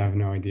course have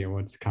no idea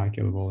what's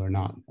calculable or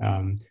not.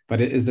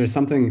 But is there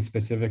something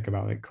specific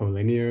about like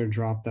collinear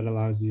drop that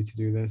allows you to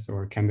do this,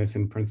 or can this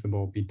in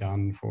principle be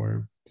done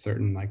for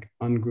certain like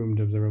ungroomed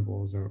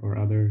observables or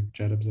other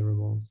jet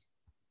observables?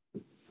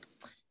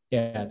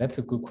 Yeah, that's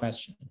a good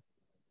question.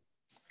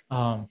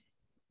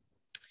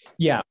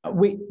 Yeah,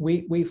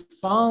 we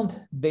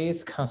found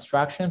this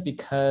construction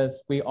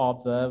because we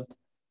observed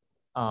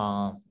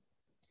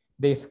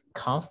this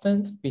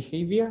constant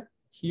behavior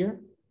here.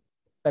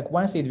 Like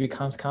once it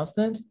becomes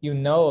constant, you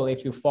know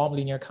if you form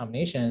linear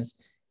combinations,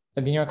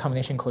 the linear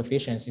combination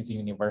coefficient is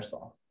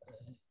universal,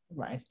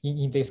 right,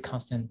 in this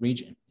constant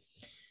region.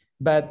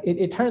 But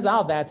it turns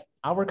out that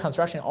our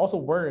construction also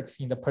works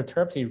in the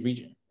perturbative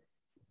region.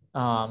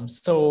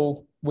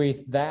 So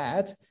with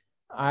that,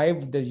 I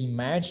would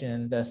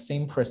imagine the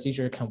same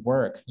procedure can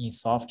work in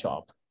soft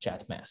job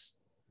jet mass.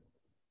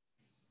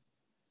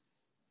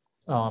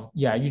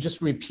 Yeah, you just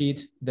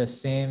repeat the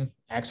same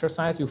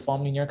exercise, you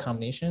form linear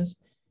combinations,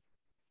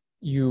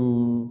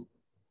 you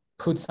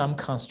put some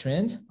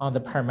constraint on the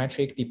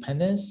parametric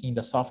dependence in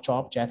the soft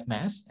job jet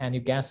mass, and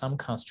you get some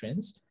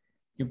constraints.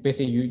 You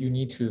basically, you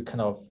need to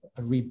kind of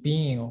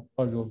rebeam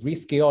or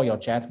rescale your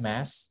jet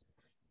mass,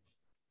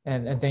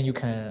 and then you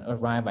can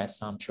arrive at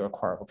some pure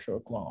quark or pure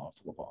gluon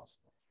observables.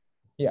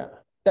 Yeah,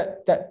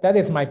 that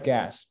is my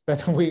guess,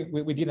 but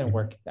we didn't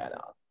work that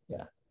out.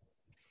 Yeah.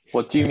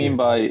 What do you mean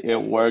by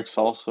it works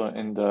also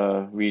in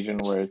the region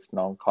where it's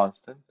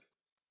non-constant?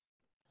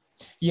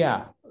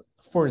 Yeah,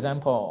 for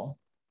example,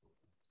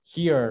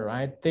 here,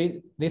 right,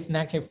 this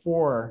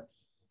 -4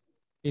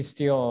 is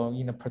still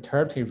in the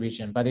perturbative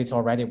region, but it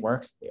already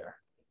works there.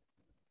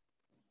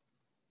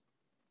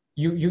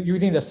 You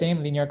using the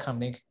same linear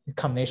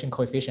combination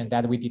coefficient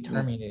that we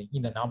determined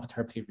in the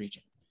non-perturbative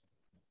region.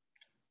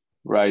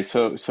 Right.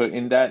 So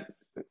in that,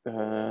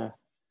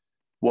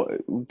 what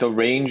the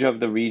range of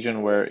the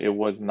region where it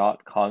was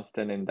not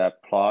constant in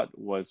that plot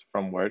was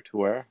from where to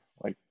where?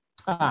 Like.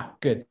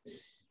 Good.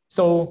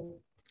 So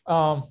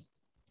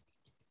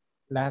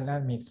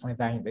let me explain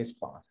that in this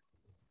plot.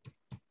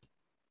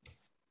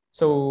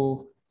 So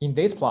in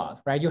this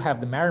plot, right, you have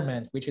the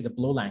measurement, which is the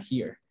blue line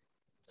here.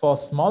 For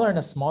smaller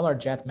and smaller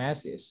jet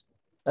masses,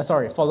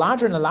 for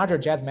larger and larger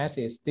jet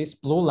masses, this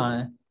blue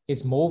line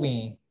is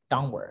moving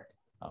downward.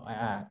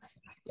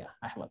 Yeah,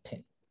 I have a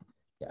pin.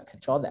 Yeah, I can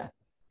draw that.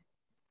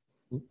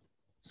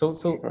 So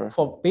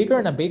for bigger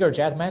and bigger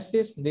jet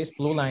masses, this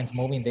blue line is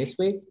moving this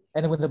way.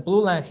 And when the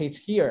blue line hits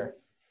here,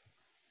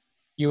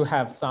 you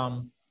have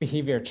some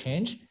behavior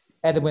change.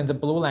 And when the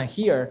blue line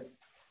here,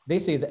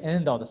 this is the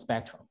end of the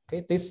spectrum.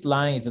 Okay, this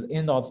line is the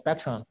end of the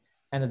spectrum,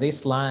 and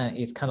this line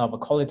is kind of a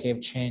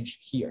qualitative change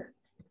here.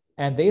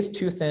 And these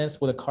two things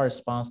would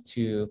correspond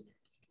to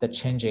the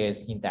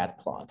changes in that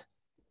plot.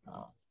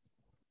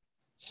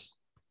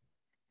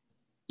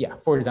 Yeah,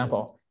 for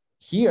example,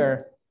 here,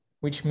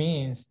 which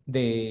means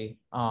the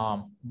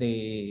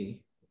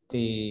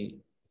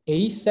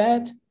A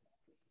set,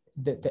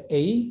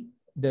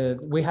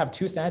 we have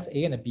two sets,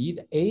 A and B.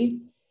 The A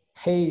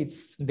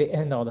hits the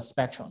end of the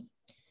spectrum.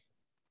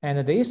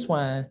 And this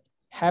one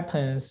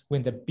happens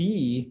when the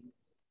B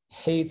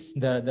hits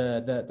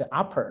the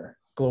upper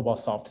global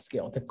soft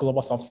scale, the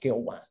global soft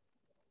scale one.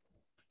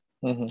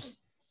 Mm-hmm.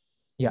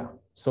 Yeah,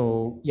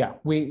 so yeah,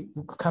 we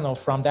kind of,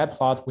 from that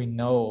plot, we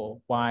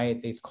know why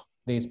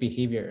these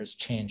behaviors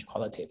change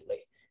qualitatively.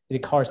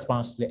 It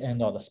corresponds to the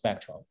end of the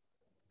spectrum.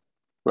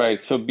 Right,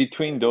 so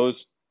between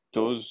those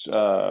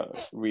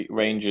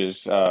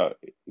ranges,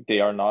 they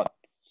are not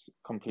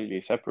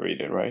completely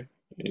separated, right?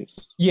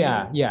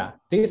 Yeah.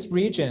 This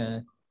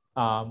region,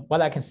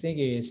 what I can say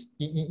is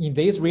in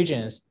these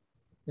regions,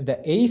 the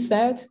A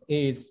set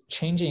is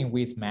changing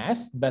with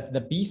mass, but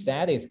the B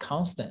set is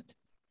constant.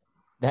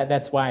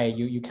 That's why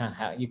you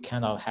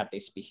cannot have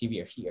this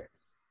behavior here.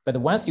 But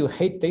once you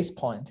hit this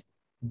point,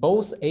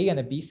 both A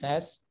and B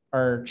sets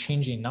are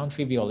changing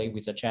non-trivially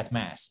with the jet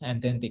mass, and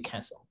then they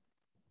cancel.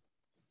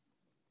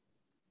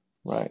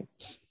 Right.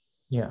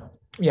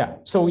 Yeah.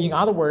 So in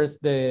other words,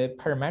 the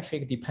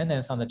parametric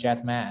dependence on the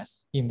jet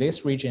mass in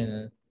this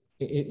region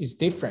is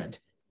different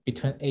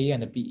between A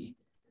and B,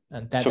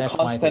 and that's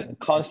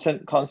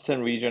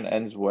constant region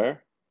ends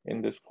where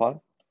in this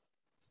plot?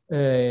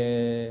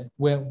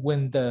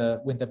 When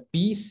the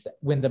B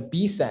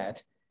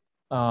set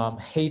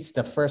hits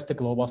the first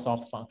global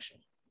soft function.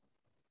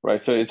 Right.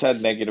 So it's at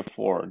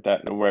 -4.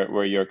 That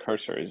where your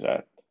cursor is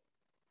at.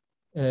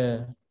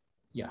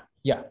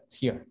 Yeah, it's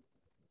here.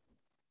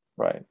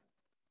 Right.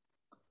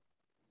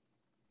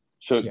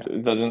 So yeah.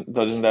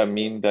 Doesn't that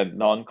mean that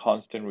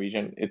non-constant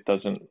region, it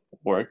doesn't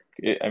work?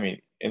 I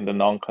mean, in the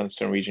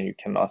non-constant region, you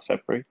cannot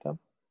separate them?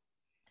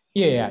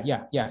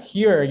 Yeah.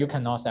 Here, you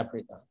cannot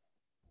separate them.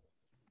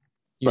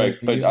 Right,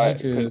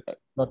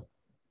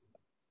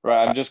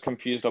 right, I'm just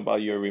confused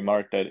about your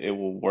remark that it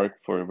will work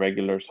for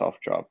regular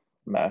soft job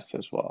mass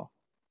as well.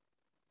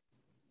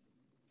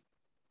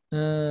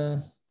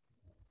 Because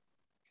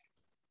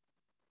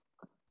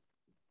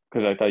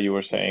I thought you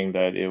were saying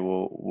that it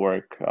will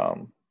work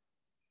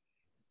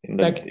in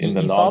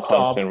the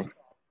non-constant.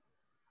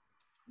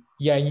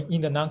 Yeah, in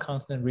the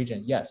non-constant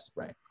region, yes,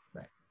 right.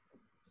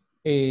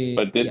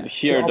 But Yeah,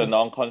 here, the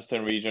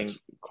non-constant region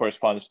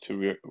corresponds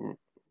to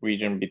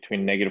region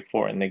between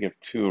 -4 and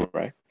 -2,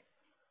 right?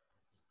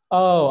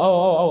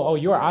 Oh,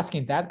 you are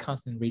asking that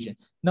constant region.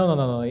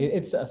 No.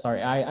 It's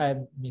sorry, I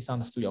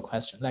misunderstood your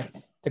question. Like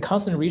the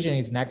constant region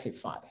is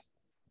 -5.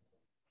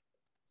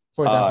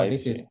 For example,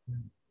 this is,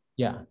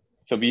 yeah.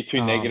 So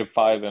between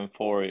 -5 and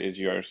 4 is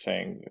you're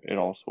saying it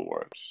also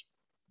works.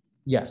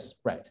 Yes,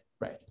 right.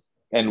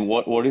 And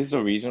what is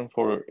the reason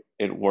for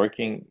it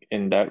working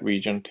in that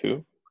region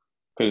too?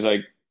 Because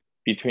like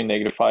between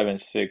 -5 and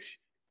 6,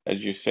 as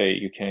you say,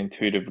 you can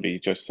intuitively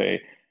just say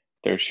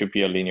there should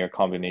be a linear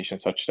combination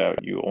such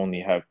that you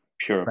only have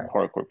pure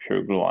quark or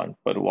pure gluon.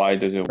 But why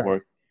does it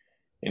work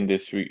in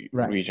this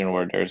region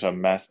where there's a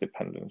mass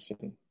dependence?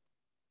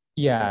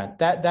 Yeah,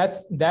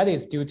 that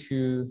is due to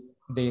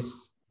this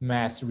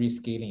mass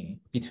rescaling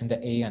between the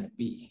A and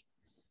B.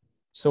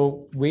 So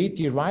we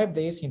derive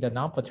this in the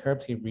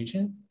non-perturbative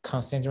region,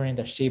 considering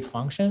the shape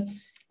function.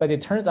 But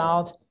it turns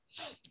out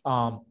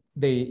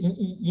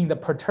in the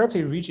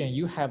perturbative region,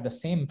 you have the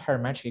same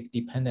parametric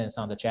dependence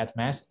on the jet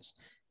masses.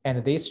 And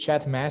this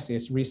jet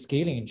masses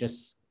rescaling just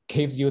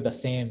gives you the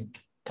same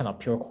kind of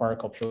pure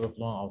quark or pure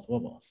gluon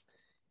observables.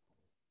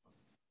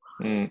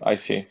 I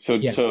see. So,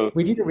 yeah, so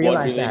we didn't what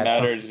realize really that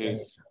matters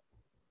is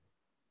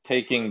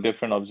taking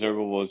different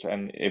observables,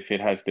 and if it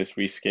has this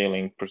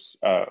rescaling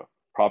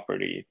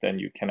property, then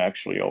you can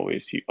actually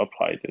always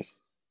apply this.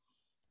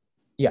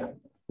 Yeah,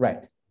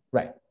 right.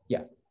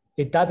 Yeah,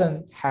 it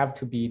doesn't have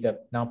to be the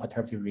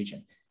non-perturbative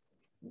region.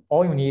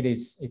 All you need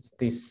is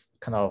this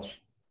kind of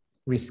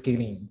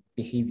rescaling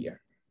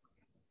behavior.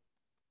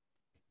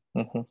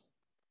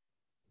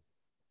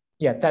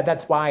 Yeah,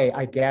 that's why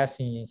I guess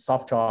in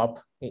soft drop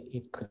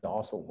it could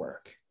also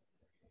work.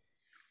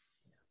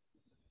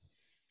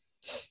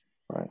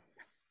 Right.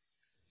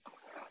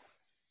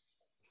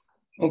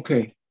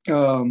 Okay.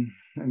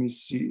 Let me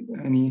see.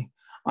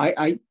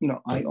 I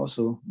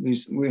also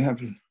we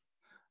have,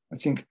 I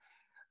think.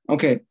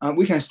 Okay,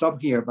 we can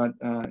stop here. But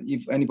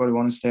if anybody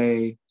want to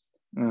stay,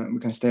 we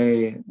can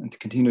stay and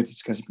continue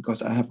discussing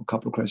because I have a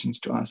couple of questions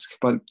to ask.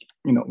 But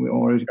we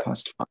already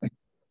passed 5.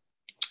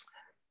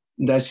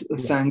 Let's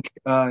thank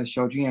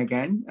Xiaojun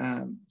again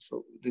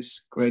for this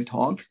great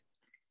talk.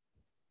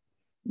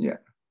 Yeah,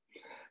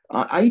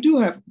 I do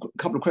have a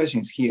couple of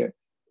questions here.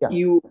 Yeah.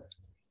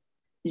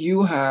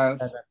 You have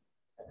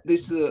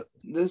this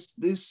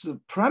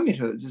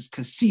parameter, this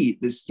cassette,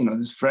 this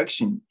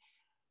fraction,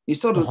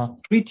 is sort of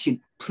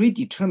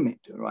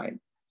predetermined, right?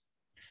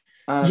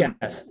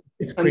 Yes,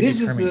 it's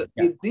predetermined.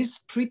 Is this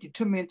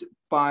predetermined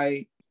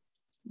by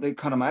the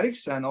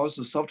kinematics and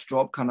also soft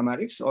drop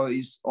kinematics, or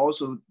is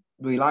also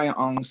relying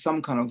on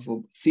some kind of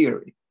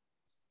theory?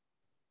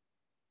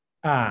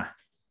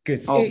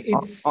 Good.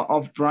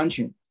 Of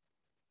branching.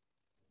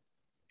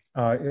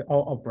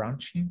 Of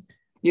branching.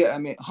 Yeah, I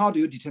mean, how do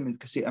you determine the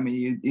cassette? I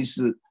mean, it's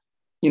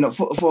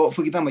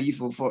for example, if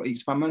for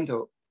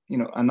experimental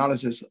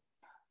analysis,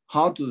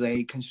 how do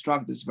they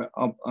construct this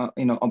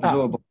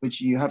observable,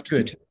 which you have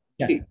to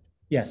determine?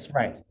 Yes,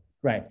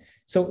 right.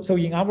 So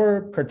in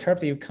our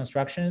perturbative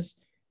constructions,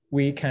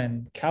 we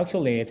can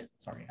calculate.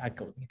 Sorry, I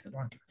go into the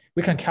wrong.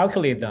 We can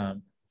calculate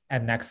them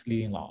at next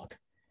leading log,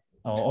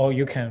 or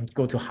you can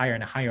go to higher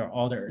and higher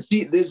orders.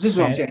 See, this is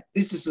what I'm saying.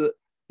 This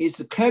is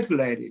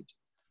calculated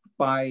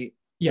by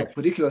a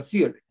particular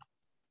theory.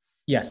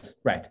 Yes,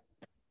 right.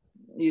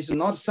 It's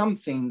not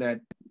something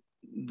that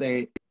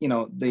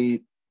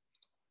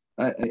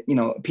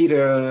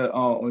Peter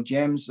or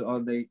James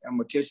or the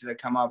Matthias that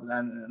come up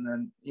and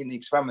then in the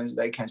experiments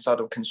they can sort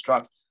of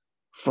construct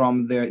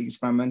from their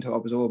experimental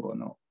observable.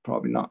 No,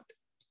 probably not.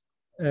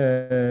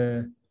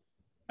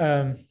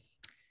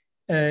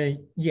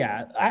 Yeah,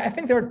 I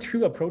think there are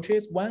 2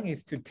 approaches. One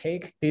is to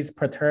take these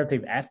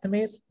perturbative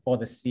estimates for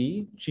the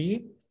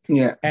CG,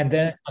 and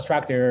then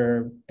construct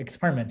their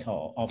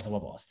experimental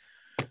observables.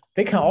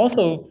 They can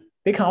also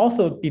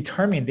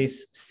determine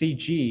this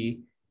CG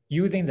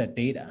using the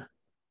data.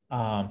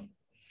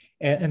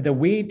 And the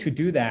way to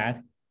do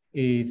that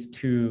is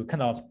to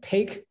kind of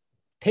take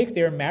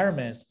their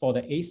measurements for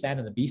the A set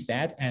and the B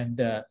set and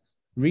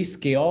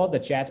rescale the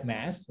jet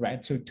mass,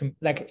 right? To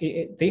like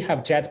they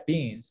have jet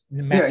beams,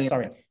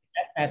 jet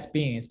mass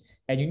beams,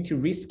 and you need to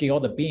rescale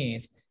the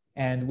beams.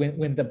 And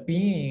when the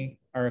beams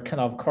are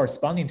kind of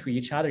corresponding to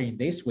each other in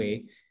this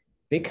way,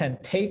 they can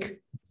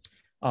take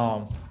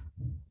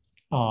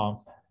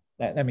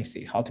let me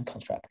see how to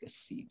construct the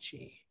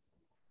CG.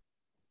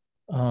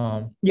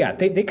 Yeah,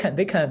 they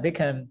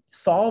can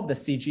solve the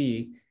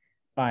CG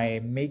by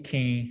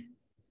making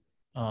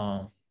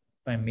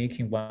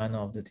one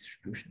of the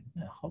distribution.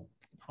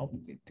 How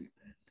would they do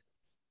that?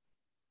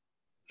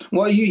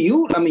 Well,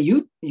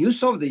 you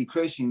solve the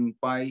equation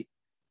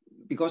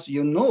because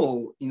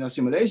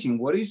simulation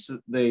what is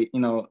the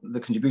the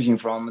contribution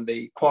from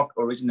the quark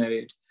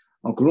originated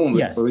or gluon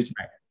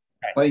originated.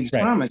 Right. By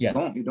experiment,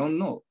 you don't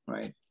know,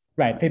 right?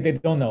 Right, they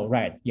don't know,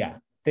 right? Yeah,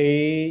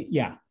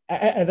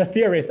 as a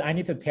theorist, I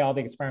need to tell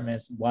the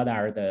experiments what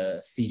are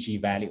the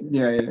CG values.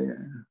 Yeah.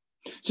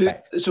 So,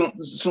 right.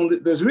 so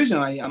the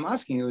reason I'm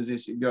asking you is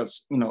this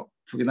because,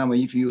 for example,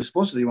 if you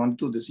supposedly want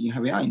to do this in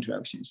heavy ion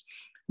interactions,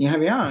 in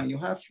heavy ion, you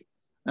have,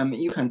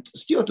 you can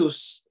still do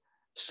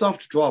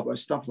soft drop or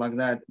stuff like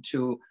that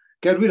to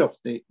get rid of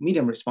the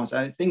medium response.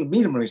 I think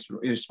medium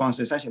response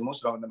is actually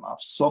most of them are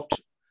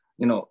soft,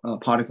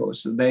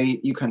 particles.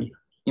 You can,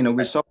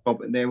 with soft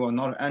drop, they will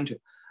not enter.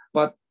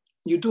 But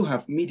you do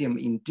have medium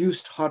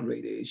induced hard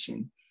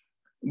radiation,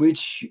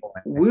 which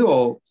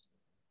will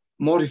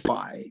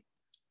modify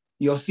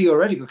your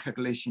theoretical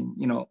calculation,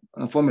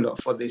 formula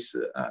for this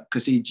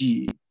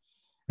Kasi-G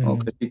or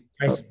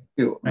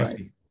Kasi-Q,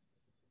 right?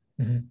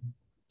 Mm-hmm.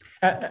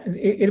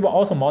 It will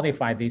also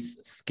modify this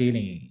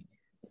scaling,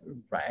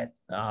 right?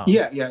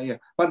 Yeah.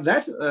 But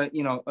that,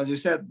 as you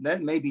said,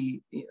 that may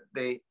be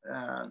the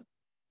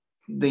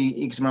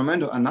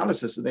experimental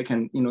analysis. They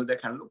can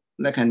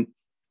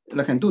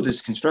do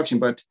this construction,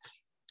 but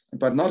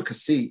not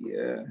Kasi.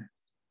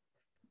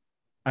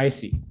 I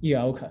see.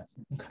 Yeah. Okay.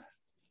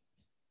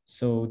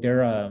 So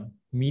there are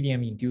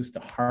medium-induced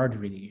hard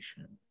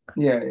radiation.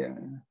 Yeah.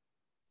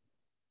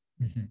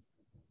 Mm-hmm.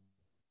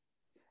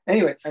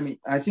 Anyway,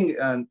 I think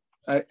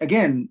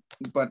again,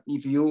 but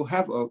if you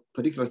have a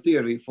particular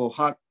theory for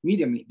hard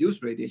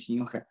medium-induced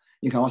radiation,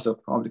 you can also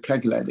probably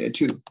calculate it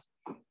too.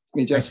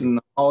 It just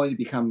how it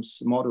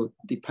becomes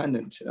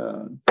model-dependent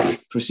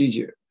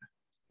procedure.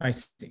 I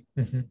see.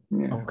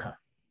 Mm-hmm. Yeah.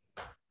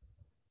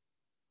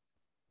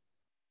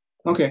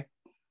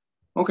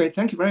 Okay.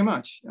 Thank you very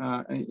much.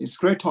 It's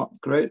great talk.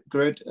 Great.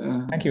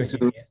 Thank you.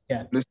 To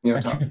listen to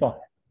your talk.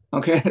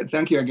 Okay.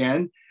 Thank you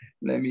again.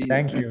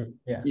 Thank you.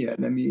 Yeah.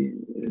 Let me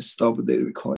stop the recording.